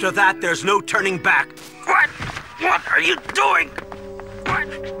run. After that, there's no turning back. What? What are you doing? What?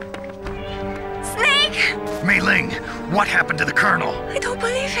 Snake! Mei Ling, what happened to the Colonel? I don't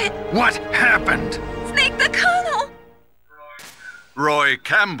believe it. What happened? Snake, the Colonel! Roy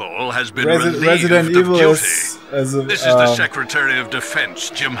Campbell has been Resident relieved Evil of duty. is This is the Secretary of Defense,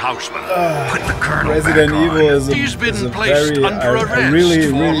 Jim Houseman. Put the Colonel Resident back Evil on. is a, He's been is a placed very, under I arrest really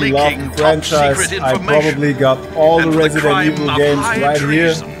for leaking love the top franchise. secret I information probably got all the and the Resident crime Evil of games high right here.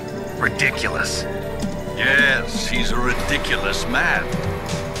 treason. Ridiculous. Yes, he's a ridiculous man.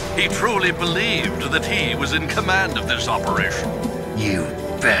 He truly believed that he was in command of this operation. You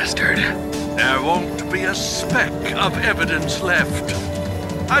bastard. There won't be a speck of evidence left.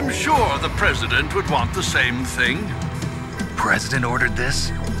 I'm sure the President would want the same thing. President ordered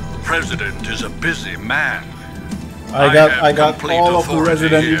this? President is a busy man. I got complete all of the authority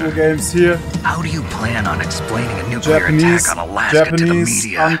Resident here. Evil games here. How do you plan on explaining a nuclear attack on Alaska to the Japanese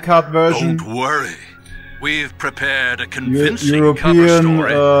media? uncut version. Don't worry. We've prepared a convincing cover European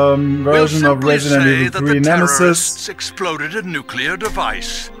story. version We'll of simply Resident say Evil that 3 the Nemesis. terrorists exploded a nuclear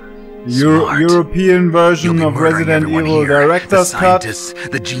device. Smart. European You'll version be of murdering Resident everyone Evil here. Director's the Cut. scientists,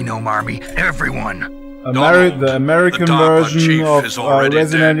 the Genome Army, everyone. The American the DARPA version chief of is already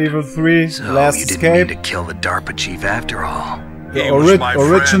Resident dead. Evil 3 So Last you didn't Escape. mean to kill the DARPA chief after all. The He was my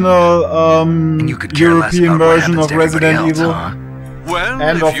friend. original And you could care less European about what version happens of to everybody Resident else, Evil. huh? Well,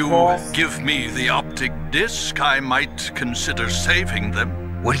 And if of you course- give me the optic disc, I might consider saving them.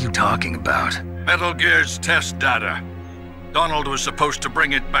 What are you talking about? Metal Gear's test data. Donald was supposed to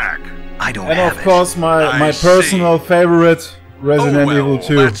bring it back. I don't And have of course my I personal favorite, Resident oh, well, Evil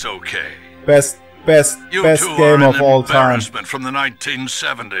 2. that's okay. Best You best two game are of an all time. embarrassment from the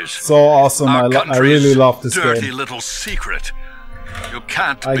 1970s. So awesome. Our I country's really love this dirty game. little secret. You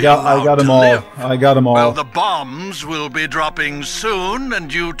can't I be got allowed them to all. live. I got them all. Well, the bombs will be dropping soon,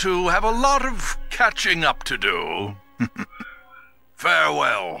 and you two have a lot of catching up to do.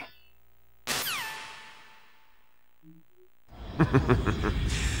 Farewell.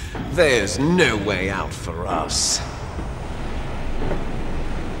 There's no way out for us.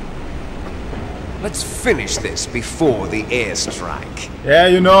 Let's finish this before the airstrike. Yeah,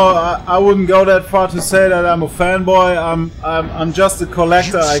 you know, I wouldn't go that far to say that I'm a fanboy. I'm just a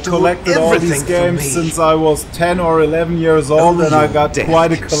collector. You I stole collected all these everything from games me. since I was 10 or 11 years old, Only and I your got death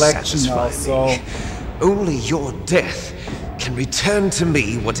quite a can collection now. satisfy So me. Only your death can return to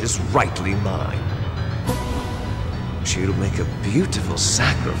me what is rightly mine. She'll make a beautiful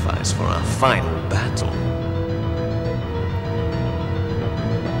sacrifice for our final battle.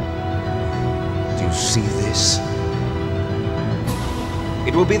 Do you see this?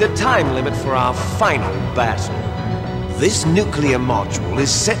 It will be the time limit for our final battle. This nuclear module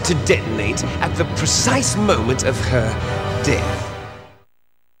is set to detonate at the precise moment of her death.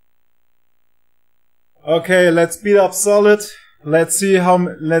 okay, let's beat up Solid. Let's see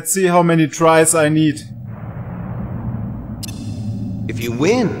how many tries I need. If you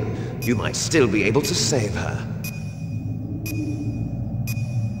win, you might still be able to save her.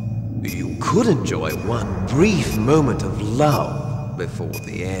 You could enjoy one brief moment of love before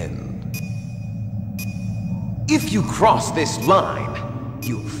the end. If you cross this line,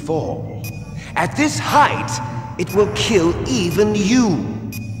 you'll fall. At this height, it will kill even you.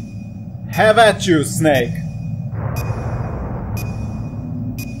 Have at you, Snake.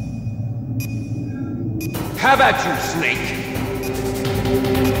 Have at you, Snake!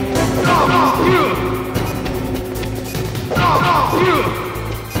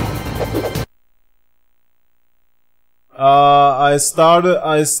 I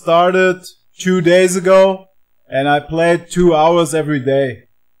started 2 days ago, and I played 2 hours every day.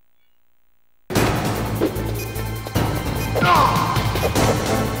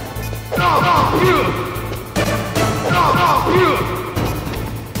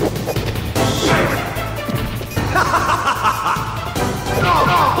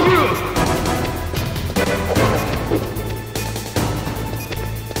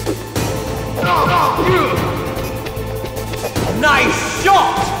 Nice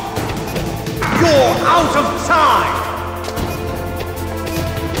shot! You're out of time!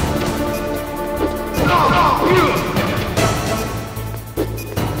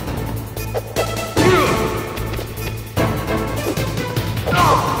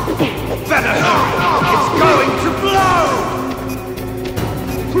 Better hurry! It's going to blow!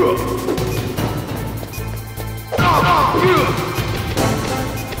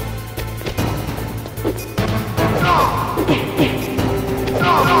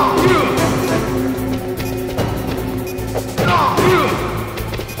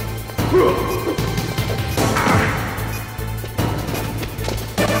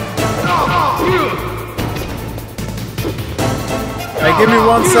 Hey, give me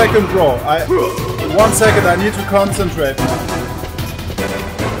 1 second, bro. 1 second, I need to concentrate now.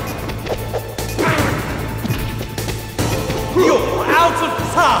 You're out of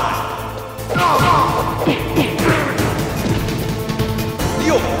time!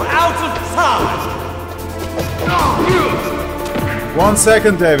 You're out of time! 1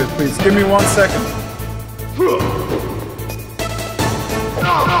 second, David, please. Give me 1 second.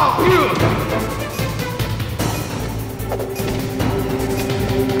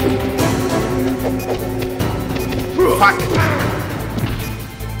 Fuck!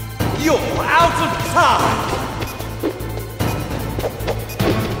 You're out of time!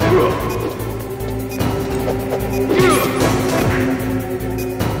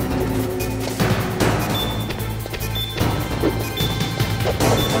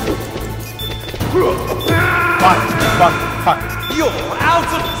 Fuck. You're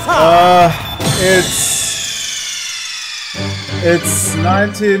out of time! It's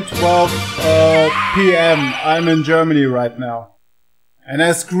 19:12 p.m. I'm in Germany right now. And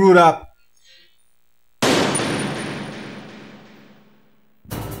I screwed up.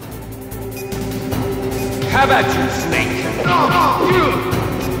 How about you, Snake?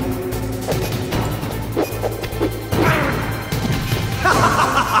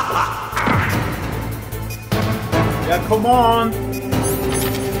 Yeah, come on.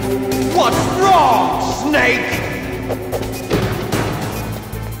 What's wrong, Snake?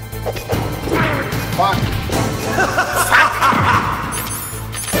 Fuck.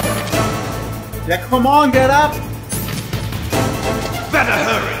 Yeah, come on, get up. Better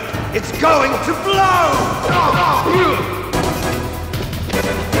hurry. It's going to blow.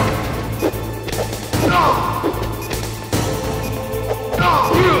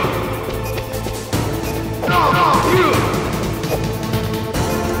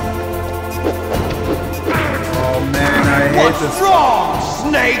 Oh man, I hate What's this. What's wrong,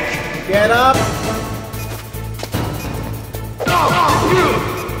 Snake? Get up!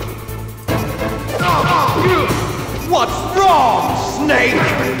 What's wrong, Snake?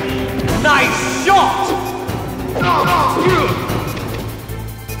 Nice shot!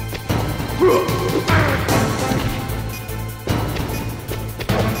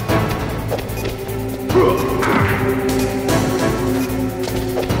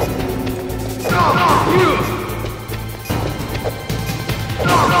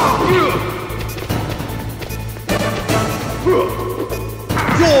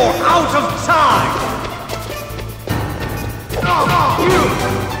 You're out of time!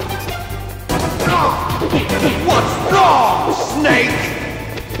 What's wrong, Snake?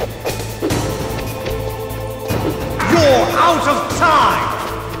 You're out of time!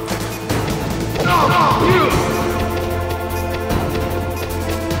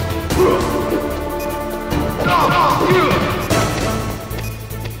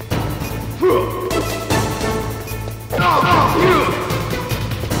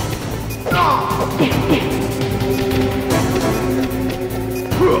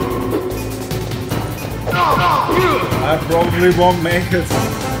 I probably won't make it.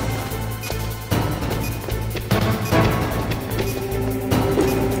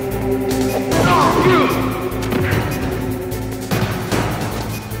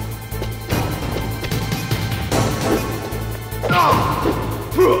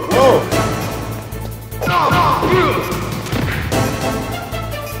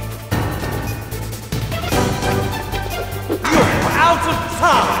 You're out of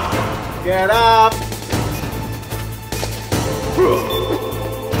time! Get up!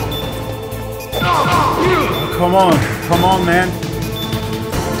 Come on, man.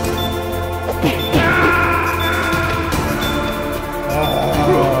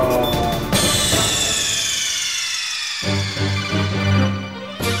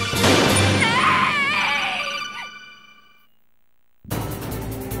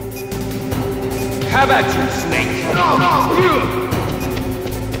 How about you, Snake?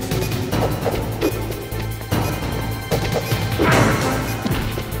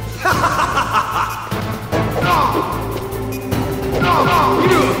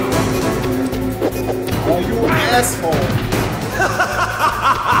 Oh, you asshole!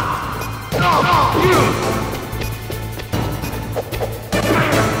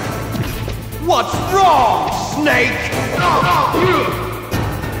 What's wrong, Snake?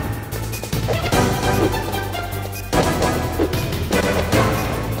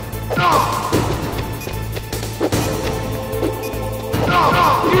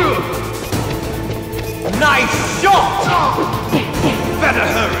 Nice shot! Better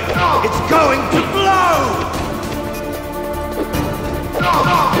hurry! It's going to blow!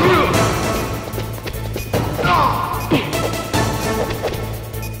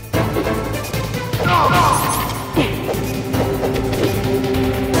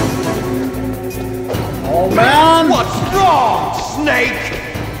 Oh man! What's wrong, Snake?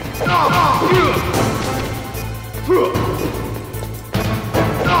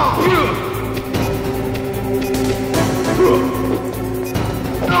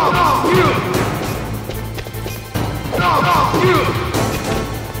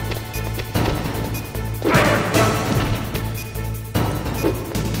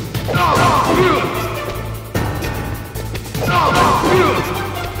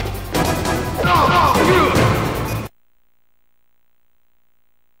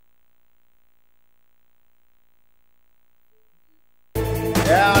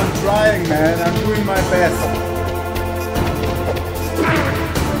 Yeah, I'm trying, man. I'm doing my best.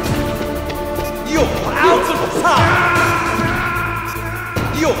 You're out of time!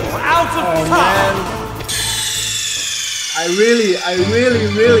 You're out of time! Man. I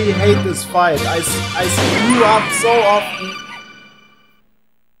really hate this fight. I screw up so often.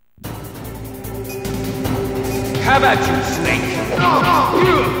 How about you, Snake?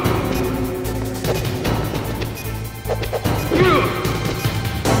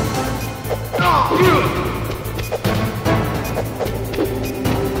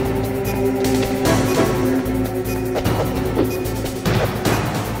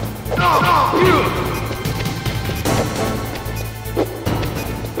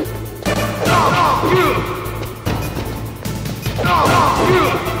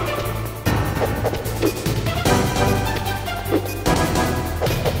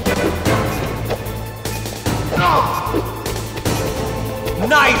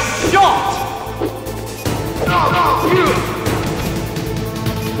 Nice shot!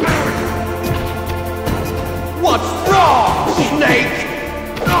 What's wrong, Snake?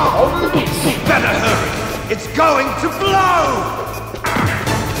 Better hurry! It's going to blow!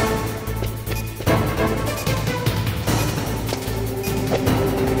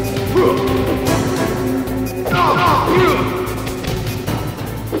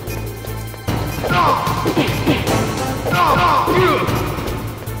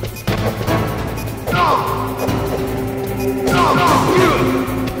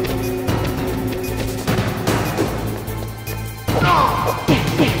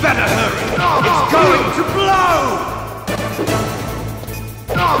 Better hurry! It's going to blow!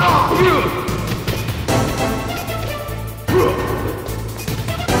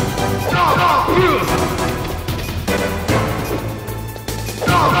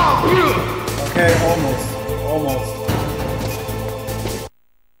 Okay, almost.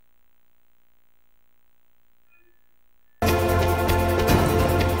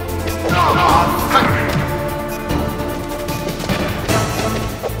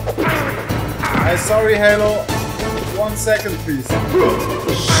 Sorry, Halo. 1 second, please.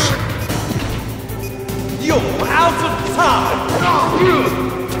 You're out of time!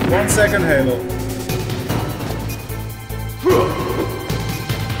 1 second, Halo.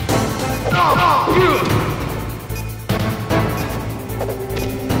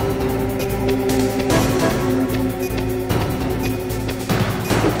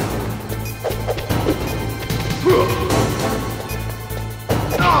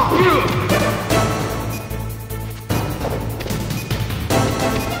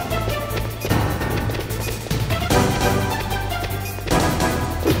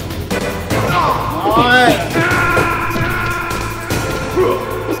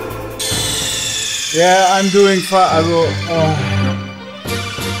 Yeah, I'm doing fine. I will.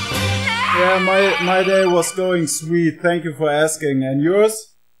 Yeah, my day was going sweet. Thank you for asking. And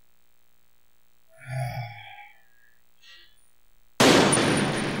yours?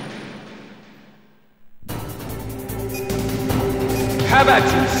 How about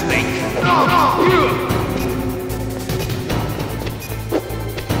you, Snake?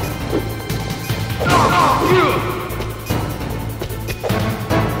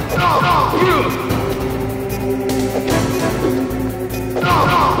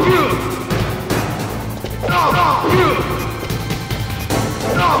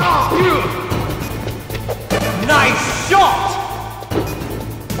 Nice shot!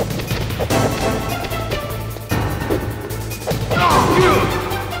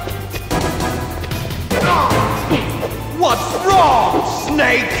 What's wrong,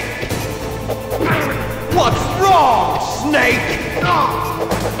 Snake? What's wrong, Snake?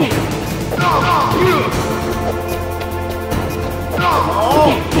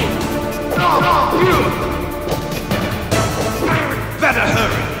 Better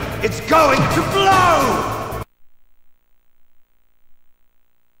hurry! It's going to blow!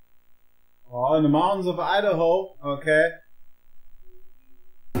 Oh, in the mountains of Idaho. Okay.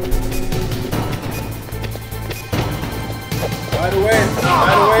 By the way,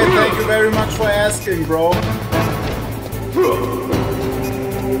 thank you very much for asking, bro.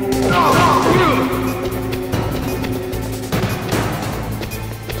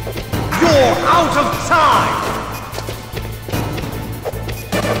 You're out of time!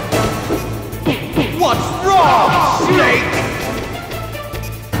 What's wrong, Snake?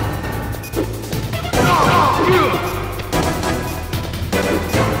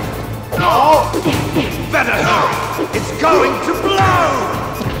 Better hurry! It's going to blow!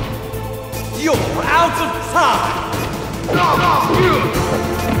 You're out of time!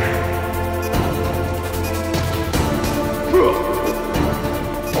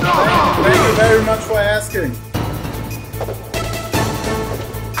 Thank you very much for asking.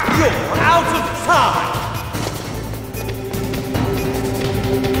 You're out of time!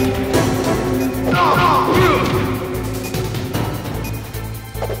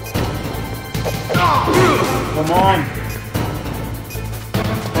 Come on.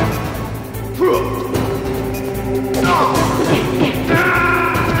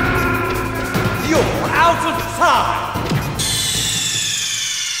 You're out of time!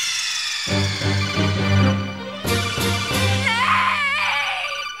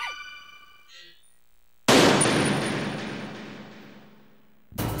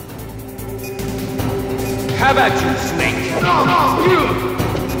 How about you, Snake?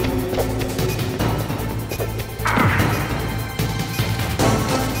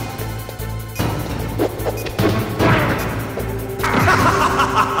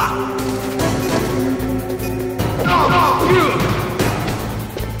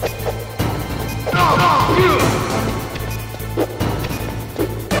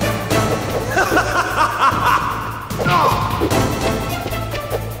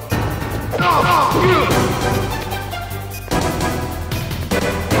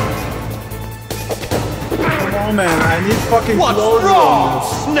 Oh man, I need fucking What's closure wrong, on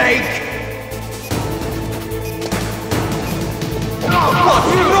this. Snake?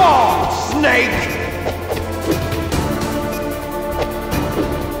 What's wrong, Snake?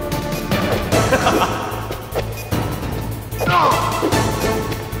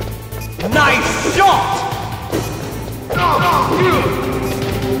 Nice shot!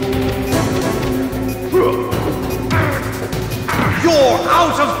 You're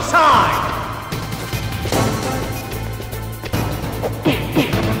out of time!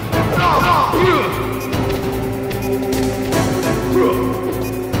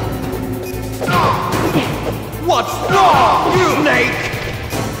 What's wrong, Snake?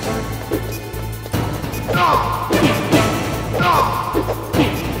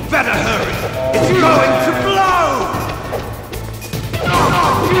 Better hurry! It's going to blow!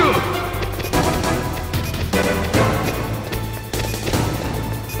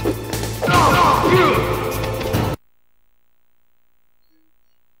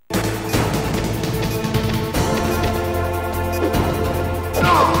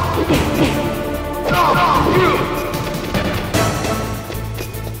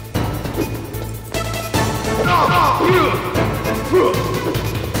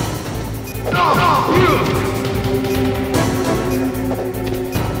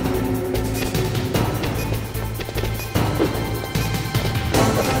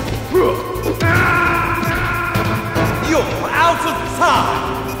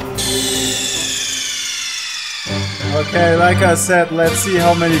 Okay, like I said, let's see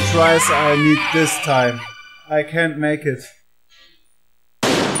how many tries I need this time. I can't make it.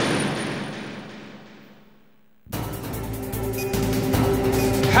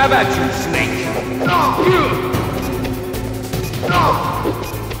 Have at you, Snake!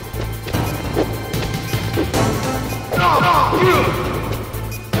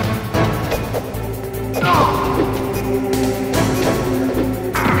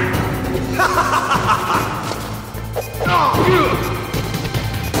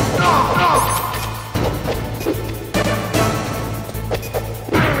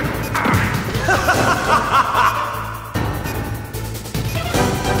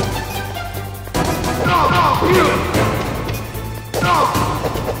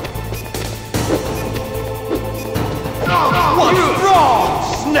 What's wrong,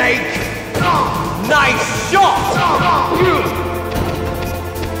 Snake? Nice shot!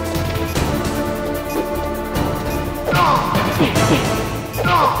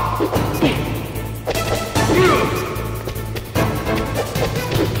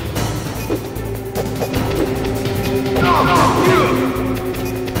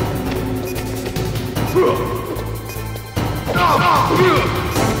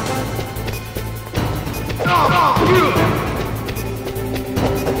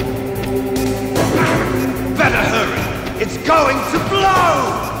 Better hurry! It's going to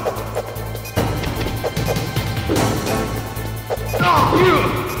blow!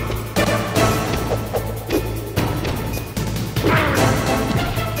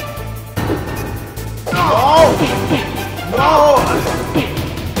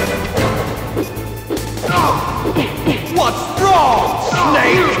 What's wrong,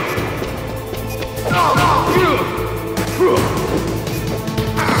 Snake?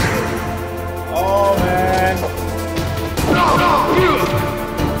 Oh man.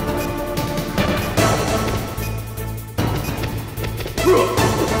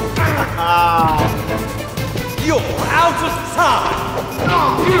 You're out of time!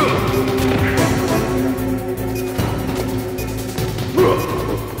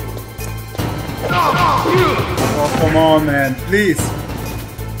 Oh, come on, man. Please.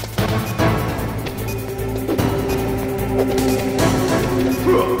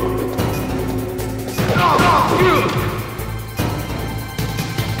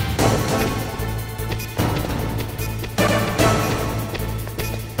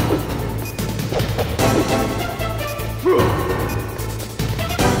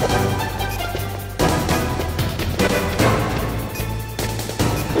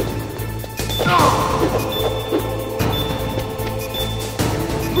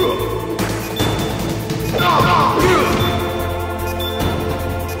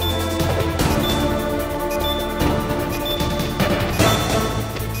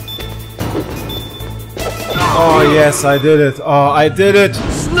 Oh yes, I did it. Oh, I did it.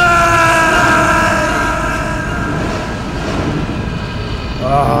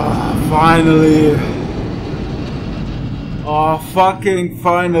 Ah, finally. Oh, fucking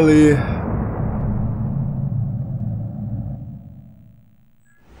finally.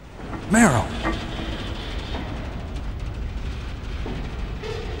 Meryl!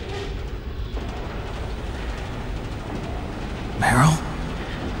 Meryl?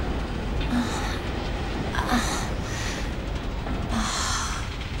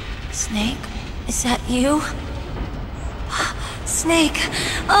 Snake? Is that you? Snake!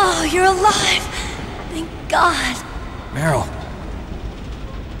 Oh, you're alive! Thank God! Meryl?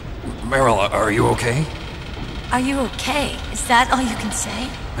 Meryl, are you okay? Are you okay? Is that all you can say?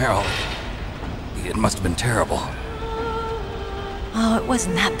 Meryl, it must have been terrible. Oh, it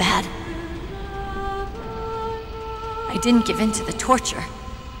wasn't that bad. I didn't give in to the torture.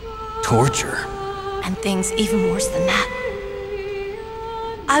 Torture? And things even worse than that.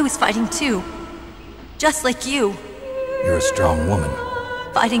 I was fighting too. Just like you. You're a strong woman.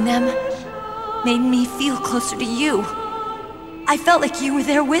 Fighting them made me feel closer to you. I felt like you were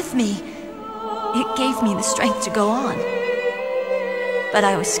there with me. It gave me the strength to go on. But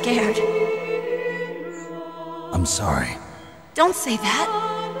I was scared. I'm sorry. Don't say that.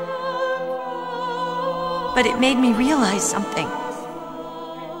 But it made me realize something.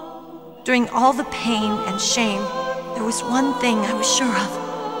 During all the pain and shame, there was one thing I was sure of.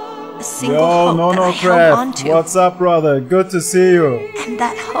 A single hope that I held on to. What's up, brother? Good to see you. And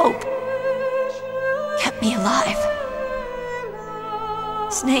that hope kept me alive.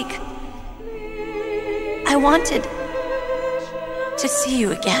 Snake, I wanted to see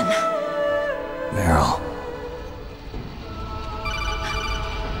you again. Meryl.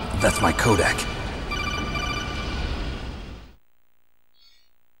 That's my Kodak.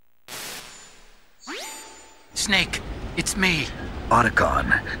 Snake, it's me.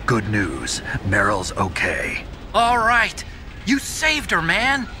 Otacon, good news. Meryl's okay. All right. You saved her,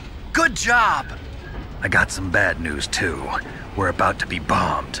 man. Good job. I got some bad news, too. We're about to be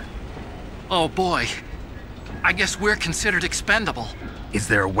bombed. Oh boy. I guess we're considered expendable. Is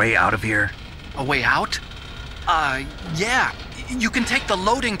there a way out of here? A way out? Yeah. You can take the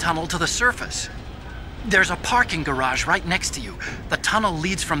loading tunnel to the surface. There's a parking garage right next to you. The tunnel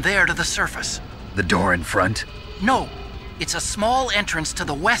leads from there to the surface. The door in front? No. It's a small entrance to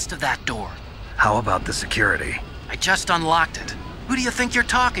the west of that door. How about the security? I just unlocked it. Who do you think you're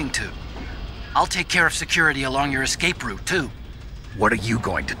talking to? I'll take care of security along your escape route, too. What are you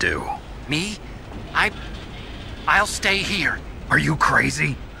going to do? Me? I'll stay here. Are you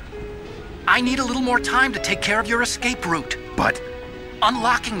crazy? I need a little more time to take care of your escape route. But...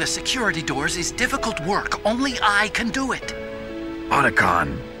 unlocking the security doors is difficult work. Only I can do it.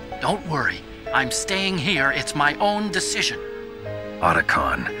 Otacon. Don't worry. I'm staying here. It's my own decision.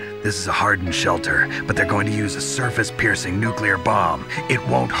 Otacon, this is a hardened shelter, but they're going to use a surface-piercing nuclear bomb. It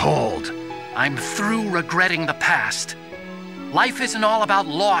won't hold. I'm through regretting the past. Life isn't all about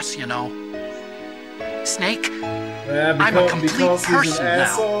loss, you know. Snake, I'm a complete person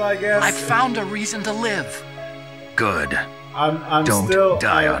now. I've found a reason to live. Good. Don't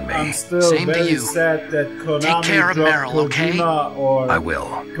die on me. I'm still Same to very you. sad that Konami Take care of dropped Meryl, okay? Kojima or I will.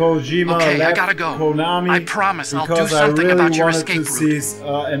 Kojima Okay, left I gotta go. Konami I promise I'll do because something I really about your wanted escape to route. see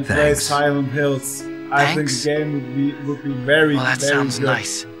and play Thanks. Silent Hills. I think the game would be very, Well, that very sounds good.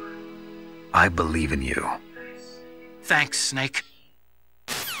 nice. I believe in you. Thanks, Snake.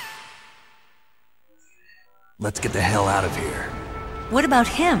 Let's get the hell out of here. What about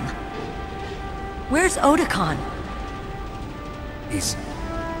him? Where's Otacon? He's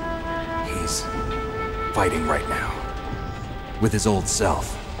fighting right now. With his old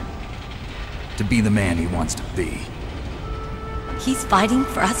self. To be the man he wants to be. He's fighting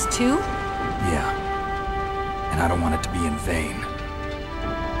for us too? Yeah. And I don't want it to be in vain.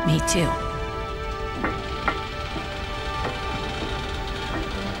 Me too.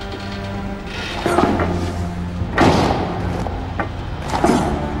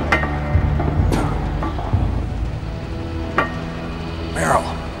 Meryl.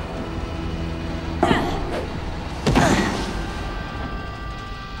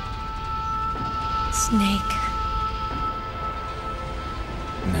 Snake.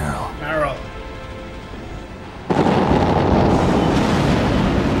 Meryl.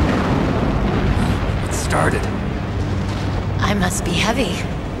 It started. I must be heavy.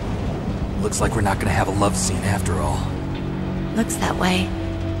 Looks like we're not gonna have a love scene after all. Looks that way.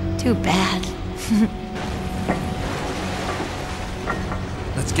 Too bad.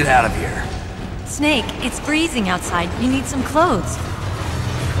 Let's get out of here. Snake, it's freezing outside. You need some clothes.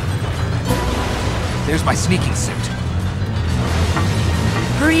 There's my sneaking suit.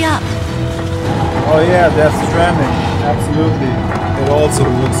 Hurry up. Oh yeah, Death Stranding. Absolutely. It also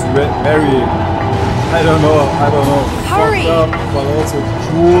looks very, I don't know, Hurry! fucked up, but also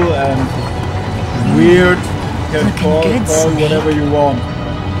cool and weird. You can call it whatever you want.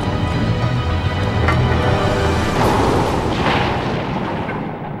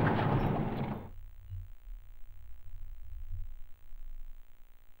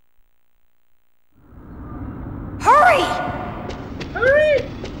 Hurry! Hurry!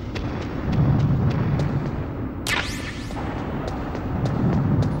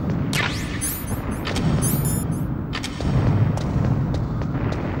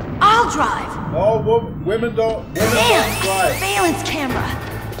 I'll drive. Oh, women don't drive. Surveillance camera.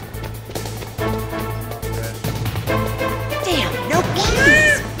 Damn, no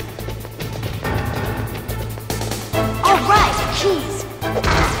keys. All right, keys.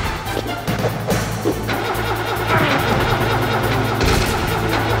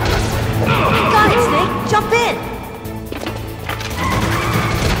 Got it, Snake. Jump in.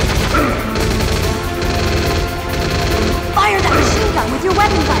 Fire that machine gun with your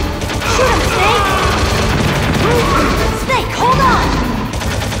weapon gun. Shoot him, Snake! Snake, hold on!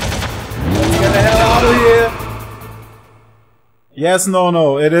 Let's get the hell out of here! Yes,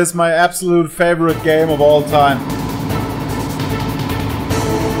 no. It is my absolute favorite game of all time.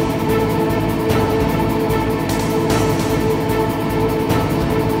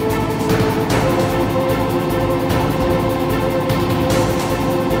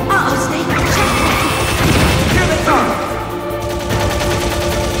 Uh-oh, Snake. Here they come.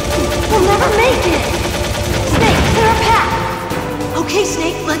 We'll never make it. Snake, clear a path. Okay,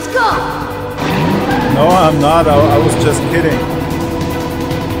 Snake, let's go. No, I'm not. I was just kidding.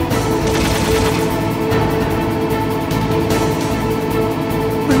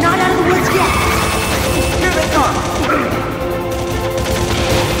 We're not out of the woods yet. Here they come.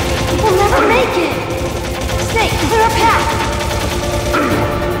 We'll never make it. Snake, clear a path.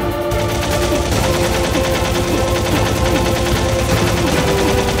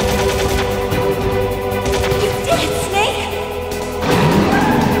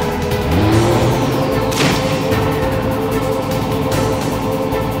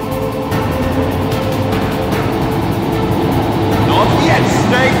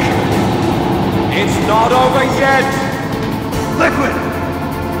 Snake! It's not over yet! Liquid!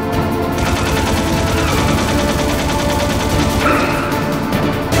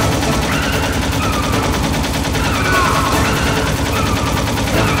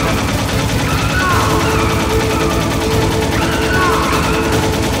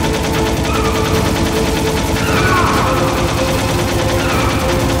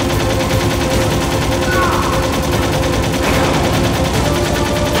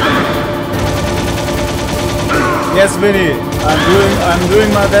 Yes, Vinny, I'm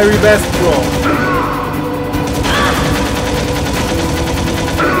doing my very best, bro.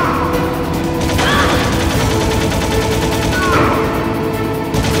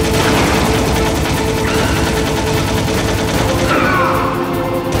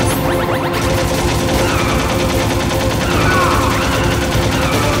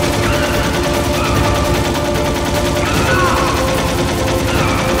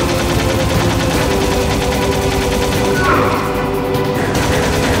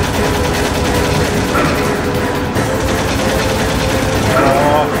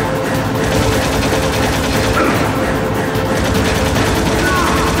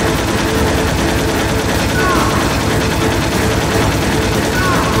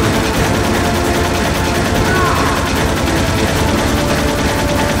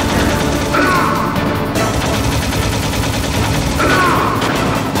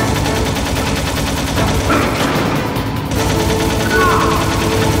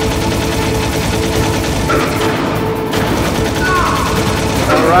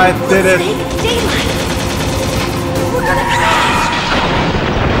 Did it.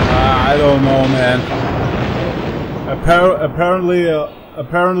 I don't know, man.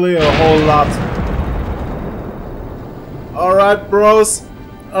 Apparently a whole lot. Alright, bros.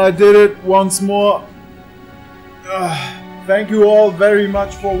 I did it once more. Thank you all very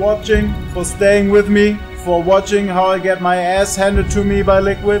much for watching, for staying with me, for watching how I get my ass handed to me by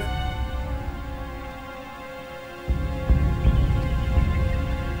Liquid.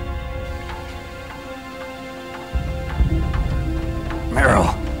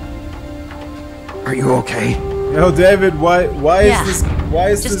 Are you okay? Yo, David, why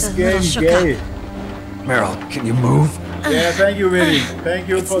is this game gay? Meryl, can you move? Yeah, thank you, Vinny. Thank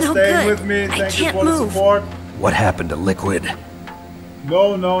you for staying with me. Thank you for the support. What happened to Liquid?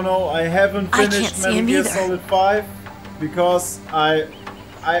 No. I haven't finished Metal Gear Solid 5 because I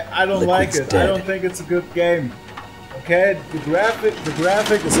don't like it. Dead. I don't think it's a good game. Okay, the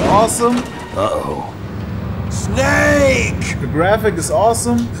graphic is awesome. Uh-oh. Snake! The graphic is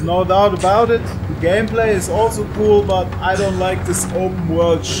awesome, no doubt about it. The gameplay is also cool, but I don't like this open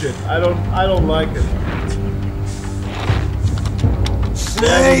world shit. I don't like it.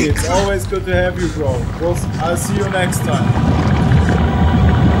 Snake! It's always good to have you, bro. I'll see you next time.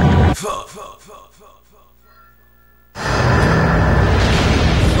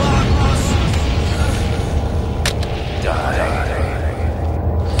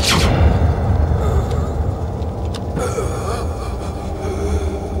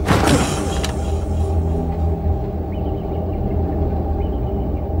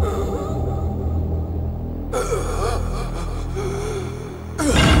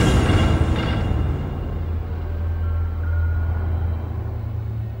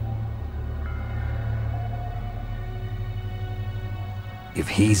 If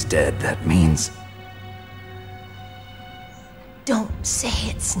he's dead, that means... Don't say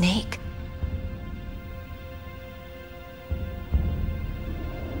it, Snake.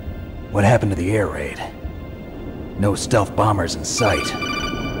 What happened to the air raid? No stealth bombers in sight.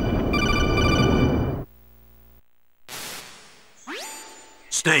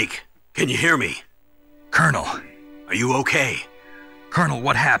 Snake, can you hear me? Colonel. Are you okay? Colonel,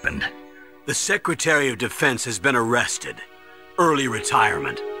 what happened? The Secretary of Defense has been arrested. Early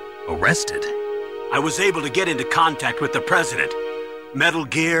retirement. Arrested? I was able to get into contact with the President. Metal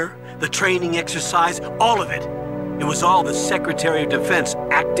Gear, the training exercise, all of it. It was all the Secretary of Defense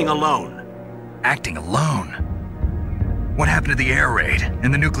acting alone. Acting alone? What happened to the air raid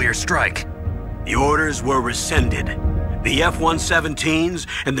and the nuclear strike? The orders were rescinded. The F-117s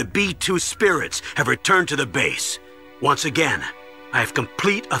and the B-2 Spirits have returned to the base. Once again, I have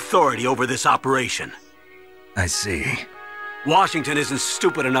complete authority over this operation. I see. Washington isn't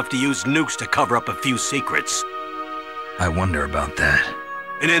stupid enough to use nukes to cover up a few secrets. I wonder about that.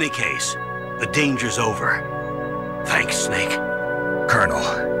 In any case, the danger's over. Thanks, Snake.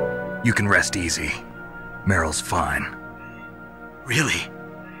 Colonel, you can rest easy. Meryl's fine. Really?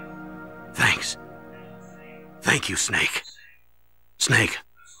 Thanks. Thank you, Snake. Snake.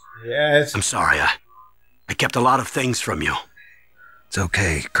 Yes. I'm sorry, I kept a lot of things from you. It's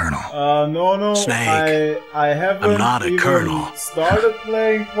okay, Colonel. No. Snake, I haven't I'm not a even colonel. started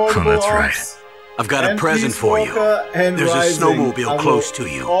playing Portable That's right. Ops. I've got a present for you. There's a snowmobile close to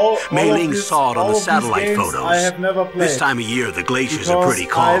you. Mei Ling saw it on the satellite photos. I have never played. This time of year, the glaciers are pretty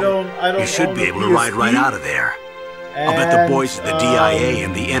calm. I don't You should own be the able to ride right PSP. out of there. I'll bet the boys at the DIA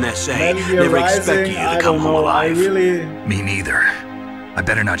and the NSA never expected you to come home alive. Me neither. I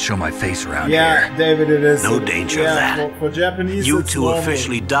better not show my face around Yeah, here. David, it is. No danger of that. For Japanese, You it's two normal.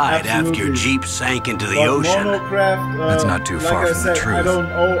 officially died after your Absolutely. Jeep sank into the But ocean. Monocraft, That's not too like far I from said, the truth. I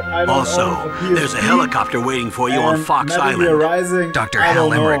don't Also, own a there's a PSP, helicopter waiting for you on and Fox Metal Gear Island. Rising, Dr. I Hal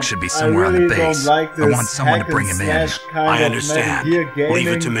don't know. Emmerich should be somewhere on the really base. Don't like I want this someone to hack bring and him in. slash kind I of understand. Metal Gear Leave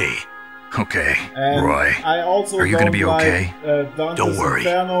it to gaming. me. Okay, And Roy. I also Are you going gonna be okay? Don't worry.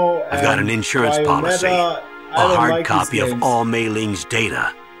 I've got an insurance policy. A hard copy of all Mei Ling's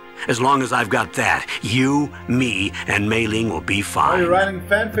data. As long as I've got that, you, me, and Mei Ling will be fine.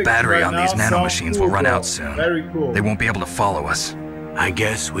 The battery on these nanomachines will run out soon. Very cool. They won't be able to follow us. I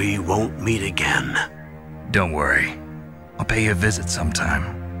guess we won't meet again. Don't worry. I'll pay you a visit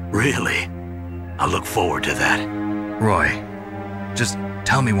sometime. Really? I look forward to that. Roy, just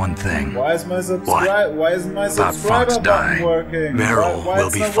tell me one thing. Why is my subscribe? Why isn't my About subscriber Fox button die. working? Meryl Why will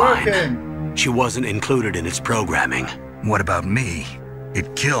it's be not fine. working? She wasn't included in its programming. What about me?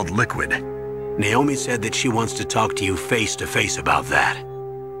 It killed Liquid. Naomi said that she wants to talk to you face to face about that.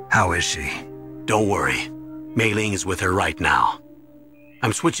 How is she? Don't worry. Mei Ling is with her right now.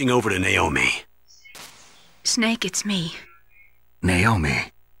 I'm switching over to Naomi. Snake, it's me.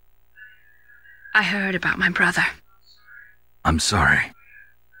 Naomi. I heard about my brother. I'm sorry.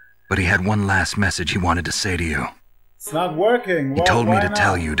 But he had one last message he wanted to say to you. It's not working. He told me to not?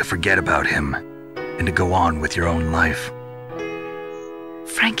 tell you to forget about him and to go on with your own life.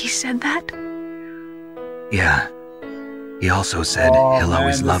 Frankie said that? Yeah. He also said he'll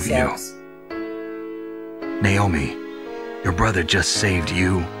always love you. Naomi, your brother just saved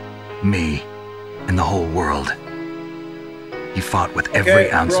you, me, and the whole world. He fought with every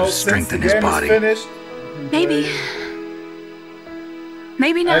ounce of strength in his body. Maybe.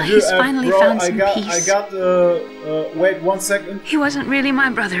 Maybe now he's finally found some peace. Wait 1 second. He wasn't really my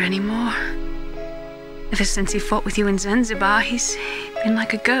brother anymore. Ever since he fought with you in Zanzibar, he's been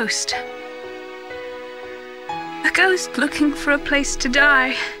like a ghost. A ghost looking for a place to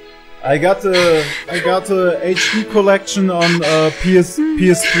die. I got the HD collection on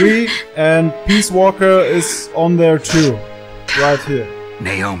PS3, and Peace Walker is on there too, right here.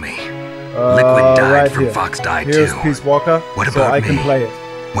 Naomi, Liquid died right from here. Fox died Here's too. Peace Walker. What so about I me? can play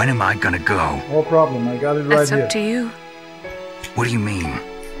it. When am I gonna go? No problem. I got it right That's here. up to you. What do you mean?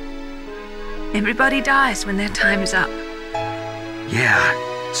 Everybody dies when their time's up. Yeah,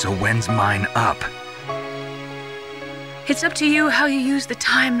 so when's mine up? It's up to you how you use the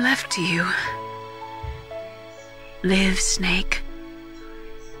time left to you. Live, Snake.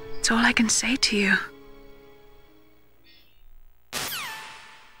 That's all I can say to you.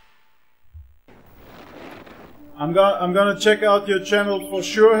 I'm gonna check out your channel for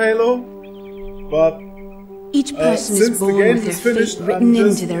sure, Halo. But each person since is born the game with their is finished, fate written I'm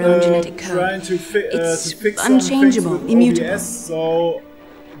just, into their own genetic trying code. to It's fix some unchangeable, things with immutable. OBS, so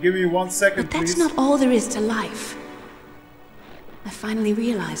give me 1 second, But that's please. not all there is to life. I finally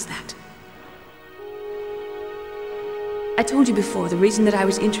realized that. I told you before the reason that I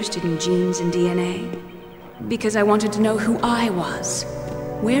was interested in genes and DNA. Because I wanted to know who I was,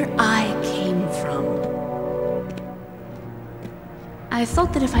 where I came from. I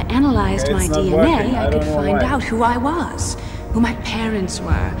thought that if I analyzed Okay, my it's not DNA, working. I I could don't know find why. out who I was, who my parents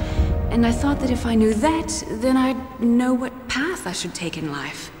were. And I thought that if I knew that, then I'd know what path I should take in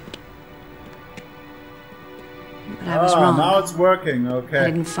life. But I was wrong. Now it's working, I okay.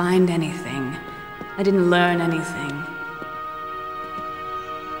 didn't find anything. I didn't learn anything.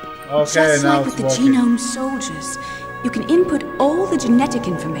 Okay, Just now like with it's the working. genome soldiers, you can input all the genetic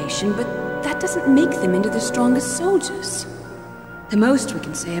information, but that doesn't make them into the strongest soldiers. The most we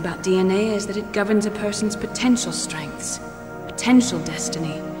can say about DNA is that it governs a person's potential strengths, potential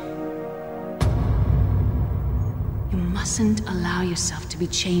destiny. You mustn't allow yourself to be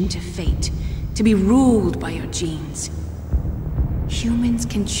chained to fate, to be ruled by your genes. Humans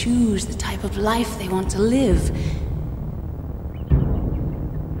can choose the type of life they want to live.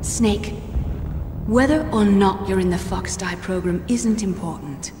 Snake, whether or not you're in the FOXHOUND program isn't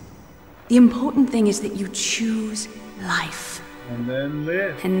important. The important thing is that you choose life. And then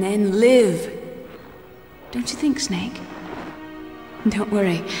live. And then live. Don't you think, Snake? Don't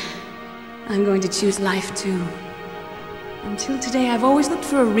worry. I'm going to choose life too. Until today, I've always looked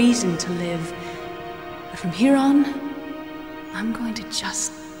for a reason to live. But from here on, I'm going to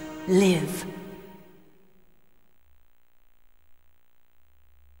just live.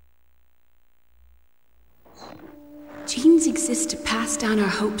 Genes exist to pass down our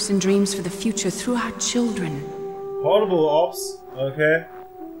hopes and dreams for the future through our children. Portable ops, okay.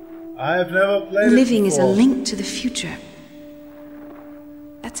 I have never played it Living is a before. link to the future.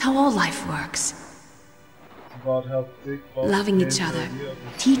 That's how all life works. About how big Loving each other,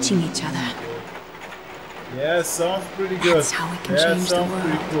 teaching each other. Yeah, sounds pretty good. That's how we can yeah, change the sounds world.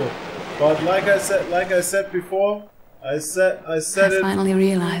 pretty cool. But like I said before, I said I it. finally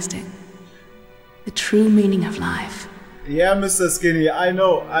realized it. The true meaning of life. Yeah, Mr. Skinny, I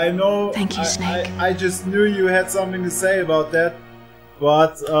know. Thank you, Snake. I just knew you had something to say about that.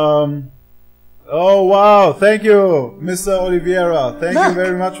 But, oh wow, thank you, Mr. Oliveira. Thank you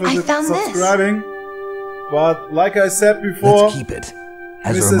very much for subscribing. But, like I said before, let's keep it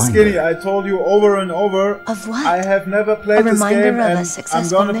as a Mr. reminder. Skinny, I told you over and over. Of what? I have never played this game, and I'm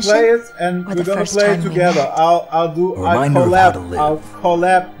gonna play it, and we're gonna play it together. I'll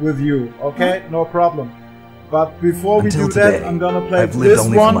collab with you, okay? No problem. But before we do that, I'm gonna play this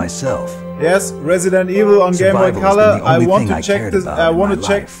one. Myself. Yes, Resident Evil on Game Boy Color. I want to check this. I want to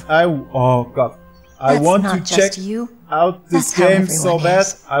check. Oh god. I want to check out this game so bad.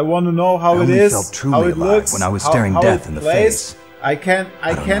 I want to know how it is, how it looks, when I was staring death in the face. I can't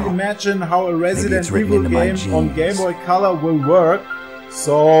imagine how a Resident Evil game on Game Boy Color will work.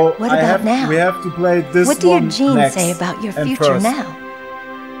 So we have to play this one next. What do your genes say about your future now?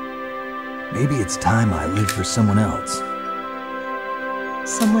 Maybe it's time I lived for someone else.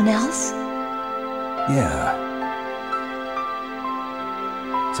 Someone else? Yeah.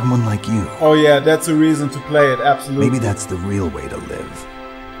 Someone like you. Oh yeah, that's a reason to play it, absolutely. Maybe that's the real way to live.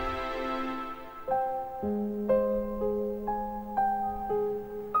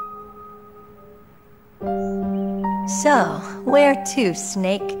 So, where to,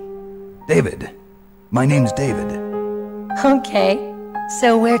 Snake? David. My name's David. Okay.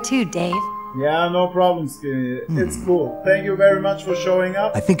 So where to, Dave? Yeah, no problem, Skinny. It's cool. Thank you very much for showing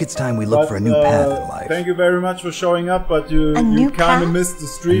up. I think it's time we look for a new path in life. Thank you very much for showing up, but you kind of missed the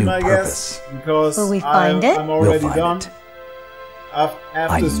stream, I guess, because I'm already done.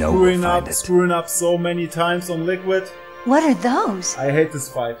 After screwing up so many times on Liquid. What are those? I hate this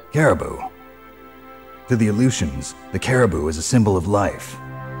fight. Caribou. To the Aleutians, the caribou is a symbol of life.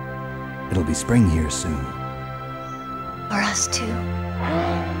 It'll be spring here soon. For us too.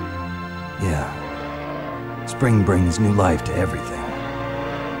 Yeah. Spring brings new life to everything.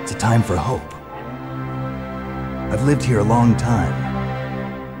 It's a time for hope. I've lived here a long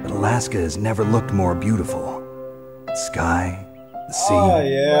time, but Alaska has never looked more beautiful. The sky, the sea,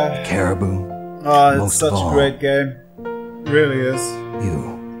 the caribou. Oh, it's such a great game. Really is.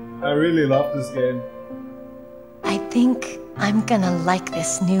 You. I really love this game. I think I'm gonna like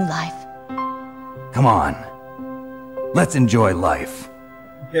this new life. Come on. Let's enjoy life.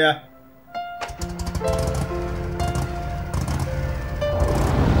 Yeah.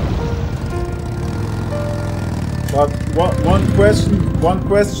 But one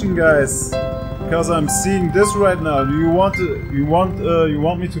question, guys, because I'm seeing this right now. Do you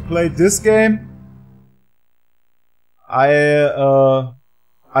want me to play this game? I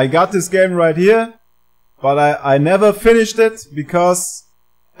got this game right here, but I never finished it because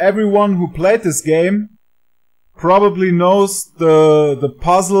everyone who played this game probably knows the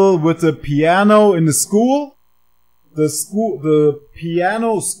puzzle with the piano in the school. The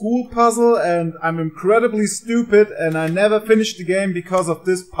piano school puzzle, and I'm incredibly stupid and I never finished the game because of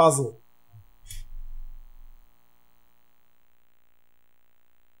this puzzle.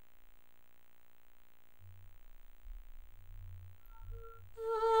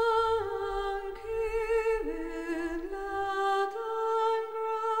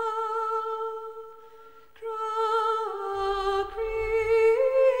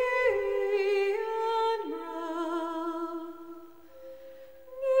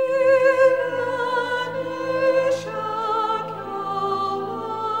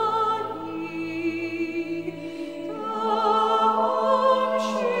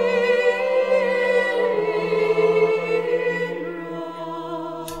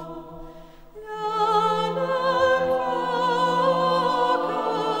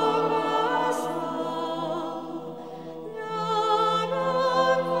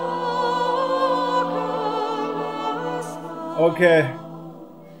 Okay.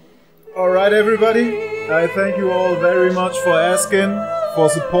 Alright everybody, I thank you all very much for asking, for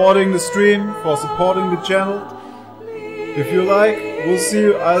supporting the stream, for supporting the channel. If you like,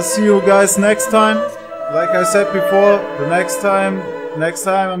 I'll see you guys next time. Like I said before, the next time next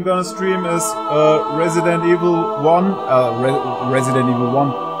time I'm gonna stream is Resident Evil 1.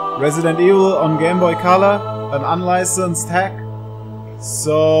 Resident Evil on Game Boy Color, an unlicensed hack.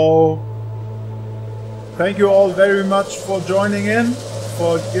 So, thank you all very much for joining in,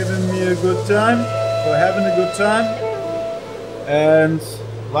 for giving me a good time, for having a good time. And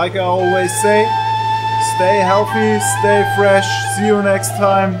like I always say, stay healthy, stay fresh. See you next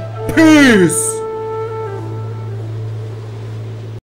time. Peace!